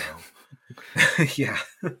Tribute work so band. well. Yeah,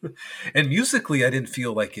 and musically, I didn't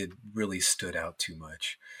feel like it really stood out too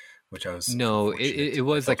much, which I was No, unfortunate. it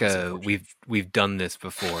was I felt like was a unfortunate. we've done this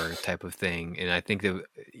before type of thing, and I think that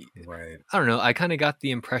Right. I don't know. I kind of got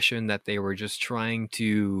the impression that they were just trying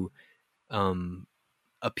to um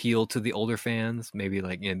appeal to the older fans. Maybe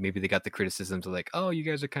like maybe they got the criticisms of like, oh, you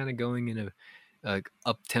guys are kind of going in a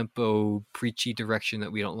up tempo preachy direction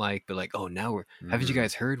that we don't like, but like, oh, now haven't you Mhm.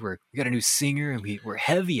 guys heard we got a new singer and we're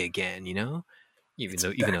heavy again, you know? It's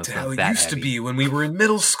Even though back it's to how not it that used to heavy. be when we were in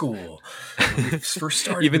middle school. When we first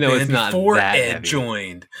started Even the though it's band not before that Ed heavy.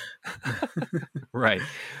 joined. Right.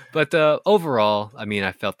 But overall, I mean,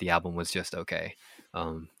 I felt the album was just okay.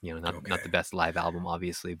 Not Okay. the best live album,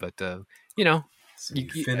 obviously, but you know, So you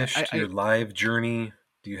finished your live journey.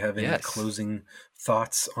 Do you have any yes. closing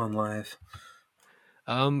thoughts on live?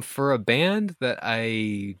 For a band that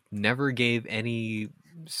I never gave any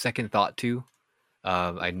second thought to,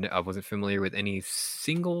 I wasn't familiar with any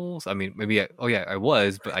singles. I mean, maybe I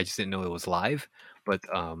was, but I just didn't know it was live. But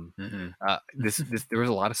this there was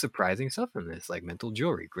a lot of surprising stuff in this, like Mental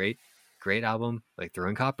Jewelry, great album. Like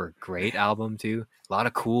Throwing Copper, great album too. A lot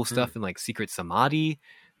of cool stuff in like Secret Samadhi.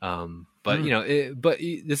 But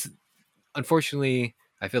this unfortunately,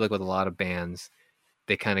 I feel like with a lot of bands,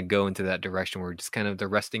 they kind of go into that direction where just kind of they're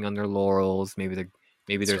resting on their laurels. Maybe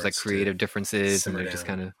there's like creative differences, and they're just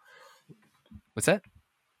kind of what's that?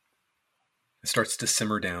 It starts to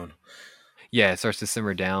simmer down. Yeah, it starts to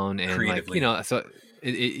simmer down, and creatively. like so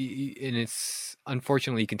and it's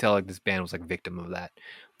unfortunately you can tell like this band was like victim of that,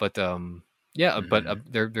 but but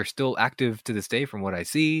they're still active to this day from what I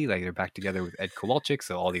see. Like they're back together with Ed Kowalczyk,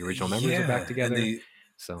 so all the original members are back together. And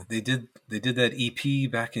they did that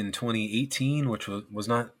EP back in 2018, which was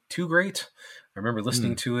not too great. I remember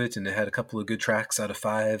listening to it, and it had a couple of good tracks out of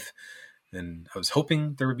 5, and I was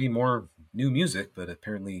hoping there would be more new music, but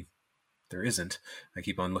apparently there isn't. I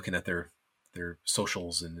keep on looking at their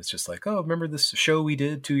socials, and it's just like, oh, remember this show we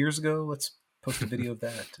did 2 years ago? Let's post a video of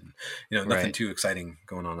that. And nothing too exciting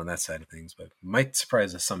going on that side of things, but might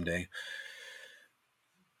surprise us someday.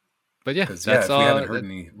 But yeah, if we haven't heard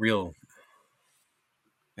any real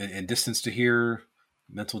and Distance to Here,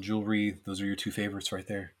 Mental Jewelry, those are your 2 favorites right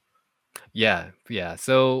there. Yeah.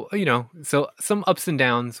 So so some ups and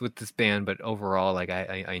downs with this band, but overall, like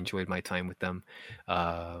I enjoyed my time with them.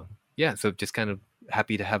 So just kind of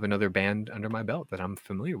happy to have another band under my belt that I'm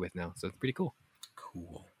familiar with now. So it's pretty cool.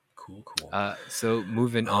 Cool. So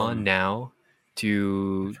moving on now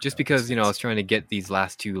to just because I was trying to get these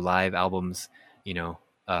last 2 live albums,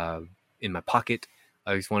 in my pocket.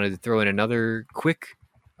 I just wanted to throw in another quick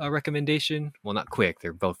recommendation. Well, not quick;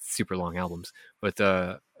 they're both super long albums. But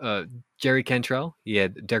Jerry Cantrell, he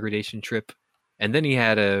had Degradation Trip, and then he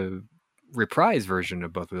had a reprise version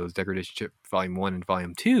of both of those, Degradation Trip Volume 1 and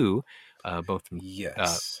Volume 2, both from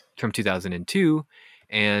 2002.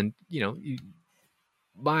 And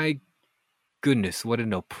my goodness, what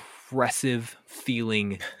an oppressive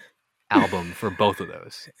feeling album for both of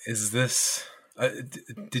those. Is this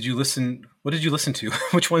did you listen? What did you listen to?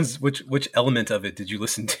 Which element of it did you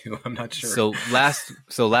listen to? I'm not sure.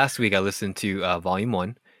 So last week I listened to Volume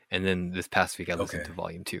 1, and then this past week I listened to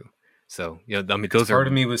Volume 2. So I mean, those part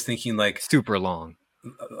of me was thinking like super long.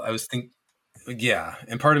 I was thinking, yeah,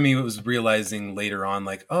 and part of me was realizing later on,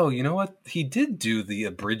 like, oh, you know what? He did do the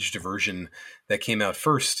abridged version that came out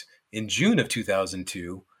first in June of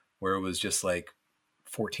 2002, where it was just like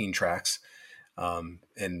 14 tracks.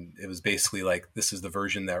 And it was basically like, this is the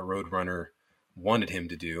version that Roadrunner wanted him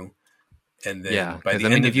to do. And then by the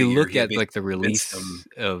end if of you the look year, at like the release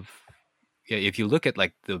of, if you look at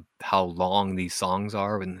like how long these songs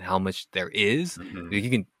are and how much there is, you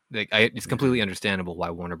can it's completely understandable why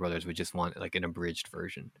Warner Brothers would just want like an abridged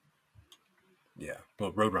version. Yeah,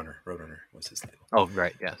 well, Roadrunner was his label. Oh,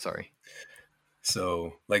 right, yeah, sorry.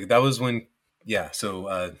 So like that was when,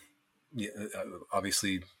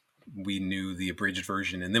 obviously we knew the abridged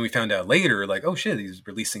version, and then we found out later, like, oh shit, he's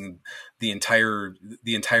releasing the entire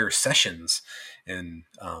sessions, and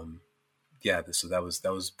so that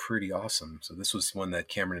was pretty awesome. So this was one that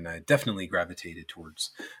Cameron and I definitely gravitated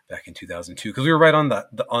towards back in 2002, because we were right on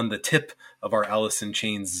the tip of our Alice in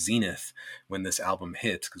Chains zenith when this album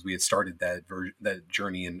hit, because we had started that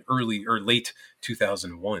journey in early or late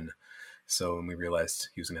 2001. So when we realized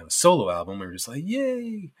he was gonna have a solo album, we were just like,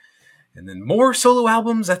 yay! And then more solo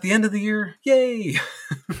albums at the end of the year. Yay!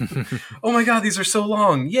 Oh my god, these are so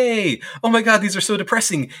long. Yay! Oh my god, these are so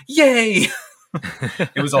depressing. Yay!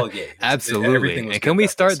 It was all yay. Absolutely. Everything was And good can we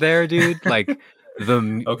about start this. there, dude? Like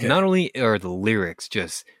Okay. not only are the lyrics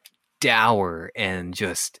just dour and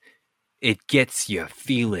just it gets you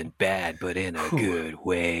feeling bad, but in a Whew. good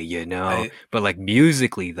way, you know. But like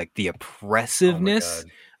musically, like the Oh my oppressiveness,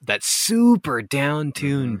 god. that super down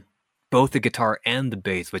tuned, Mhm. both the guitar and the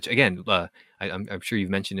bass. Which again, I'm sure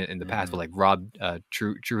you've mentioned it in the past, but like Rob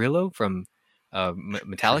Trujillo from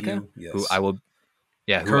Metallica, Trujillo, who yes. I will,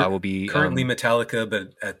 who I will be currently Metallica,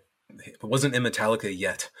 but it wasn't in Metallica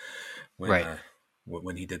yet when right.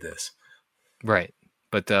 When he did this. Right.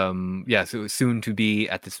 But so soon to be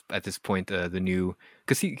at this point, the new,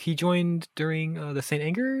 because he joined during the Saint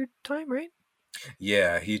Anger time, right?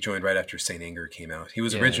 Yeah, he joined right after Saint Anger came out. He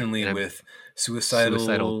was Yeah, originally and with Suicidal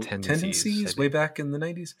Suicidal Tendencies, Tendencies way back in the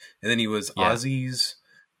 90s. And then he was Yeah. Ozzy's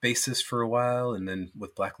bassist for a while, and then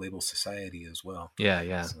with Black Label Society as well.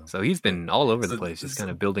 Yeah. So he's been all over the place, just so-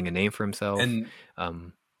 kind of building a name for himself. And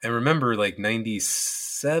remember, like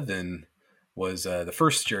 97 was the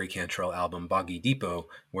first Jerry Cantrell album, Boggy Depot,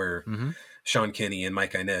 where Sean Kinney and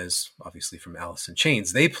Mike Inez, obviously from Alice in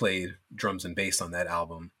Chains, they played drums and bass on that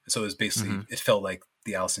album. So it was basically, it felt like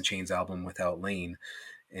the Alice in Chains album without Lane.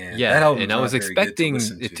 And that album and I was expecting it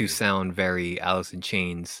to to sound very Alice in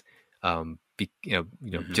Chains,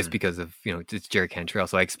 just because of it's Jerry Cantrell.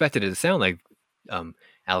 So I expected it to sound like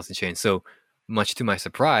Alice in Chains. So much to my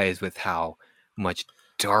surprise, with how much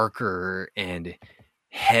darker and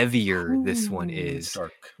heavier this one is,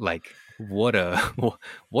 dark. Like what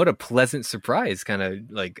a pleasant surprise, kind of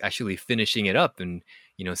like actually finishing it up and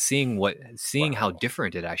seeing how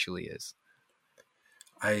different it actually is.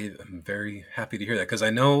 I am very happy to hear that, because I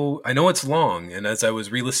know it's long, and as I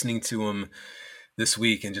was re-listening to him this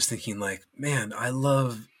week and just thinking like, man, I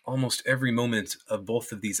love almost every moment of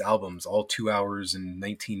both of these albums, all 2 hours and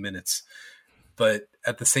 19 minutes. But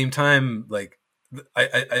at the same time, like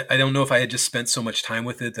I don't know if I had just spent so much time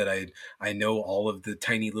with it that I know all of the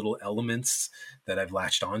tiny little elements that I've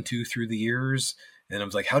latched onto through the years. And I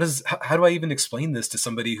was like, how do I even explain this to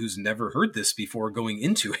somebody who's never heard this before going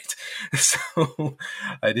into it? So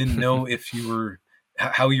I didn't know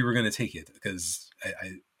how you were going to take it, because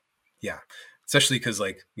yeah, especially because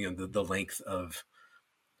like, the length of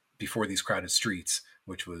Before These Crowded Streets,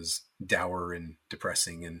 which was dour and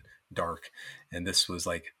depressing and dark, and this was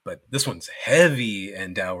like, but this one's heavy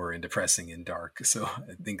and dour and depressing and dark. So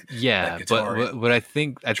I think but I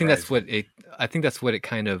think that's what it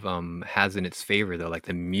kind of has in its favor, though. Like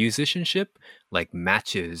the musicianship like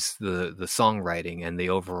matches the songwriting and the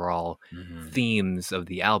overall themes of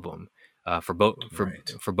the album for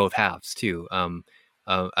both halves too.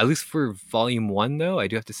 At least for volume 1, though, I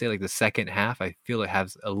do have to say, like the second half, I feel it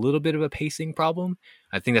has a little bit of a pacing problem.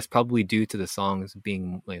 I think that's probably due to the songs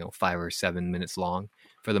being 5 or 7 minutes long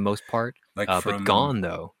for the most part. Like but Gone,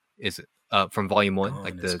 though, is from volume 1.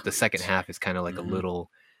 Like the second half is kind of like a little,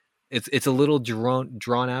 it's a little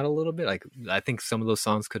drawn out a little bit. Like I think some of those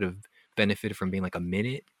songs could have benefited from being like a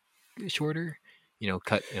minute shorter.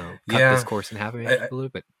 Cut this course in half a little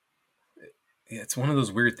bit. It's one of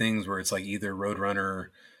those weird things where it's like either Roadrunner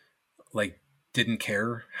like didn't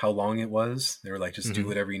care how long it was. They were like, just do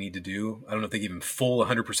whatever you need to do. I don't know if they gave him full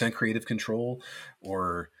 100% creative control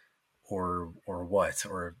or what,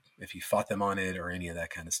 or if he fought them on it or any of that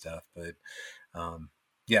kind of stuff. But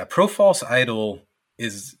Pro False Idol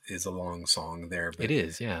is a long song there. But, it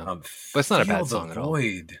is, yeah. But it's not a bad song at all.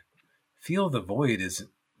 Feel the Void is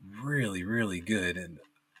really, really good. And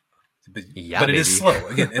but baby. It is slow.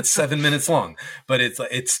 Again, it's 7 minutes long, but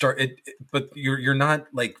but you're not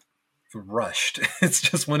like rushed. It's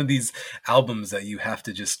just one of these albums that you have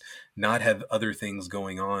to just not have other things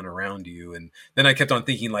going on around you. And then I kept on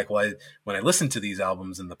thinking like, well, when I listened to these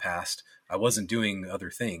albums in the past, I wasn't doing other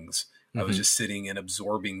things. I was just sitting and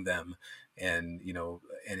absorbing them and,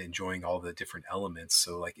 and enjoying all the different elements.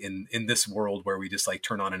 So like in this world where we just like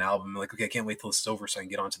turn on an album, like, okay, I can't wait till this is over so I can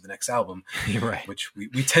get on to the next album, right? Which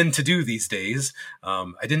we tend to do these days.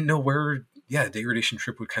 I didn't know where, Degradation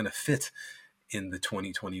Trip would kind of fit in the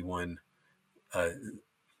 2021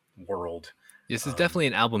 world. This is definitely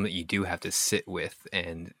an album that you do have to sit with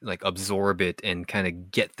and like absorb it and kind of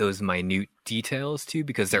get those minute details too,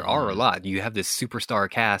 because there are a lot. You have this superstar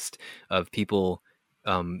cast of people,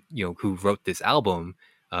 who wrote this album.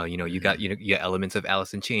 You got elements of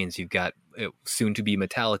Alice in Chains. You've got soon to be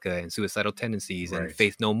Metallica and Suicidal Tendencies and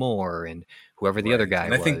Faith No More and whoever the other guy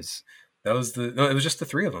was. I think that was it was just the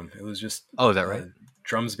three of them. It was just is that right?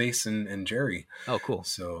 Drums, bass, and Jerry. Oh, cool.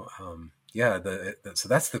 So yeah, so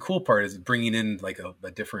that's the cool part, is bringing in like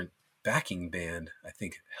a different backing band. I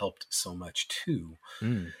think helped so much too.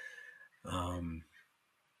 Mm. Um,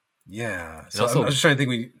 yeah. And So I'm also just trying to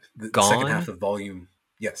think. The second half Gone, of volume.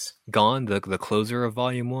 Yes. Gone, the closer of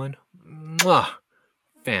Volume 1. Mwah!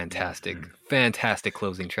 Fantastic, Mhm. fantastic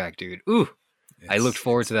closing track, dude. Ooh, I looked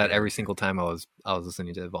forward It's to that very every good. single time I was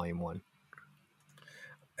listening to Volume 1.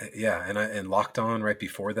 Yeah, and Locked On right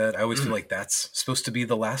before that. I always feel Mm. like that's supposed to be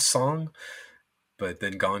the last song, but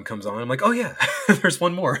then Gone comes on. I'm like, oh yeah, there's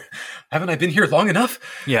one more. Haven't I been here long enough?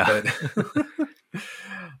 Yeah.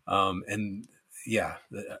 But and yeah,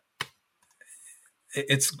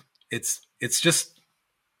 it's it's just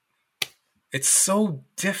it's so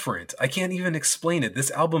different. I can't even explain it.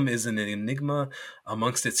 This album is an enigma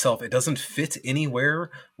amongst itself. It doesn't fit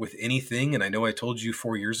anywhere with anything. And I know I told you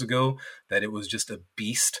 4 years ago that it was just a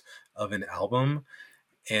beast of an album.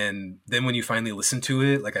 And then when you finally listen to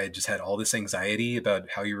it, like I just had all this anxiety about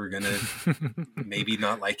how you were gonna maybe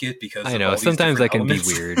not like it because I of know all these sometimes I different can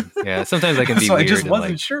be elements. weird. Yeah, sometimes I can be So I just weird and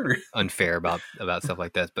wasn't like sure. unfair about stuff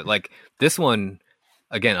like this. But like this one,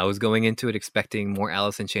 again, I was going into it expecting more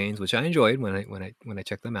Alice in Chains, which I enjoyed when I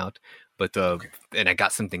checked them out. But Okay. and I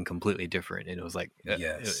got something completely different, and it was like,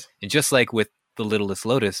 Yes. and just like with The Littlest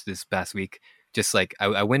Lotus this past week, just like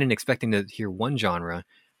I went in expecting to hear one genre,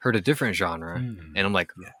 heard a different genre, and I'm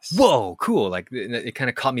like, Yes. whoa, cool! Like it kind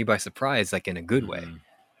of caught me by surprise, like in a good way. Mhm.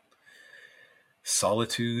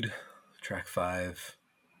 Solitude, track 5.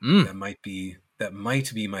 Mm. That might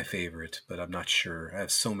be my favorite, but I'm not sure. I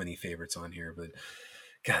have so many favorites on here, but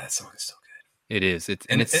God, that song is so good. It is.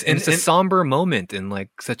 And It's a somber moment in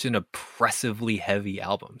like such an oppressively heavy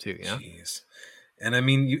album too. You know. Jeez. And I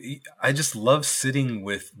mean, I just love sitting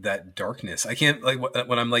with that darkness. I can't like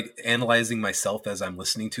when I'm like analyzing myself as I'm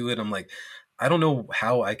listening to it. I'm like, I don't know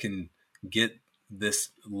how I can get this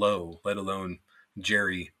low, let alone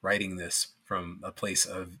Jerry writing this from a place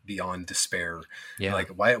of beyond despair. Yeah. Like,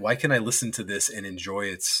 why can I listen to this and enjoy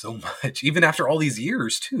it so much, even after all these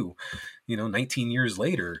years too? 19 years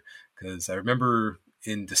later. Because I remember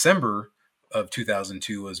in December of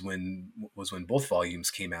 2002 was when both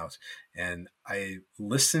volumes came out, and I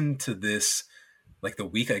listened to this like the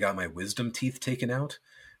week I got my wisdom teeth taken out.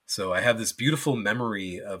 So I have this beautiful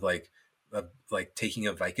memory of taking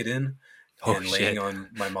a Vicodin and laying on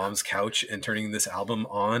my mom's couch and turning this album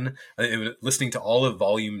on, listening to all of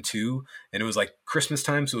volume 2. And it was like Christmas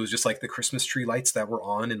time, so it was just like the Christmas tree lights that were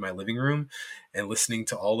on in my living room, and listening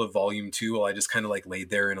to all of volume 2 while I just kind of like laid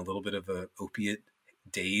there in a little bit of a opiate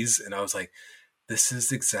daze. And I was like, this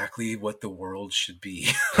is exactly what the world should be.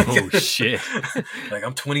 Oh shit. Like,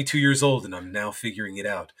 I'm 22 years old and I'm now figuring it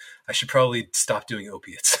out. I should probably stop doing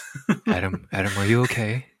opiates. Adam, are you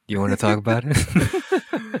okay? Do you want to talk about it?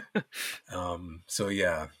 So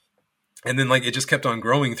yeah. And then like it just kept on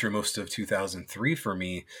growing through most of 2003 for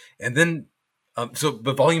me. And then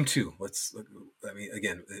but volume 2,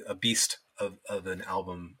 again, a beast of an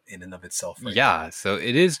album in and of itself. Right Yeah, there. so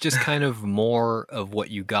it is just kind of more of what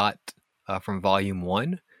you got from volume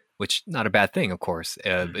 1, which not a bad thing, of course,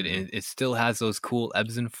 but it still has those cool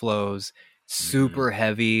ebbs and flows, super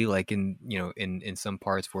heavy, like in some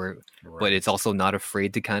parts where, Right. but it's also not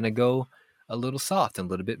afraid to kind of go a little soft and a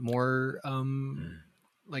little bit more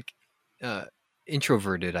like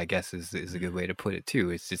introverted, I guess is a good way to put it too.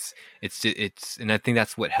 It's and I think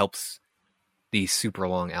that's what helps these super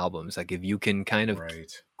long albums. Like if you can kind of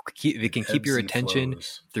keep your attention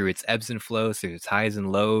through its ebbs and flows, through its highs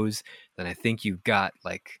and lows, then I think you've got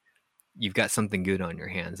something good on your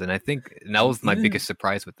hands. And I think that was my biggest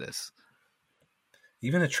surprise with this.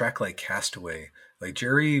 Even a track like Castaway, like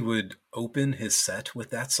Jerry would open his set with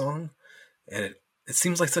that song, and it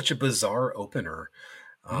seems like such a bizarre opener.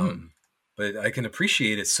 But I can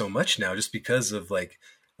appreciate it so much now just because of like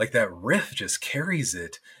that riff just carries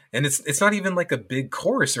it. And it's not even like a big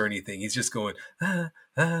chorus or anything. He's just going, but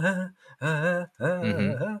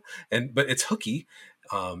it's hooky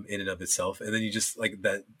in and of itself. And then you just like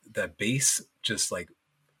that bass just like,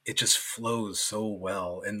 it just flows so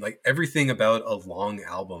well. And like everything about a long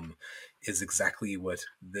album is exactly what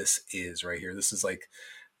this is right here. This is like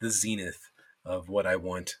the zenith of what I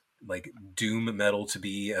want like doom metal to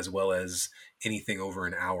be, as well as anything over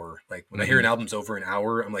an hour. Like when I hear an album's over an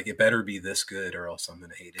hour, I'm like, it better be this good or else I'm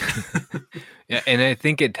gonna hate it. Yeah, and I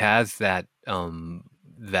think it has that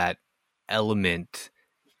that element,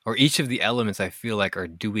 or each of the elements I feel like are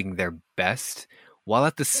doing their best while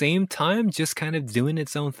at the same time just kind of doing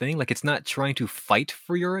its own thing. Like it's not trying to fight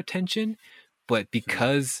for your attention, but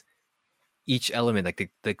because each element,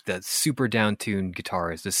 like the super down-tuned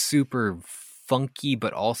guitars, the super funky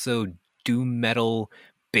but also doom metal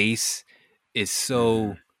bass, is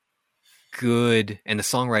so good, and the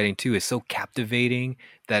songwriting too is so captivating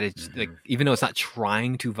that it's like, even though it's not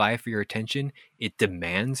trying to vie for your attention, it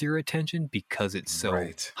demands your attention because it's so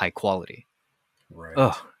Right. high quality. Right.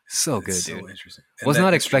 Oh, so It's good, so dude. interesting. And Was that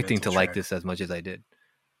not expecting to instrumental like track- this as much as I did.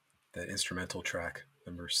 That instrumental track,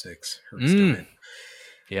 number 6, Hertz Domain.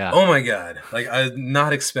 Yeah. Oh my god! Like, I'm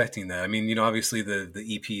not expecting that. I mean, you know, obviously the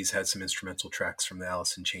EPs had some instrumental tracks from the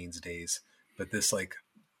Alice in Chains days, but this, like,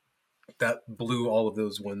 that blew all of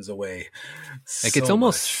those ones away. Like, it's so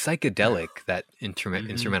almost much. psychedelic, that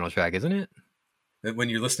instrumental track, isn't it? That when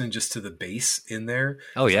you're listening just to the bass in there,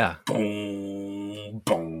 Oh yeah, boom,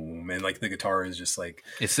 boom, and like the guitar is just like,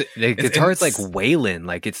 it's the guitar is like wailing.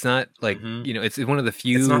 Like, it's not like, you know, it's one of the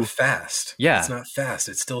few. it's not fast. Yeah. It's not fast.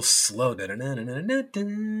 It's still slow.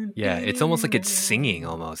 Yeah, it's almost like it's singing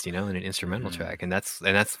almost, you know, in an instrumental track, and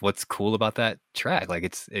that's what's cool about that track.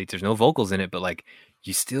 Like, there's no vocals in it, but like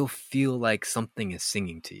you still feel like something is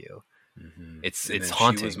singing to you. It's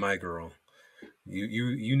haunting. She Was My Girl.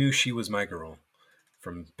 You knew She Was My Girl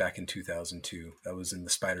from back in 2002. That was in the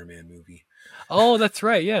Spider-Man movie. Oh, that's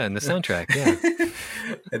right. Yeah, in the soundtrack. Yeah,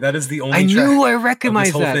 and that is the only. I knew I track recognized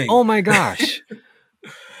of this whole that. thing. Oh my gosh.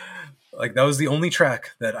 Like, that was the only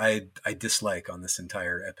track that I dislike on this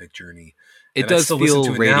entire epic journey. It And I does still listen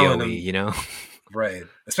feel to it now, and radio-y, I'm- you know? Right.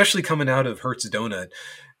 Especially coming out of Hertz Donut.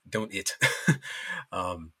 Don't it.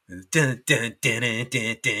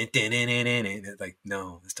 Like,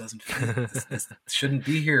 no, this doesn't fit. This shouldn't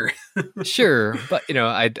be here. Sure, but you know,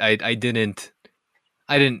 I didn't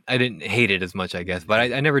hate it as much, I guess. But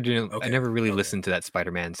I never Okay, I never really okay. listened to that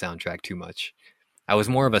Spider-Man soundtrack too much. I was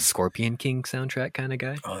more of a Scorpion King soundtrack kind of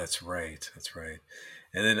guy. Oh, that's right. That's right.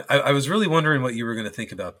 And then I was really wondering what you were going to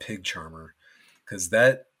think about Pig Charmer, because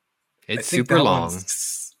that I It's think super that long.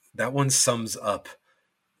 that one sums up,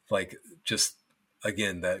 like, just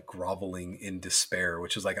again that groveling in despair,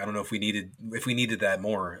 which is like, I don't know if we needed that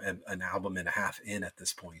more, an album and a half in at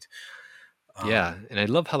this point. Yeah, and I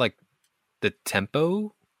love how like the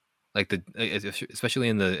tempo, like especially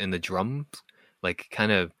in the drums, like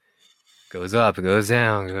kind of goes up, goes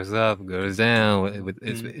down, goes up, goes down.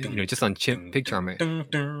 It's, you know, just on Pig Charmer.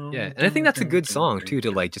 Yeah, and I think that's a good song too,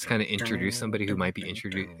 to like just kind of introduce somebody who might be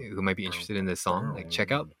interested in this song. Like,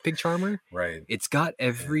 check out Pig Charmer. Right. It's got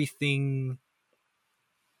everything.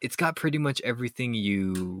 It's got pretty much everything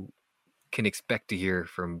you can expect to hear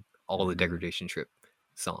from all the Degradation Trip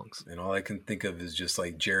songs. And all I can think of is just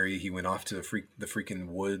like Jerry. He went off to the freaking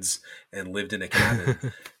woods and lived in a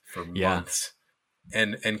cabin for months,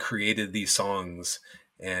 and created these songs.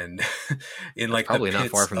 And in like Probably the not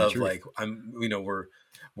pits far from the of truth. like,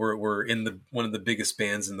 we're in one of the biggest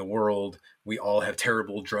bands in the world. We all have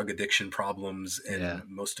terrible drug addiction problems, and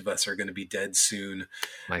most of us are going to be dead soon.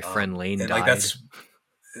 My friend Lane and died. like, that's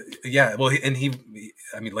yeah. Well, and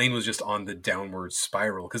Lane was just on the downward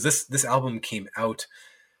spiral, because this album came out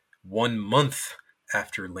 1 month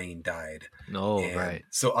after Lane died. No, And right.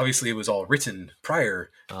 so obviously it was all written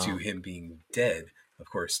prior to Oh. him being dead. Of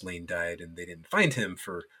course, Lane died, and they didn't find him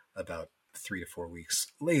for about 3 to 4 weeks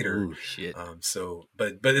later. Ooh, shit. So,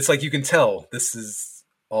 but it's like, you can tell this is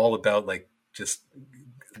all about like just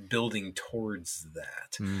building towards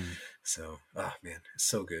that. So, oh man, it's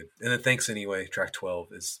so good. And then Thanks Anyway, track 12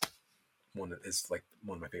 is one of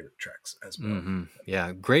my favorite tracks as well. Mm-hmm.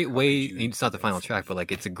 Yeah, great way. could you- It's not the final track, but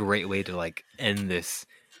like it's a great way to like end this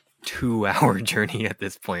 2-hour journey at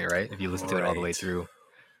this point, right? If you listen to it all the way Right. through.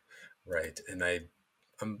 Right. And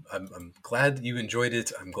I'm glad you enjoyed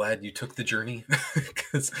it. I'm glad you took the journey,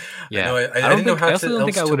 because Yeah, I didn't know how I also to don't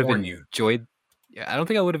think I would have warn you. enjoyed. Yeah, I don't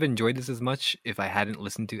think I would have enjoyed this as much if I hadn't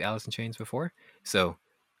listened to Alice in Chains before. So,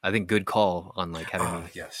 I think good call on like having me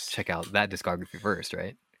Yes. check out that discography first,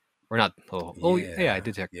 right? Or not? Yeah, I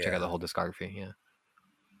did check out the whole discography. Yeah.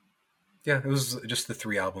 Yeah, it was just the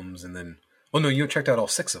 3 albums, and then, well, no, you checked out all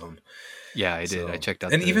 6 of them. Yeah, I did. I So- checked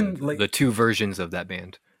out and even, like- the 2 versions of that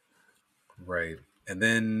band. Right. And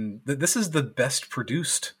then this is the best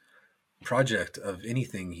produced project of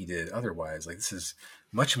anything he did otherwise. Like, this is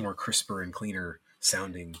much more crisper and cleaner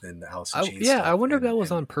sounding than the Alice in Chains Yeah, stuff. I wonder if And- that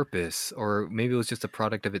was and- on purpose, or maybe it was just a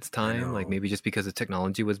product of its time. Like know. maybe just because the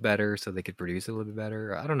technology was better, so they could produce it a little bit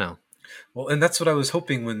better. I don't know. Well, and that's what I was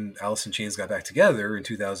hoping when Alice in Chains got back together in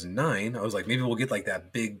 2009. I was like, maybe we'll get like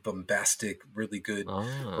that big, bombastic, really good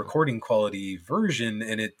Ah. recording quality version,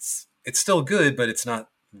 and it's still good, but it's not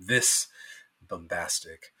this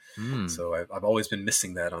bombastic. Hmm. So I've always been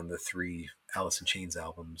missing that on the 3 Alice in Chains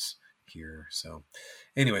albums here. So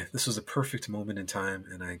anyway, this was a perfect moment in time,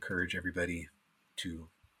 and I encourage everybody to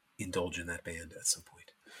indulge in that band at some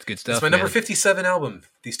point. It's good stuff. It's my number man. 57 album.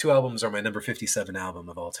 These 2 albums are my number 57 album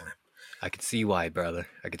of all time. I could see why, brother.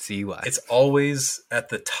 I could see why. It's always at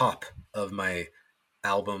the top of my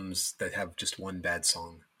albums that have just one bad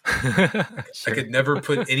song. I Sure. could never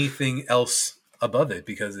put anything else above it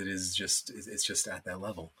because it's just at that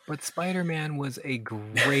level. But Spider-Man was a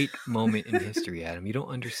great moment in history, Adam. You don't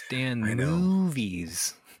understand I know.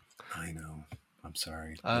 movies. I know. I'm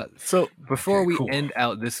sorry. So before Okay, we cool. end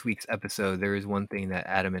out this week's episode, there is one thing that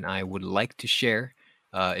Adam and I would like to share.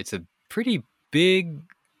 It's a pretty big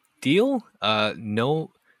deal. Some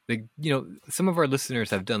of our listeners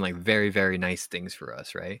have done like very, very nice things for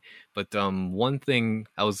us, right? But one thing,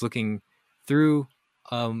 I was looking through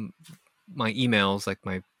my emails, like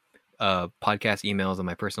my podcast emails and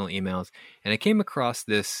my personal emails, and I came across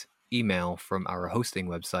this email from our hosting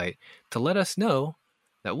website to let us know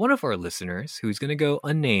that one of our listeners, who's going to go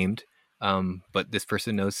unnamed, but this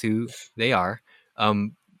person knows who they are,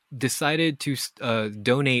 decided to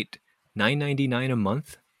donate $9.99 a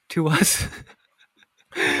month to us.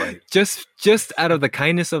 Right. just out of the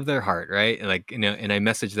kindness of their heart, right? And and I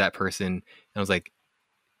messaged that person and I was like,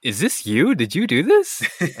 "Is this you? Did you do this?"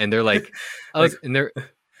 And they're like,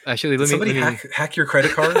 actually, Did somebody let me hack your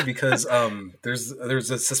credit card because there's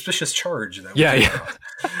a suspicious charge that yeah.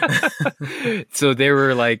 So they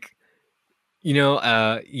were like,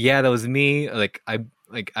 that was me.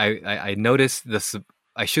 I noticed this.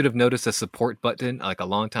 I should have noticed a support button like a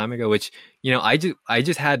long time ago, which I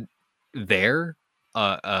just had there.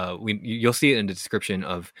 You'll see it in the description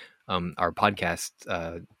of our podcast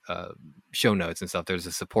show notes and stuff. There's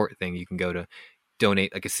a support thing you can go to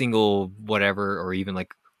donate like a single whatever, or even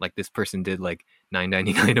like this person did like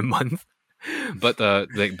 $9.99 a month. But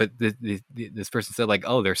this person said like,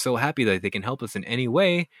 oh, they're so happy that they can help us in any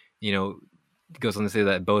way. Goes on to say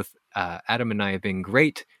that both Adam and I have been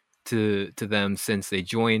great to them since they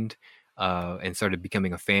joined and started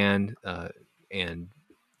becoming a fan, and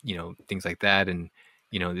things like that. And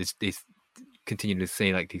they continue to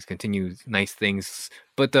say like these continued nice things.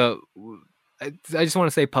 But I just want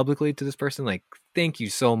to say publicly to this person, like, thank you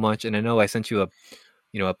so much. And I know I sent you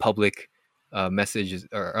a public message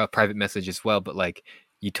or a private message as well, but like,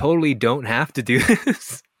 you totally don't have to do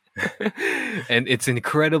this. And it's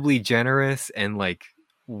incredibly generous, and like,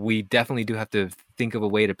 we definitely do have to think of a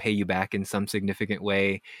way to pay you back in some significant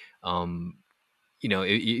way.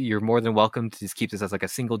 You're more than welcome to just keep this as like a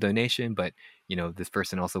single donation, but this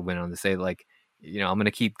person also went on to say like, I'm going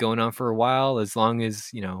to keep going on for a while as long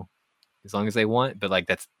as they want, but like,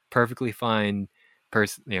 that's perfectly fine.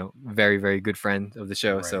 Very, very good friend of the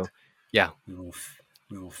show. Right. So yeah, we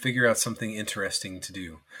will figure out something interesting to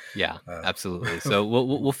do. Yeah, absolutely. So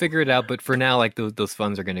we'll figure it out. But for now, like those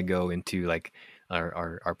funds are going to go into like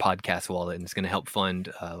our podcast wallet, and it's going to help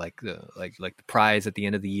fund the prize at the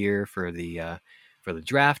end of the year for the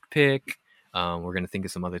draft pick. We're going to think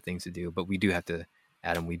of some other things to do, but we do have to,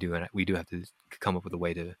 Adam. We do have to come up with a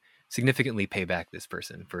way to significantly pay back this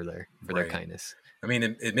person for their kindness. I mean,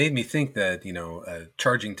 it made me think that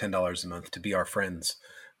charging $10 a month to be our friends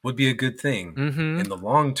would be a good thing in the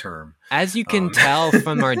long term. As you can tell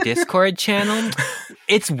from our Discord channel,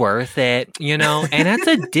 it's worth it, and that's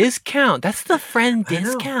a discount. That's the friend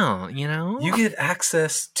discount, You get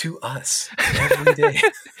access to us every day.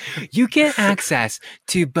 You get access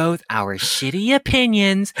to both our shitty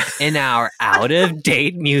opinions and our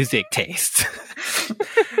out-of-date music tastes.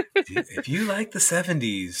 If you like the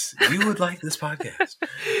 70s, you would like this podcast.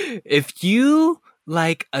 If you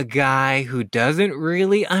like a guy who doesn't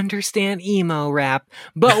really understand emo rap,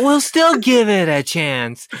 but will still give it a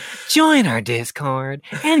chance, join our Discord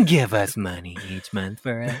and give us money each month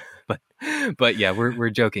for it. But yeah,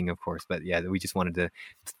 we're joking, of course. But yeah, we just wanted to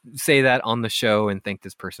say that on the show and thank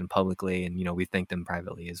this person publicly, and we thanked them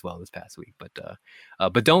privately as well this past week.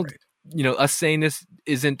 But don't us saying this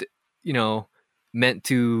isn't meant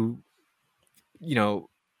to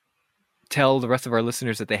tell the rest of our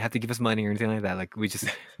listeners that they have to give us money or anything like that. Like we just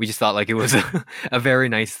thought like it was a very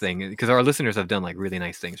nice thing, because our listeners have done like really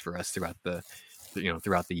nice things for us throughout the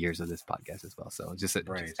years of this podcast as well. So just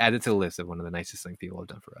add it to the list of one of the nicest things people have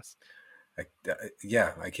done for us.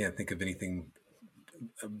 I can't think of anything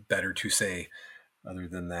better to say other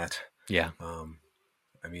than that. Yeah.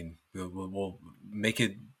 I mean, we'll make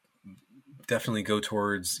it definitely go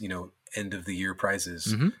towards, end of the year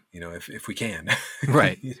prizes, if we can.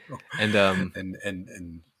 Right.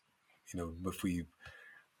 And if we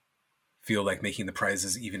feel like making the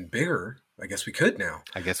prizes even bigger, I guess we could now.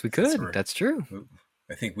 I guess we could. That's true.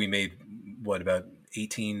 I think we made about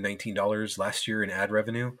 $18-19 last year in ad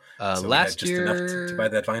revenue. So last year, enough to buy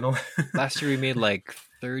that vinyl. Last year we made like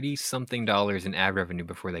 $30-something in ad revenue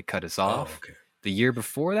before they cut us off. Oh, okay. The year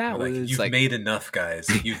before that We're like, was you've like, made enough, guys.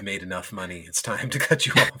 You've made enough money. It's time to cut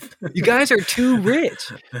you off. you guys are too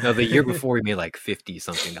rich. No, the year before we made like $50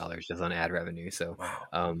 something just on ad revenue. So,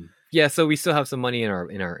 Wow. yeah, so we still have some money in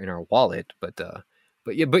our wallet, but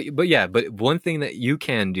one thing that you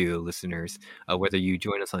can do, listeners, whether you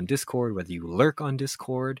join us on Discord, whether you lurk on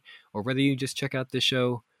Discord, or whether you just check out the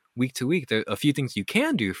show week to week, there are a few things you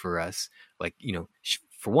can do for us. Like,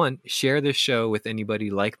 for one, share this show with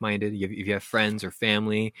anybody like-minded. If you have friends or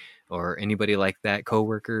family or anybody like that,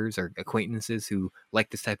 coworkers or acquaintances who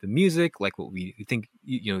like this type of music, like what we think,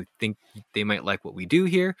 think they might like what we do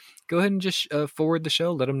here, go ahead and just forward the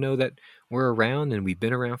show. Let them know that we're around and we've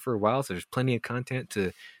been around for a while. So there's plenty of content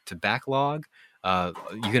to backlog.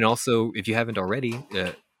 You can also, if you haven't already,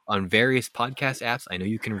 on various podcast apps, I know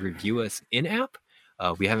you can review us in-app.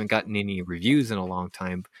 We haven't gotten any reviews in a long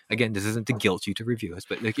time. Again, this isn't to guilt you to review us,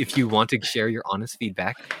 but like, if you want to share your honest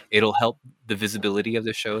feedback, it'll help the visibility of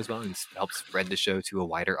the show as well and help spread the show to a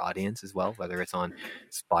wider audience as well, whether it's on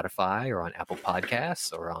Spotify or on Apple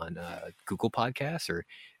Podcasts or on Google Podcasts or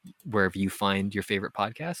wherever you find your favorite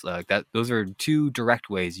podcasts. Those are two direct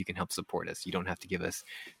ways you can help support us. You don't have to give us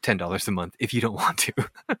 $10 a month if you don't want to.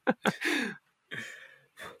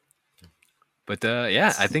 But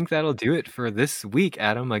yeah, I think that'll do it for this week,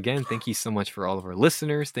 Adam. Again, thank you so much for all of our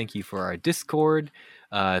listeners. Thank you for our Discord.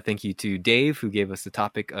 Thank you to Dave, who gave us the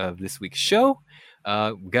topic of this week's show.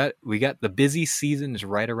 We got the busy season is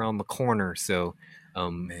right around the corner, so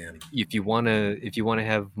if you wanna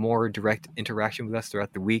have more direct interaction with us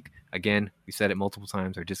throughout the week, again, we said it multiple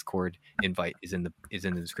times. Our Discord invite is in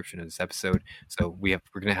the description of this episode. So we're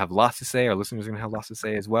gonna have lots to say. Our listeners are gonna have lots to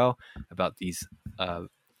say as well about these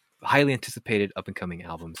highly anticipated up and coming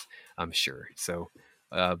albums, I'm sure. So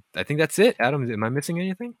I think that's it. Adam, am I missing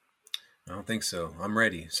anything? I don't think so. I'm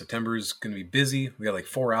ready. September is going to be busy. We got like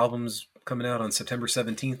 4 albums coming out on September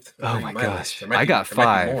 17th. Oh my gosh. I got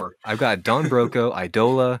 5. I've got Don Broco,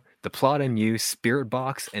 Idola, The Plot MU,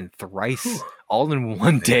 Spiritbox, and Thrice all in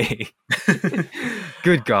one day.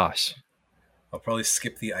 Good gosh. I'll probably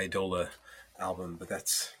skip the Idola album, but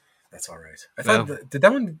that's all right. I thought did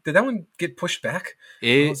that one get pushed back?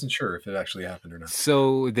 I wasn't sure if it actually happened or not.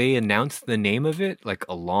 So they announced the name of it like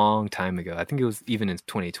a long time ago. I think it was even in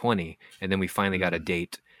 2020, and then we finally got a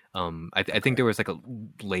date. I think there was like a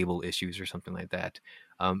label issues or something like that.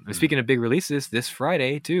 And speaking of big releases, this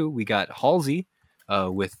Friday too, we got Halsey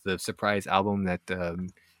with the surprise album that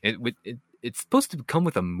it's supposed to come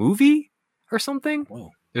with a movie or something.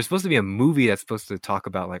 Whoa. There's supposed to be a movie that's supposed to talk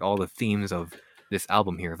about like all the themes of this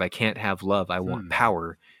album here. If I can't have love, I want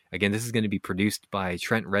power. Again, this is going to be produced by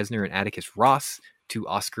Trent Reznor and Atticus Ross, 2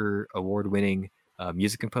 Oscar award-winning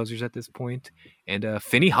music composers at this point, and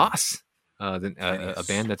Finny Haas, a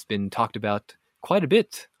band that's been talked about quite a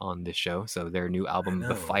bit on this show. So their new album,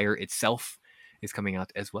 The Fire Itself, is coming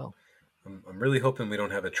out as well. I'm really hoping we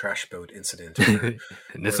don't have a trash boat incident. And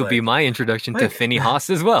this will be my introduction to Finny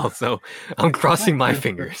Haas as well, so I'm crossing my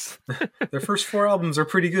fingers. Their first 4 albums are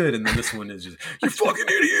pretty good, and then this one is just, you fucking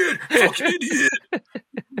idiot! Fucking idiot!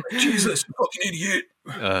 Jesus, you fucking idiot!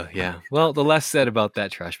 Yeah. Well, the less said about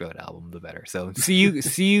that trash boat album, the better. So see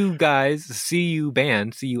you guys, see you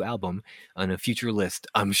band, see you album on a future list,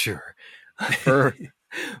 I'm sure. For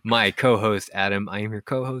my co-host Adam, I am your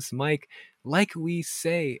co-host Mike. Like we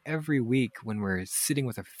say every week when we're sitting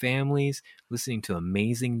with our families, listening to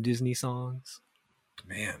amazing Disney songs.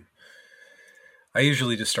 Man, I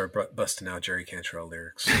usually just start busting out Jerry Cantrell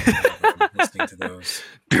lyrics. Listening to those.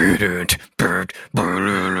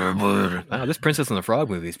 Wow, this Princess and the Frog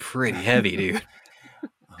movie is pretty heavy, dude.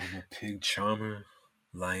 I'm a pig charmer,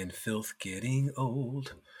 lion filth getting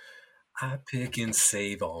old. I pick and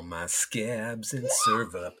save all my scabs and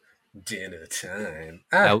serve up dinner time.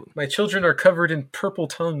 My children are covered in purple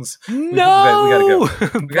tongues. No! We gotta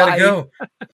go. We gotta go.